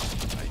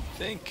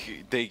 I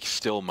think they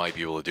still might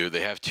be able to do it.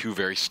 They have 2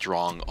 very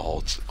strong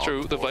ults.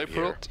 True, the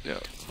Viper ult. Yeah.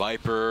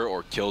 Viper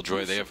or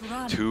Killjoy, they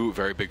have 2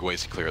 very big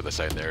ways to clear the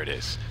site. There it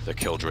is. The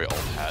Killjoy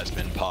ult has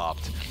been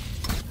popped.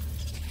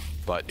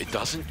 But it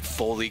doesn't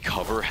fully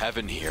cover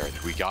Heaven here.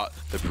 We got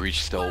the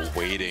Breach still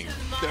waiting.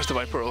 There's the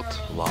Viper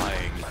ult.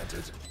 Lying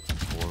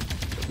for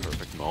the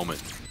perfect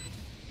moment.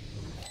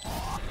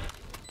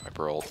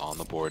 Viper ult on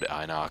the board.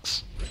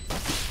 Inox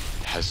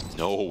has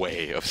no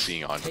way of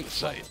seeing onto the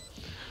site.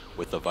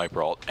 With the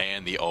Viper ult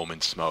and the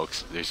Omen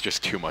smokes, there's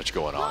just too much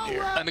going on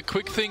here. And a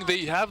quick thing,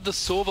 they have the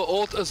Sova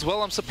ult as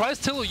well. I'm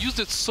surprised Tillo used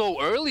it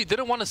so early.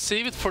 Didn't want to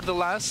save it for the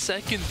last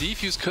second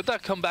defuse. Could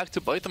that come back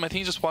to bite them? I think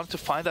he just wanted to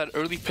find that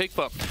early pick,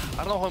 but I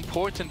don't know how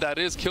important that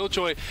is.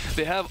 Killjoy,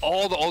 they have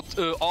all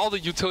the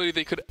utility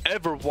they could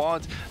ever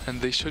want,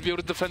 and they should be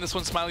able to defend this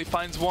one. Smiley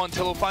finds one,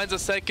 Tillo finds a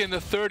second, the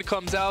third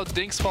comes out,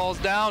 Dinks falls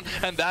down,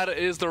 and that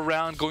is the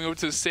round going over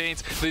to the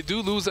Saints. They do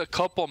lose a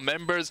couple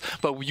members,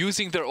 but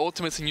using their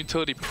ultimates and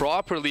utility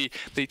properly,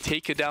 they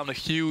take it down a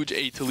huge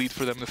 8 lead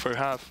for them in the first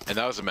half. And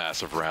that was a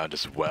massive round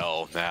as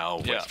well.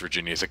 Now West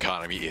Virginia's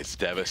economy is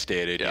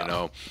devastated, you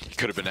know. You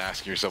could have been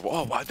asking yourself,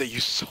 oh, why'd they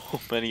use so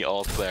many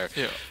ults there?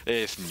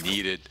 They just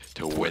needed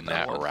to win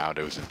that round.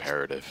 It was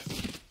imperative.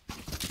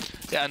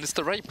 Yeah, and it's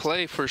the right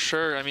play for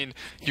sure. I mean,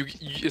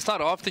 it's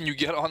not often you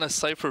get on a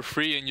site for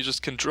free and you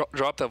just can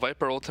drop that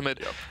Viper ultimate,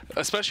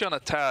 especially on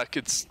attack.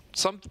 It's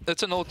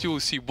an ult you will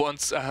see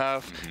once a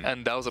half,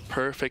 and that was a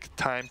perfect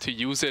time to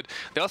use it.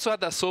 They also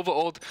had that Sova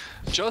ult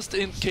just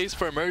in case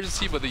for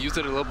emergency, but they used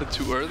it a little bit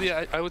too early,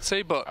 I would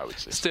say. But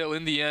still,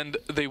 in the end,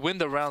 they win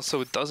the round,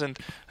 so it doesn't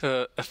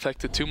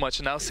affect it too much.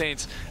 And now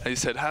Saints, as you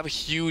said, have a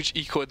huge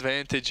eco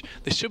advantage.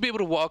 They should be able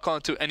to walk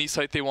onto any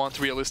site they want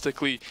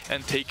realistically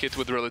and take it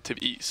with relative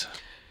ease.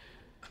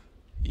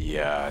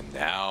 Yeah,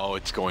 now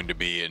it's going to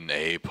be an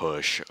A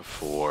push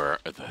for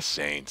the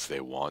Saints. They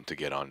want to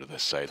get onto the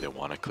site. They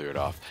want to clear it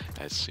off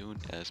as soon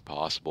as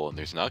possible. And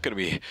there's not going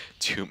to be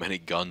too many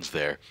guns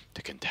there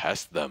to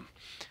contest them.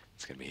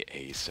 It's going to be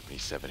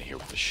A77 here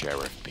with the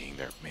Sheriff being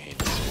their main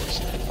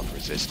source of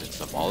resistance.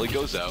 The Molly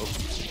goes out.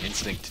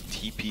 Instinct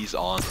TPs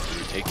on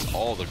through, takes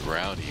all the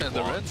ground he wants.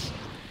 The Reds.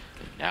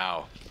 And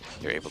now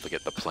they're able to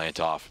get the plant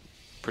off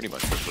pretty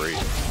much for free.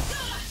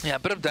 Yeah, a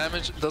bit of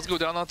damage does go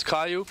down onto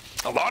Caillou.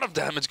 A lot of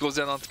damage goes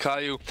down onto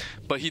Caillou,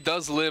 but he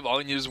does live. All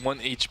he needs is 1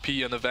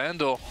 HP, and the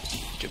Vandal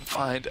can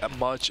find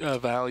much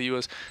value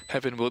as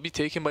Heaven will be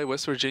taken by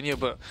West Virginia,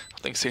 but I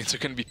think Saints are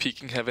going to be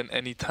peeking Heaven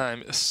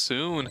anytime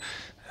soon.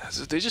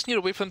 So they just need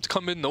to wait for them to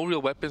come in. No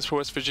real weapons for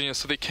West Virginia,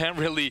 so they can't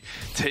really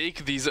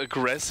take these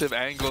aggressive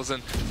angles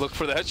and look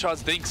for the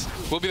headshots. Dinks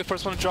will be the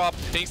first one to drop.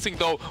 Instinct,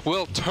 though,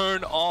 will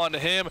turn on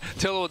him.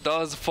 Tillo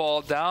does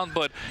fall down,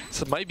 but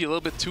it might be a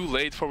little bit too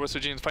late for West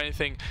Virginia to find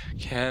anything.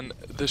 Can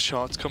the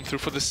shots come through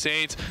for the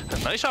Saints? A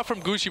nice shot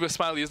from Gucci, but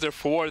Smiley is there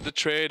for the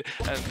trade,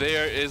 and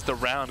there is the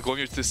round going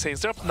into the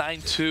Saints. They're up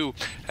 9-2,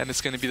 and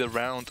it's going to be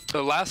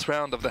the last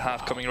round of the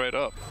half coming right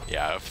up.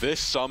 Yeah, if this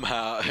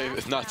somehow,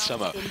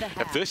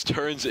 if this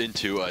turns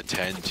into a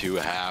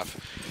 10-2 half,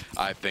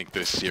 I think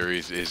this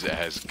series is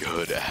as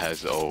good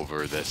as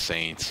over. The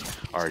Saints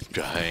are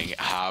playing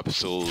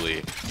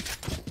absolutely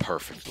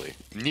perfectly.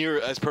 Near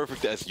as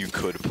perfect as you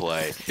could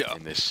play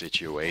in this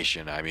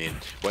situation. I mean,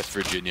 West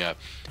Virginia,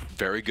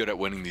 very good at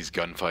winning these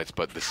gunfights,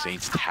 but the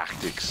Saints'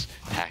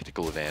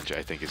 tactical advantage,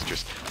 I think, is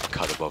just a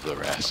cut above the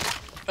rest.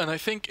 And I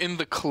think in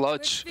the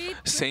clutch,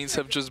 Saints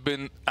have just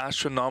been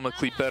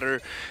astronomically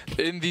better.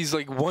 In these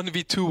like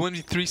 1v2,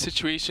 1v3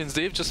 situations,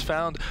 they've just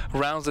found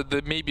rounds that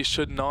they maybe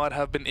should not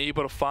have been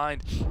able to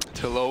find.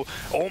 Tillo,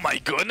 oh my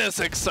goodness,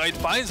 Excite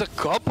finds a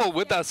couple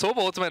with that Sova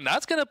ultimate, and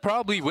that's going to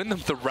probably win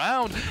them the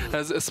round,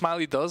 as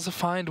Smiley does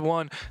find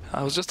one.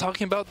 I was just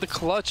talking about the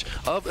clutch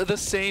of the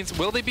Saints.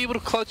 Will they be able to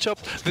clutch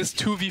up this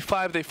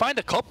 2v5? They find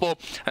a couple,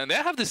 and they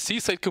have the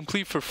C-site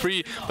complete for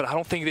free, but I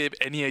don't think they have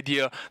any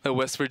idea that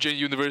West Virginia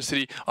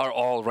University are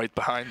all right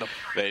behind them.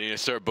 They need to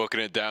start booking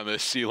it down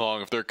this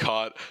C-Long. If they're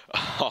caught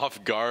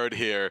off guard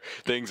here,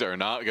 things are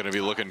not going to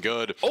be looking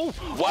good. Oh,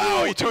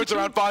 wow, he turns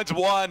around, finds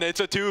one. It's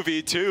a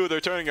 2v2. They're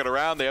turning it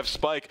around. They have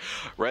Spike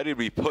ready to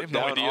be put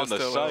down on the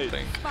site.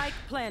 Spike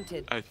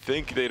planted. I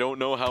think they don't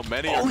know how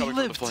many are coming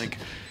from the flank.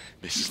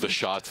 Misses the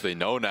shots they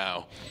know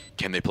now.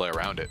 Can they play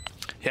around it?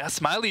 Yeah,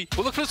 Smiley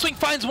will look for the swing,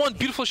 finds one.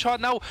 Beautiful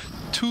shot now.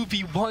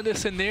 2v1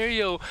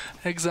 scenario.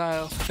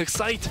 Exile.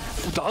 Excite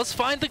does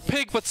find the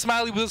pick, but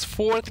Smiley with his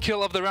 4th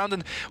kill of the round.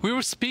 And I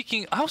was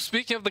speaking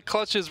of the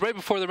clutches right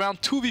before the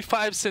round.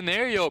 2v5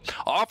 scenario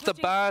off the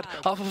bat,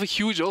 off of a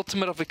huge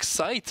ultimate of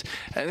Excite.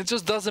 And it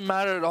just doesn't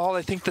matter at all.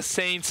 I think the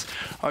Saints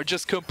are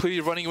just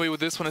completely running away with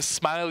this one, as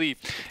Smiley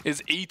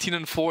is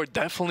 18-4.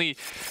 Definitely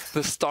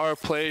the star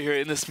player here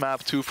in this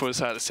map too for the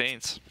side of the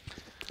Saints.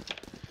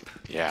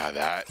 Yeah,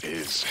 that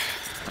is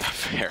a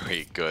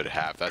very good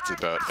half. That's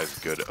about as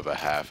good of a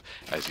half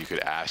as you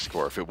could ask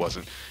for if it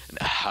wasn't an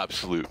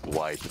absolute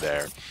wipe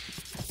there.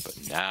 But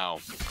now,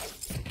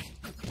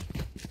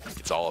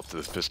 it's all up to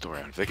this pistol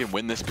round. If they can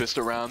win this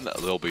pistol round,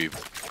 they'll be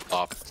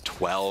up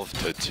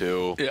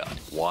 12-2. Yeah.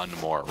 One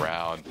more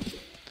round.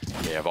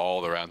 They have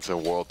all the rounds in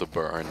the world to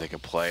burn. They can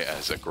play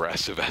as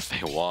aggressive as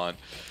they want.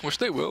 Which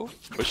they will.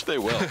 Which they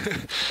will.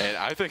 And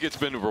I think it's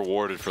been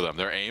rewarded for them.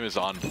 Their aim is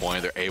on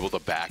point. They're able to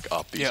back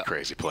up these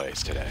crazy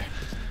plays today.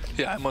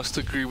 Yeah, I must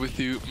agree with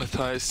you,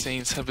 Matthias.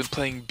 Saints have been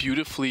playing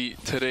beautifully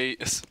today.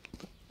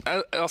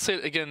 I'll say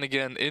it again and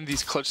again, in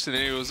these clutch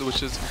scenarios,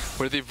 which is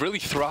where they've really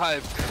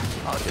thrived.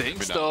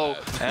 Dinks, though,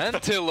 and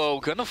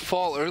Tillo gonna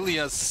fall early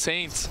as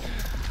Saints.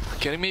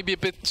 Getting maybe a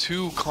bit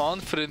too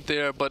confident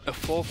there, but a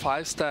full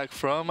 5-stack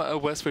from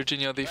West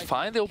Virginia. They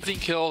find the opening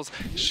kills,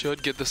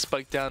 should get the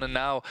spike down, and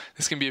now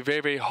this can be a very,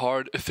 very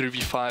hard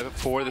 3v5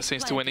 for the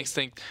Saints to win.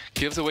 Instinct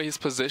gives away his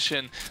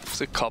position.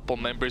 There's a couple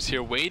members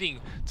here waiting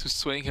to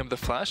swing him. The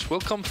flash will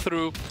come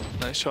through.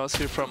 Nice shots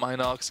here from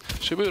Inox.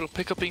 Should be able to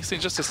pick up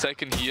Instinct just a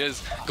second. He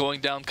is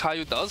going down.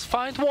 Caillou does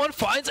find one,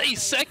 finds a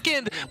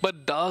second,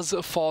 but does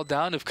fall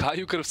down. If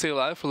Caillou could have stayed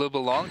alive for a little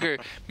bit longer,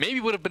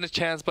 maybe would have been a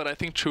chance, but I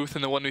think Truth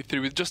in the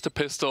 1v3 with just a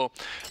pistol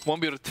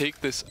won't be able to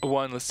take this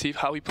one. Let's see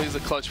how he plays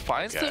the clutch.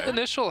 Finds the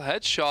initial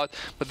headshot,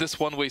 but this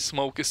one-way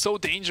smoke is so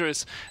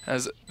dangerous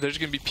as they're just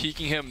going to be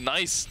peeking him.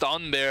 Nice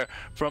stun there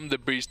from the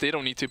breach. They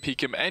don't need to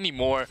peek him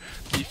anymore.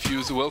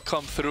 Defuse will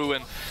come through,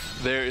 and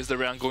there is the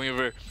round going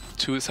over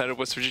to the side of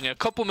West Virginia. A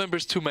couple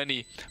members too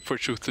many for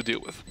Truth to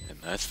deal with.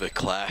 And that's the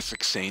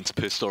classic Saints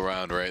pistol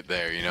round right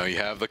there. You know, you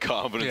have the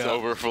confidence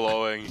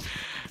overflowing,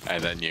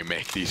 and then you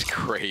make these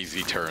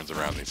crazy turns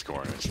around these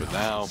corners. But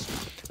now,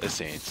 the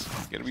Saints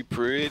are going to be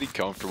pretty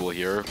comfortable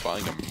here.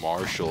 Finding a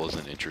Marshall is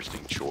an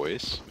interesting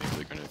choice. Maybe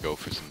they're going to go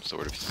for some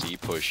sort of C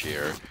push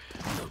here.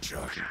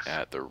 Looking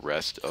at the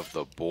rest of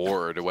the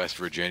board, West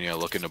Virginia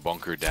looking to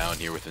bunker down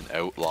here with an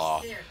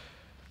Outlaw.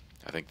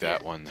 I think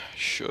that one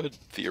should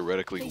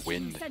theoretically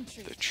win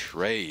the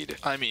trade.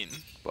 I mean,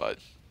 but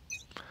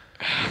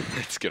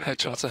it's gonna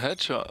headshot's a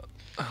headshot.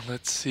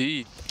 Let's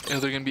see. Are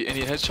there gonna be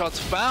any headshots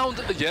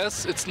found?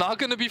 Yes, it's not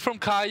gonna be from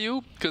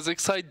Caillou, because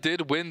Excite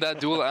did win that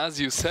duel, as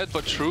you said,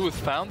 but Truth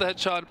found the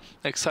headshot.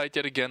 Excite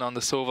yet again on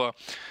the Sova.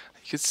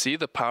 You can see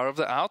the power of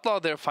the Outlaw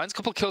there. Finds a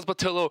couple kills, but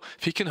Tillo,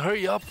 if he can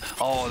hurry up.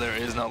 Oh, there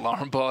is an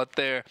alarm bot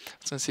there.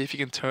 Let's gonna see if he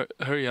can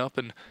hurry up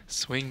and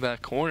swing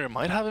that corner.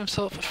 Might have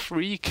himself a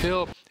free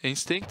kill.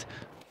 Instinct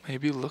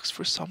maybe looks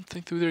for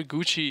something through their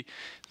Gucci.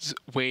 Just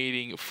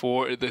waiting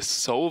for the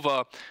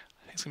Sova.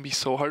 It's gonna be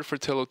so hard for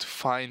Tillo to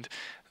find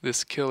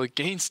this kill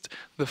against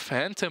the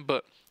Phantom,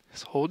 but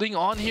he's holding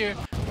on here.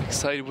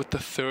 excited with the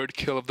 3rd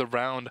kill of the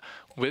round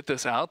with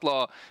this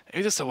Outlaw.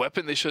 Maybe this is a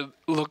weapon they should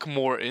look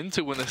more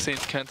into when the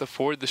Saints can't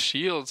afford the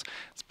shields.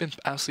 It's been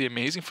absolutely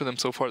amazing for them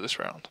so far this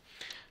round.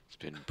 It's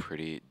been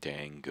pretty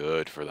dang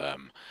good for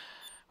them.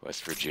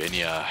 West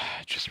Virginia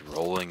just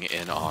rolling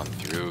in on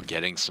through,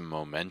 getting some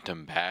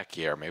momentum back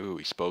here. Maybe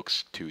we spoke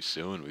too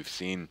soon. We've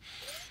seen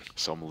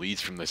some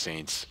leads from the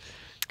Saints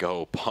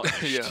go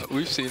punished. Yeah,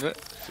 we've seen it.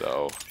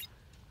 So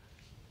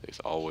there's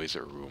always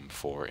a room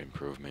for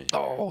improvement.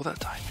 Oh,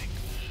 that timing.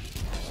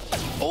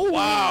 Oh,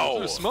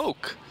 wow.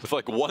 Smoke. With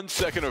like 1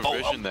 second of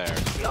vision there.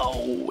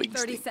 No.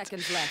 30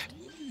 seconds left.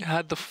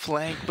 Had the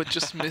flank, but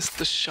just missed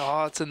the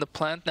shots, and the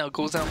plant now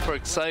goes down for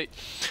Excite.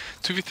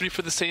 2v3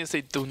 for the Saints. They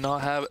do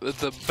not have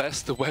the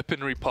best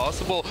weaponry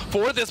possible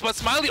for this, but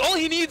Smiley, all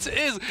he needs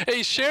is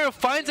a Sheriff,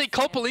 finds a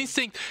couple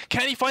instinct.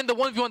 Can he find the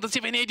 1v1? Does he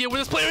have any idea where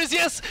this player is?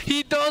 Yes,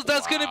 he does.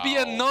 That's going to be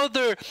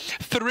another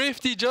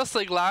thrifty, just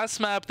like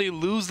last map. They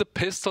lose the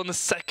pistol in the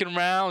second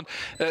round,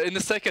 in the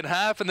second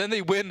half, and then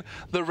they win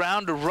the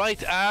round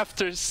right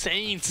after.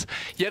 Saints,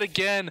 yet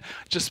again,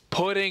 just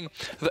putting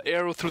the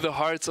arrow through the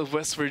hearts of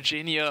West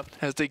Virginia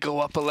as they go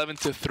up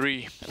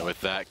 11-3. And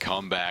with that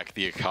comeback,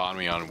 the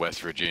economy on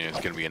West Virginia is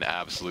going to be in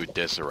absolute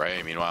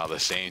disarray. Meanwhile, the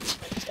Saints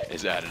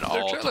is at an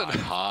all-time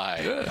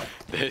high. Yeah.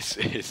 This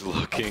is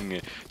looking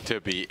to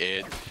be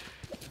it.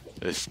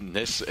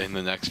 This in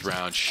the next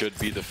round should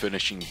be the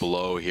finishing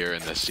blow here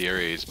in the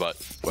series, but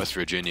West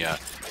Virginia,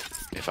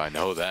 if I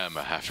know them,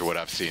 after what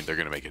I've seen, they're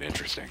going to make it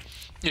interesting.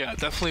 Yeah,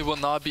 definitely will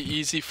not be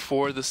easy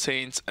for the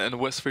Saints, and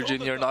West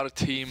Virginia are not a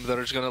team that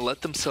are going to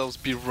let themselves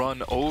be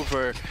run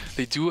over.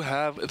 They do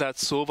have that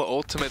Sova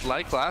ultimate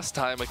like last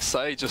time.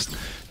 Excite, just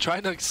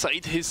trying to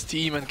excite his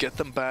team and get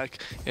them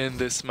back in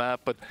this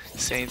map, but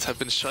Saints have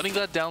been shutting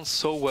that down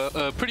so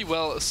well, pretty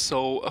well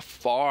so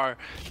far,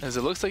 as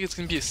it looks like it's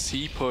going to be a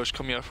C push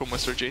coming out from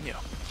West Virginia.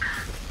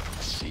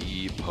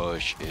 C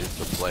push is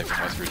the play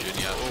from West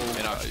Virginia,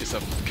 and it's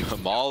a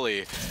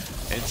Molly.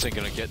 Instinct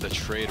gonna get the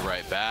trade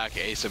right back.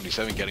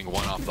 A77 getting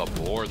one off the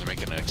board. They're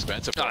making an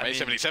expensive one.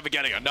 A77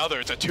 getting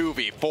another. It's a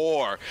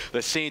 2v4.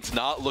 The Saints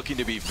not looking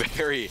to be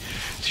very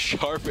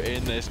sharp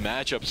in this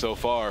matchup so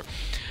far.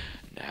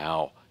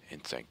 Now,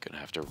 Instinct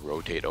gonna have to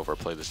rotate over,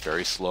 play this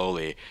very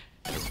slowly.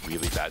 In a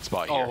really bad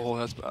spot here. Oh,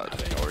 that's bad.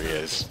 I know where he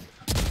is.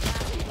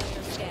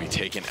 He's gonna be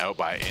taken out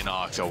by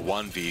Inox. A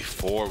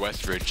 1v4.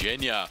 West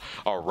Virginia,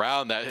 a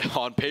round that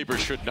on paper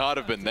should not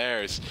have been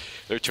theirs.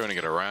 They're turning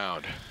it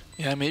around.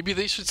 Yeah, maybe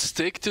they should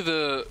stick to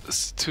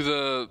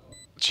the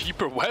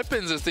cheaper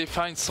weapons, as they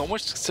find so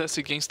much success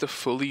against the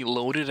fully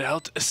loaded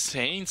out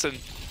Saints, and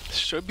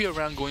should be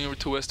around going over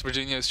to West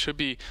Virginia. It should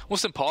be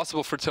almost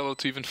impossible for Tello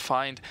to even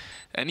find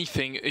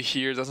anything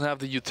here. Doesn't have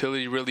the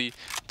utility really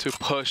to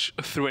push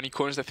through any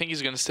corners. I think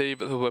he's going to save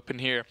the weapon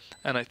here,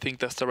 and I think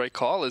that's the right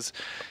call. Is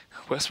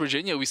West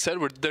Virginia, we said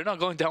they're not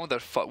going down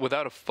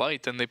without a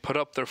fight, and they put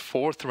up their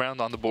 4th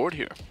round on the board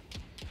here.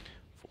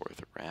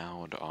 4th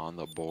round on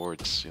the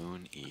board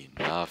soon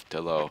enough.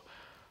 Tillo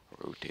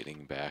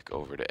rotating back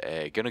over to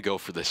A. Gonna go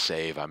for the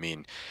save. I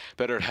mean,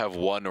 better to have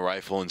one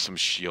rifle and some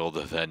shield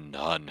than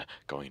none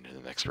going into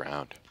the next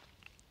round.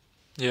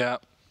 Yeah,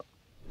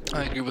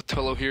 I agree with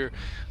Tillo here,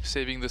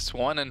 saving this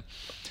one, and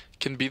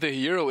can be the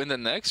hero in the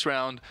next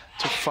round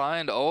to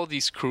find all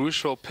these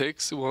crucial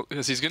picks. Well,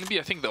 because he's going to be,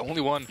 I think, the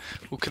only one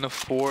who can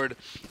afford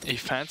a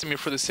Phantom here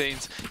for the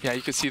Saints. Yeah,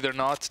 you can see they're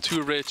not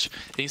too rich.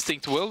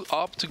 Instinct will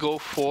opt to go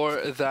for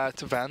that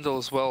Vandal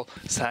as well,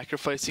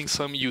 sacrificing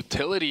some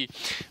utility,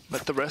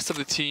 but the rest of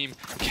the team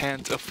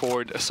can't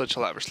afford such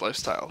lavish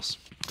lifestyles.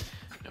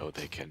 No,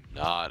 they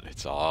cannot.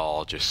 It's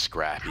all just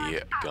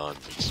scrappy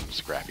guns and some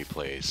scrappy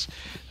plays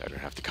that are going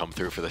to have to come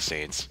through for the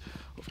Saints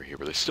over here,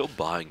 but they're still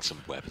buying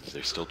some weapons.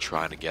 They're still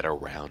trying to get a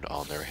round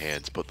on their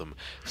hands, put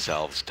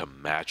themselves to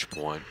match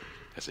point,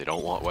 as they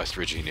don't want West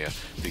Virginia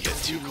to get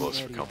too close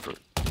for comfort.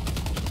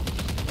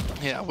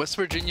 Yeah, West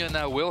Virginia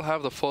now will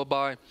have the full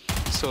buy,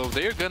 so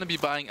they're going to be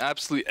buying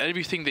absolutely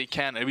everything they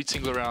can every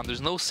single round.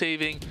 There's no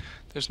saving.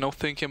 There's no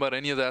thinking about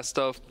any of that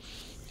stuff.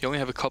 You only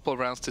have a couple of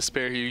rounds to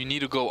spare here. You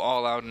need to go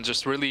all out and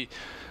just really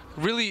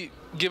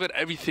give it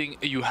everything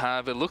you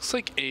have. It looks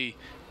like A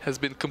has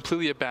been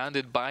completely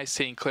abandoned by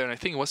St. Clair, and I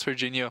think West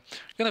Virginia are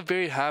going to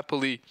very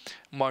happily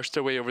march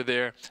their way over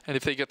there, and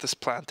if they get this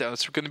plant down,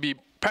 it's going to be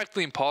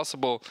practically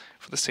impossible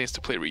for the Saints to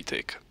play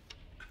retake.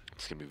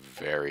 It's going to be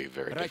very,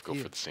 very difficult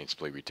for the Saints to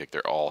play retake.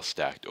 They're all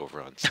stacked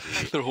over on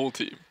C. Their whole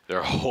team.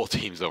 Their whole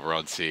team's over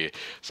on C.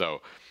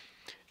 So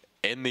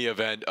in the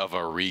event of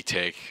a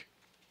retake,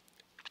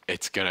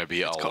 it's going to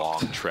be a long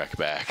trek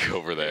back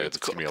over there. It's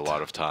going to be a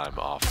lot of time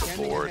off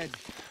the board.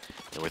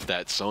 And with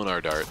that sonar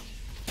dart,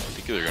 I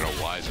think they're going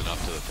to wisen up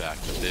to the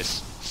fact that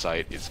this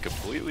site is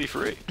completely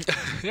free.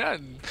 Yeah,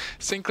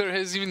 St. Clair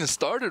hasn't even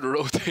started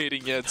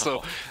rotating yet,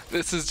 so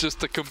this is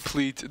just a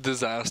complete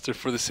disaster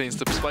for the Saints.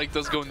 The spike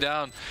does go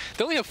down.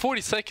 They only have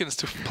 40 seconds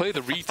to play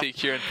the retake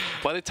here, and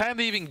by the time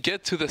they even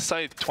get to the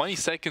site, 20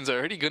 seconds are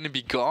already going to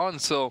be gone,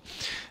 so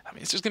I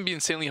mean, it's just going to be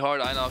insanely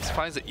hard. Inox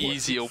finds the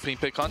easy opening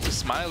pick onto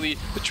Smiley.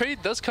 The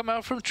trade does come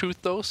out from Truth,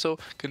 though, so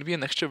going to be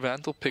an extra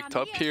Vandal picked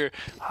up here.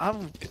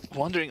 I'm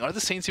wondering, are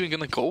the Saints even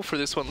going to go for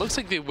this one? Looks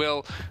like they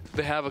will.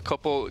 They have a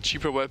couple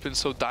cheaper weapons,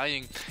 so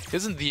dying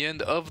isn't the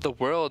end of the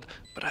world.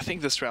 But I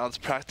think this round's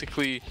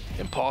practically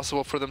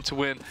impossible for them to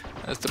win,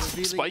 as the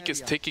spike is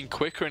ticking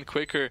quicker and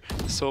quicker.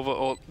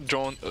 Sova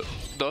drone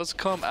does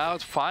come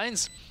out,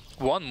 finds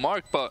one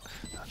mark, but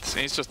the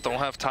Saints just don't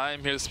have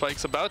time here. The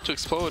spike's about to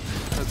explode.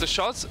 As the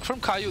shots from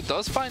Caillou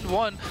does find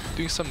one,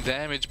 doing some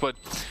damage, but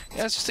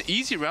yeah, it's just an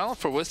easy round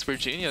for West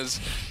Virginia's.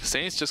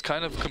 Saints just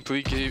kind of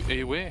completely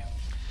gave away.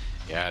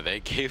 Yeah,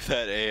 they gave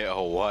that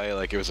away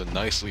like it was a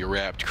nicely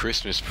wrapped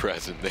Christmas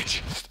present. They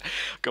just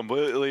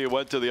completely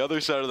went to the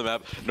other side of the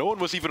map. No one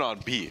was even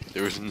on B.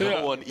 There was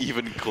no one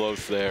even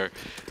close there.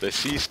 The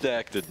C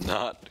stack did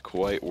not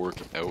quite work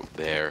out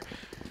there.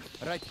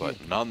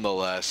 But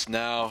nonetheless,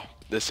 now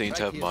the Saints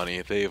have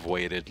money. They've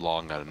waited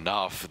long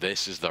enough.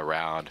 This is the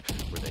round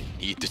where they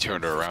need to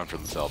turn it around for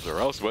themselves, or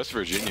else West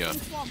Virginia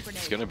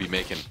is going to be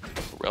making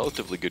a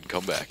relatively good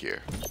comeback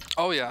here.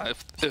 Oh yeah,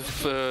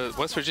 if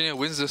West Virginia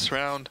wins this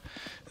round,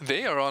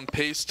 they are on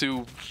pace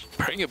to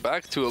bring it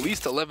back to at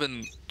least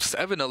 11-7,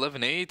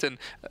 11-8,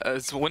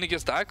 and when it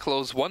gets that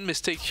close, one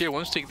mistake here,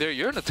 one mistake there,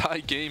 you're in a tie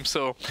game.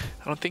 So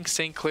I don't think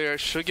St. Clair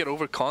should get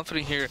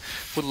overconfident here.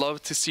 Would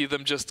love to see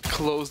them just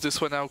close this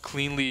one out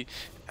cleanly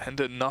and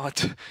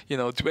not, you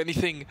know, do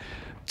anything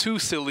too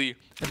silly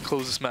and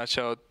close this match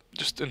out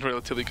just in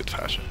relatively good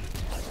fashion.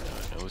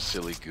 No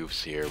silly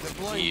goofs here.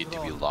 We need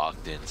to be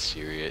locked in,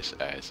 serious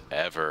as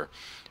ever.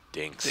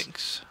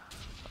 Dinks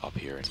up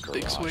here in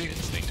garage.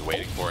 Instinct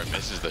waiting for it,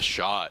 misses the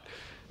shot,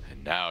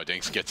 and now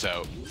Dinks gets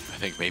out. I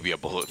think maybe a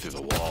bullet through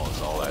the wall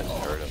is all that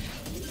hurt him.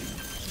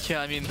 Yeah,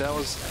 I mean, that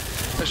was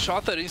a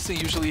shot that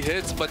Instinct usually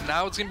hits, but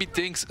now it's going to be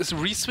Dinks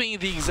re-swinging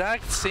the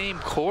exact same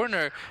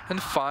corner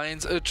and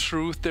finds a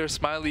Truth there.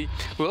 Smiley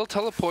will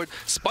teleport.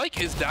 Spike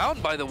is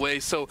down, by the way,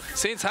 so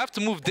Saints have to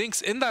move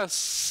Dinks in that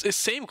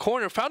same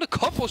corner. Found a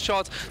couple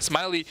shots.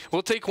 Smiley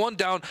will take one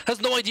down.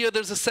 Has no idea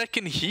there's a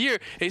second here.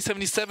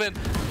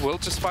 A77 will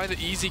just find an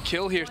easy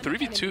kill here.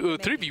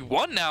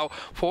 3v1 now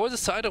for the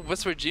side of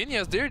West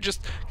Virginia, as they're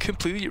just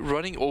completely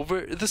running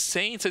over the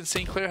Saints, and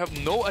St. Clair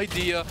have no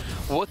idea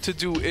what to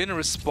do in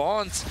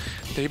response.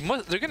 They're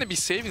going to be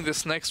saving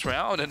this next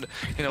round, and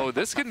you know,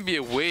 this can be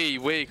a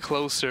way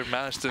closer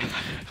match than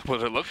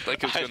what it looked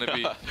like it was going to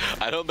be.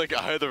 I don't think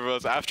either of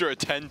us, after a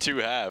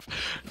 10-2 half,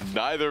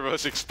 neither of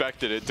us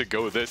expected it to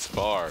go this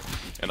far.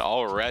 And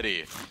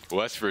already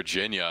West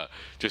Virginia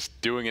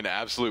just doing an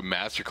absolute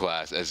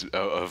masterclass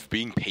of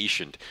being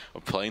patient,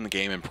 of playing the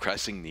game and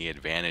pressing the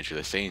advantage of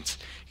the Saints.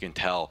 You can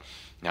tell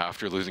now,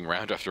 after losing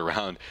round after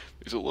round,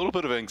 there's a little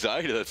bit of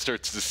anxiety that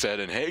starts to set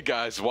in. Hey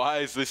guys, why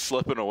is this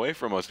slipping away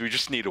from us? We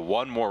just need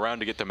one more round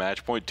to get to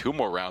match point, 2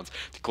 more rounds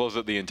to close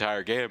out the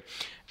entire game.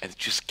 And it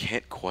just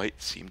can't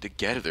quite seem to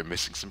get it. They're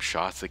missing some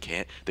shots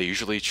they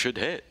usually should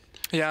hit.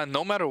 Yeah,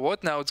 no matter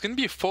what now, it's going to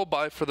be a full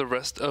buy for the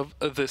rest of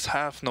this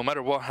half, no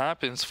matter what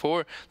happens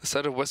for the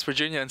side of West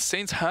Virginia. And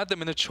Saints had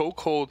them in a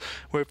chokehold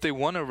where if they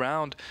won a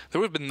round, there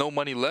would have been no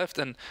money left,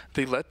 and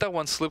they let that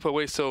one slip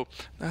away. So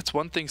that's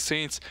one thing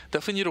Saints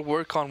definitely need to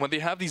work on. When they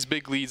have these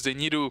big leads, they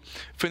need to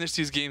finish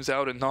these games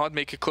out and not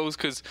make it close,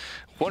 because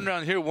one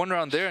round here, one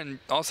round there, and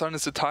all of a sudden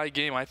it's a tie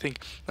game. I think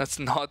that's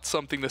not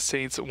something the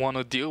Saints want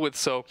to deal with.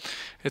 So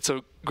it's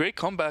a great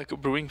comeback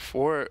brewing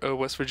for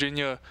West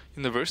Virginia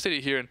University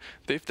here, and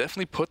they've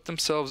definitely put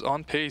themselves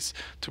on pace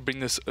to bring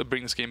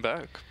this game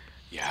back.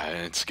 Yeah,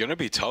 and it's going to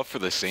be tough for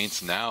the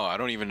Saints now. I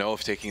don't even know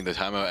if taking the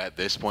timeout at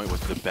this point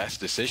was the best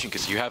decision,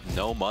 because you have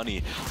no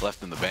money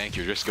left in the bank.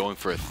 You're just going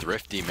for a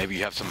thrifty. Maybe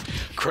you have some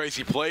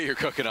crazy play you're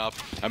cooking up.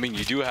 I mean,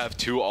 you do have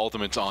 2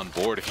 ultimates on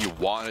board. If you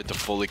wanted to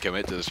fully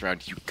commit to this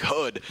round, you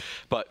could,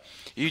 but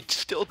you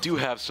still do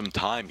have some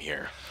time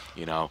here.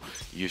 You know,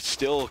 you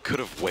still could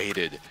have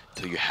waited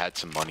till you had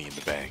some money in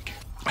the bank.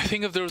 I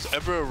think if there was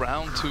ever a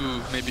round to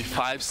maybe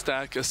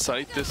 5-stack a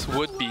site, this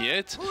would be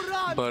it.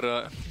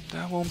 But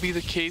that won't be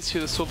the case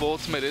here. The Sova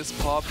ultimate is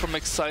popped from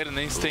Excite, and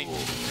Instinct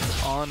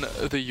on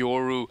the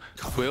Yoru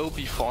will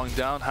be falling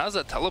down. Has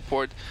that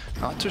teleport.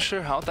 Not too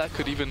sure how that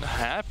could even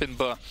happen,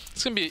 but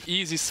it's going to be an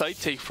easy site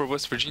take for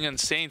West Virginia, and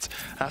Saints,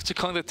 after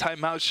calling the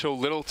timeout, show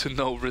little to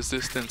no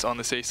resistance on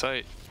this A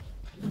site.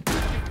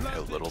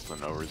 Little to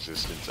no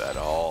resistance at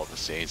all. The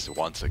Saints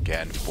once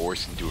again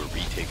forced into a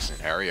retake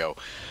scenario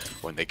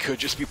when they could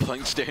just be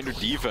playing standard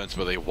defense,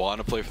 but they want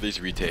to play for these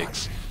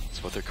retakes.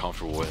 It's what they're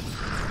comfortable with.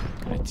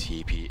 Gonna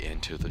TP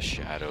into the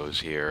shadows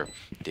here.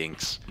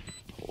 Dinks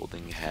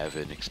holding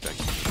heaven,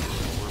 expecting to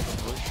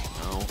push.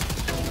 No.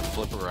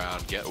 Flip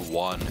around, get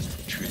one.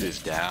 Truth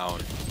is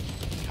down.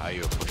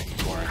 Caillou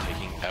pushing corner,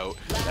 taking out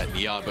that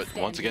Neon, but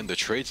once again the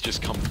trades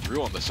just come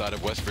through on the side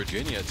of West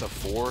Virginia. It's a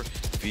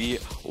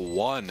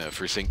 4v1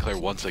 for St. Clair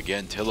once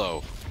again.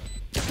 Tillo,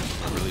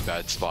 a really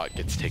bad spot,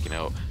 gets taken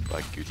out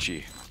by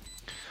Gucci.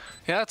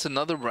 Yeah, it's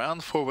another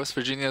round for West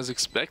Virginia as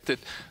expected.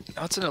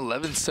 Now it's an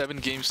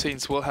 11-7 game.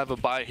 Saints will have a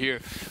bye here.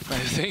 I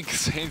think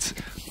Saints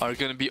are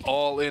going to be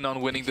all in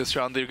on winning this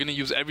round. They're going to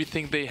use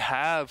everything they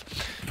have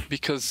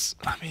because,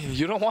 I mean,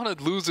 you don't want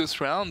to lose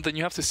this round. Then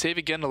you have to save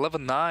again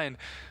 11-9.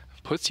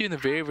 Puts you in a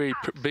very, very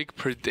big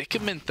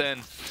predicament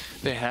then.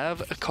 They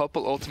have a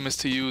couple ultimates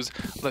to use.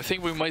 I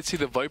think we might see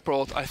the Viper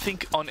ult. I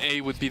think on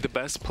A would be the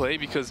best play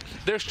because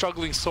they're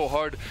struggling so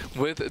hard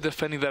with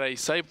defending that A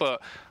site,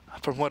 but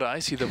from what I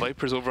see, the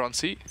Viper's over on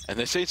C. And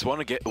the Saints want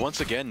to get,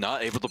 once again,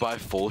 not able to buy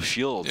full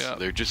shields. Yeah.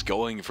 They're just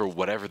going for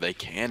whatever they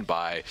can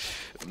buy,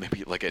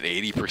 maybe like an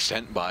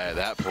 80% buy at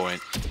that point.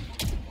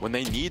 When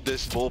they need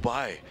this full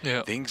buy,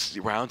 yeah.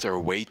 rounds are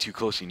way too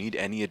close. You need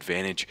any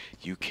advantage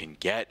you can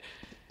get.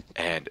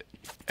 And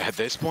at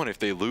this point, if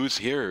they lose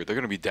here, they're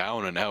going to be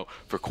down and out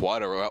for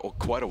quite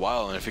a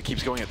while. And if it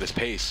keeps going at this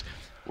pace,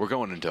 we're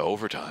going into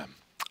overtime.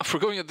 If we're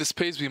going at this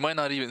pace, we might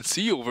not even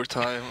see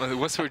overtime.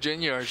 West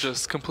Virginia are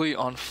just completely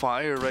on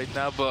fire right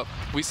now, but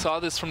we saw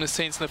this from the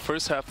Saints in the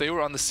first half. They were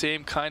on the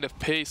same kind of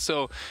pace,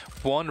 so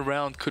one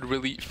round could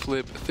really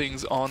flip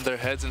things on their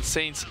heads. And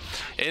Saints,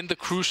 in the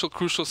crucial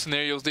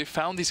scenarios, they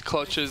found these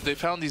clutches, they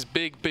found these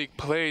big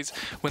plays.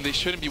 When they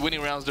shouldn't be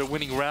winning rounds, they're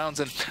winning rounds.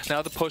 And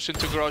now the push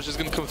into Garage is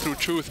going to come through.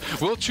 Truth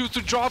will choose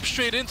to drop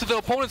straight into the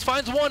opponents.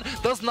 Finds one,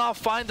 does not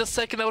find the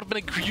second. That would have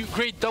been a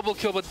great double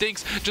kill, but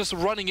Dinks just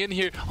running in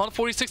here on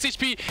 46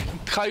 HP.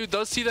 Caillou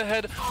does see the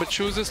head, but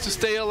chooses to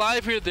stay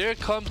alive here. There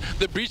comes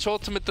the Breach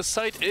ultimate. The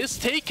site is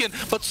taken,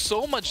 but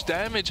so much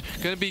damage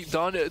going to be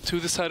done to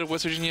the side of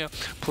West Virginia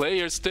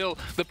players. Still,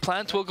 the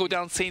plant will go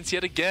down. Saints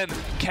yet again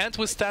can't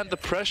withstand the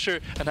pressure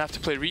and have to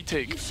play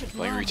retake.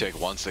 Playing retake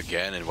once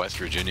again, and West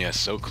Virginia is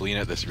so clean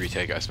at this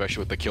retake,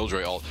 especially with the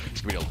Killjoy ult.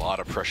 It's going to be a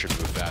lot of pressure to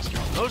move faster.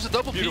 There's a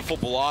double Beautiful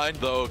blind,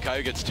 though.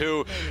 Caillou gets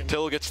 2.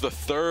 Till gets the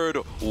third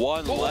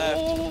one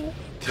left.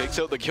 Takes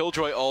out the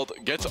Killjoy ult,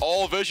 gets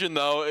all vision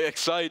though.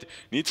 Excite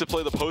needs to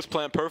play the post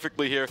plant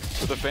perfectly here.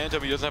 With the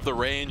Phantom, he doesn't have the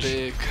range.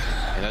 Big.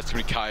 And that's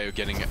going to be Caillou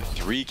getting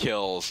 3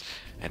 kills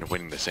and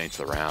winning the Saints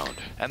the round.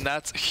 And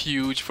that's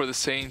huge for the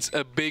Saints.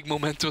 A big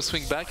momentum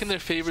swing back in their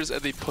favors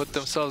as they put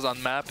themselves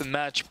on map and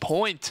match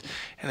point.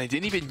 And they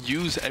didn't even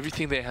use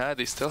everything they had.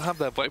 They still have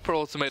that Viper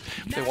ultimate.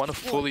 They want to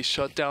fully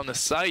shut down the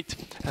site.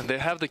 And they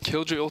have the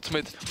Killjoy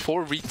ultimate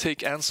for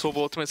retake and Sova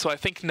ultimate. So I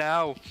think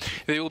now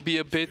they will be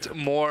a bit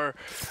more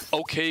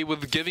okay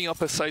with giving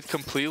up a site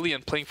completely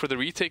and playing for the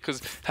retake.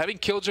 Because having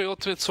Killjoy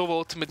ultimate, Sova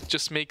ultimate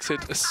just makes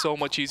it so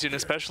much easier. And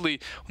especially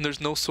when there's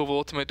no Sova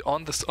ultimate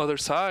on this other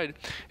side,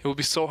 it will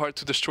be so hard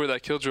to destroy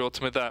that Killjoy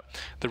ultimate that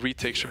the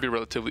retake should be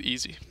relatively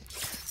easy.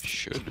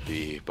 Should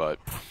be, but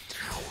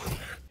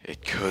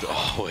it could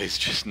always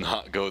just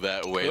not go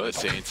that way. The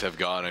Saints have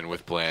gone in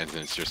with plans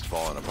and it's just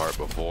fallen apart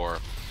before.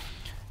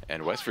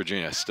 And West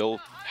Virginia still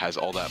has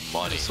all that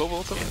money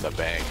in the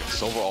bank.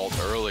 Sova ult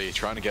early,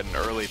 trying to get an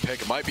early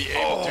pick. Might be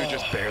able to,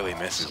 just barely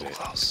misses it.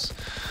 Close.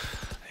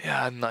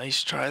 Yeah,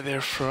 nice try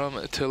there from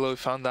Tillo.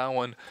 Found that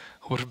one.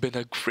 Would have been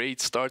a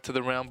great start to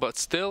the round, but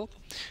still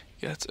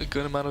gets a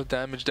good amount of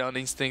damage down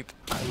Instinct.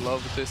 I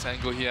love this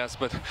angle he has,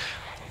 but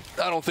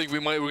I don't think we're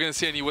going to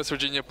see any West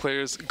Virginia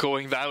players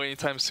going that way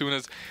anytime soon,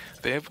 as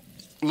they have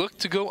looked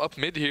to go up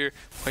mid here.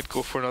 Might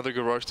go for another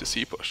Garage to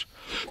C push.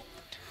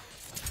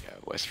 Yeah,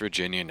 West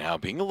Virginia now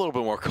being a little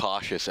bit more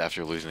cautious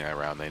after losing that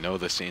round. They know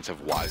the Saints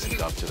have wisened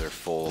up to their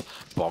full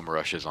bomb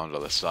rushes onto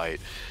the site.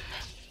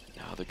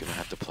 Now they're going to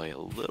have to play a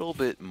little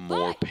bit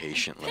more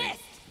patiently.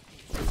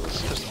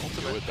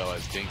 Do it though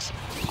as Dinks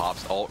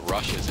pops ult,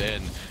 rushes in,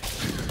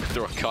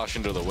 throwing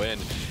caution to the wind.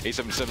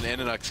 A77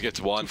 Aninox gets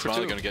 1,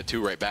 finally going to get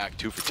 2 right back,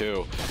 2 for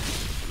 2.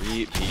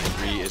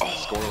 3v3 is the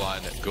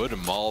scoreline. Good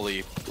Molly,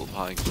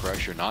 applying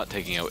pressure, not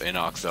taking out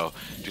Inox though.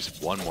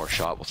 Just one more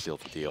shot will seal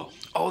the deal.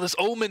 Oh, this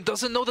Omen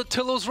doesn't know that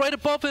Tillo's right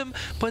above him,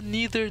 but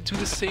neither do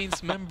the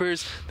Saints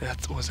members.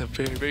 That was a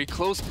very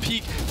close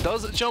peek.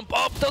 Does jump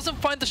up, doesn't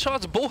find the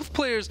shots. Both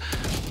players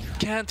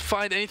can't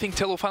find anything.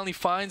 Tillo finally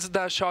finds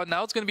that shot.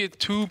 Now it's going to be a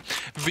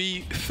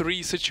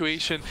 2v3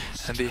 situation,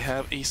 and they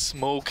have a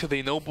smoke.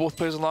 They know both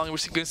players are long. We're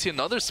going to see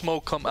another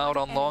smoke come out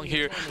on long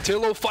here.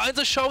 Tillo finds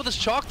a shot with his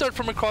chalk dart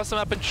from across the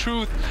map, and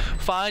Truth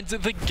finds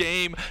the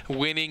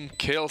game-winning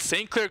kill.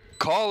 St. Clair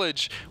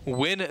College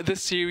win the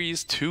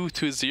series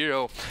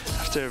 2-0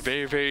 after a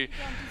very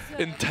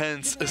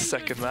intense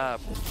second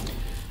map.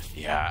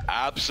 Yeah,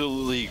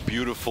 absolutely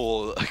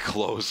beautiful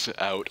close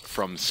out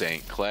from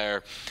St.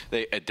 Clair.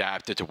 They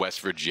adapted to West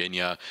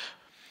Virginia.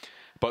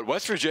 But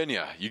West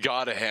Virginia, you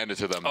got to hand it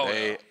to them.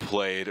 They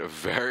played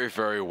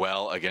very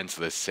well against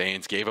the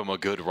Saints, gave them a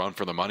good run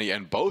for the money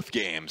in both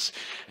games.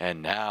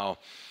 And now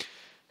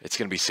It's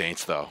going to be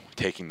Saints, though,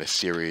 taking the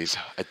series,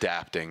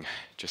 adapting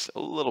just a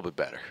little bit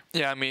better.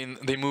 Yeah, I mean,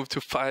 they moved to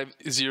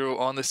 5-0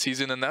 on the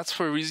season, and that's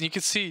for a reason. You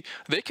can see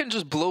they can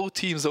just blow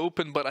teams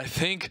open, but I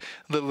think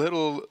the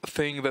little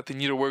thing that they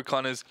need to work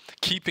on is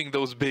keeping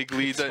those big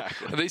leads.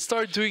 Exactly. They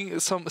start doing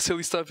some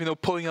silly stuff, you know,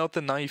 pulling out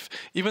the knife.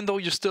 Even though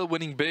you're still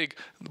winning big,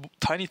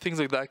 tiny things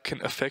like that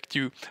can affect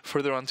you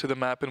further onto the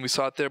map, and we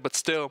saw it there. But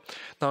still,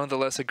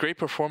 nonetheless, a great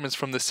performance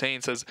from the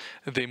Saints as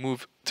they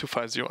move to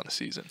 5-0 on the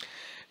season.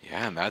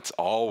 Yeah, and that's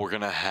all we're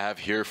going to have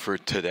here for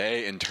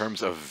today in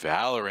terms of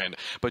Valorant.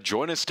 But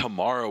join us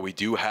tomorrow. We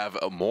do have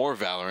more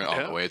Valorant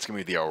on the way. It's going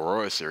to be the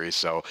Aurora series,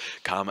 so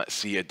come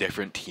see a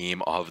different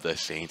team of the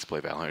Saints play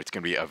Valorant. It's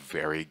going to be a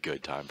very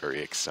good time, very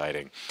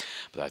exciting.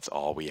 But that's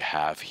all we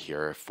have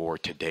here for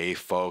today,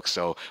 folks.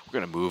 So we're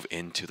going to move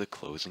into the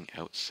closing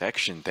out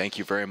section. Thank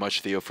you very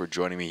much, Theo, for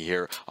joining me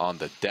here on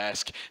the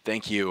desk.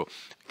 Thank you,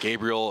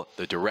 Gabriel,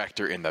 the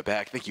director in the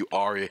back. Thank you,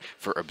 Ari,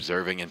 for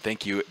observing. And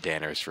thank you,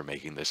 Danners, for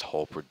making this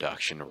whole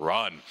production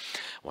run.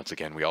 Once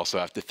again, we also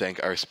have to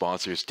thank our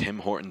sponsors, Tim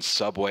Hortons,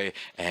 Subway,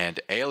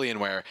 and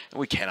Alienware. And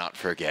we cannot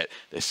forget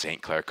the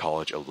St. Clair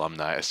College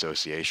Alumni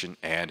Association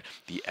and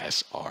the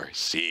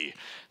SRC.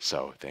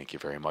 So thank you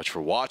very much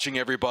for watching,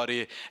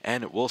 everybody,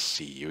 and we'll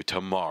see you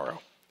tomorrow.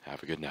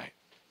 Have a good night.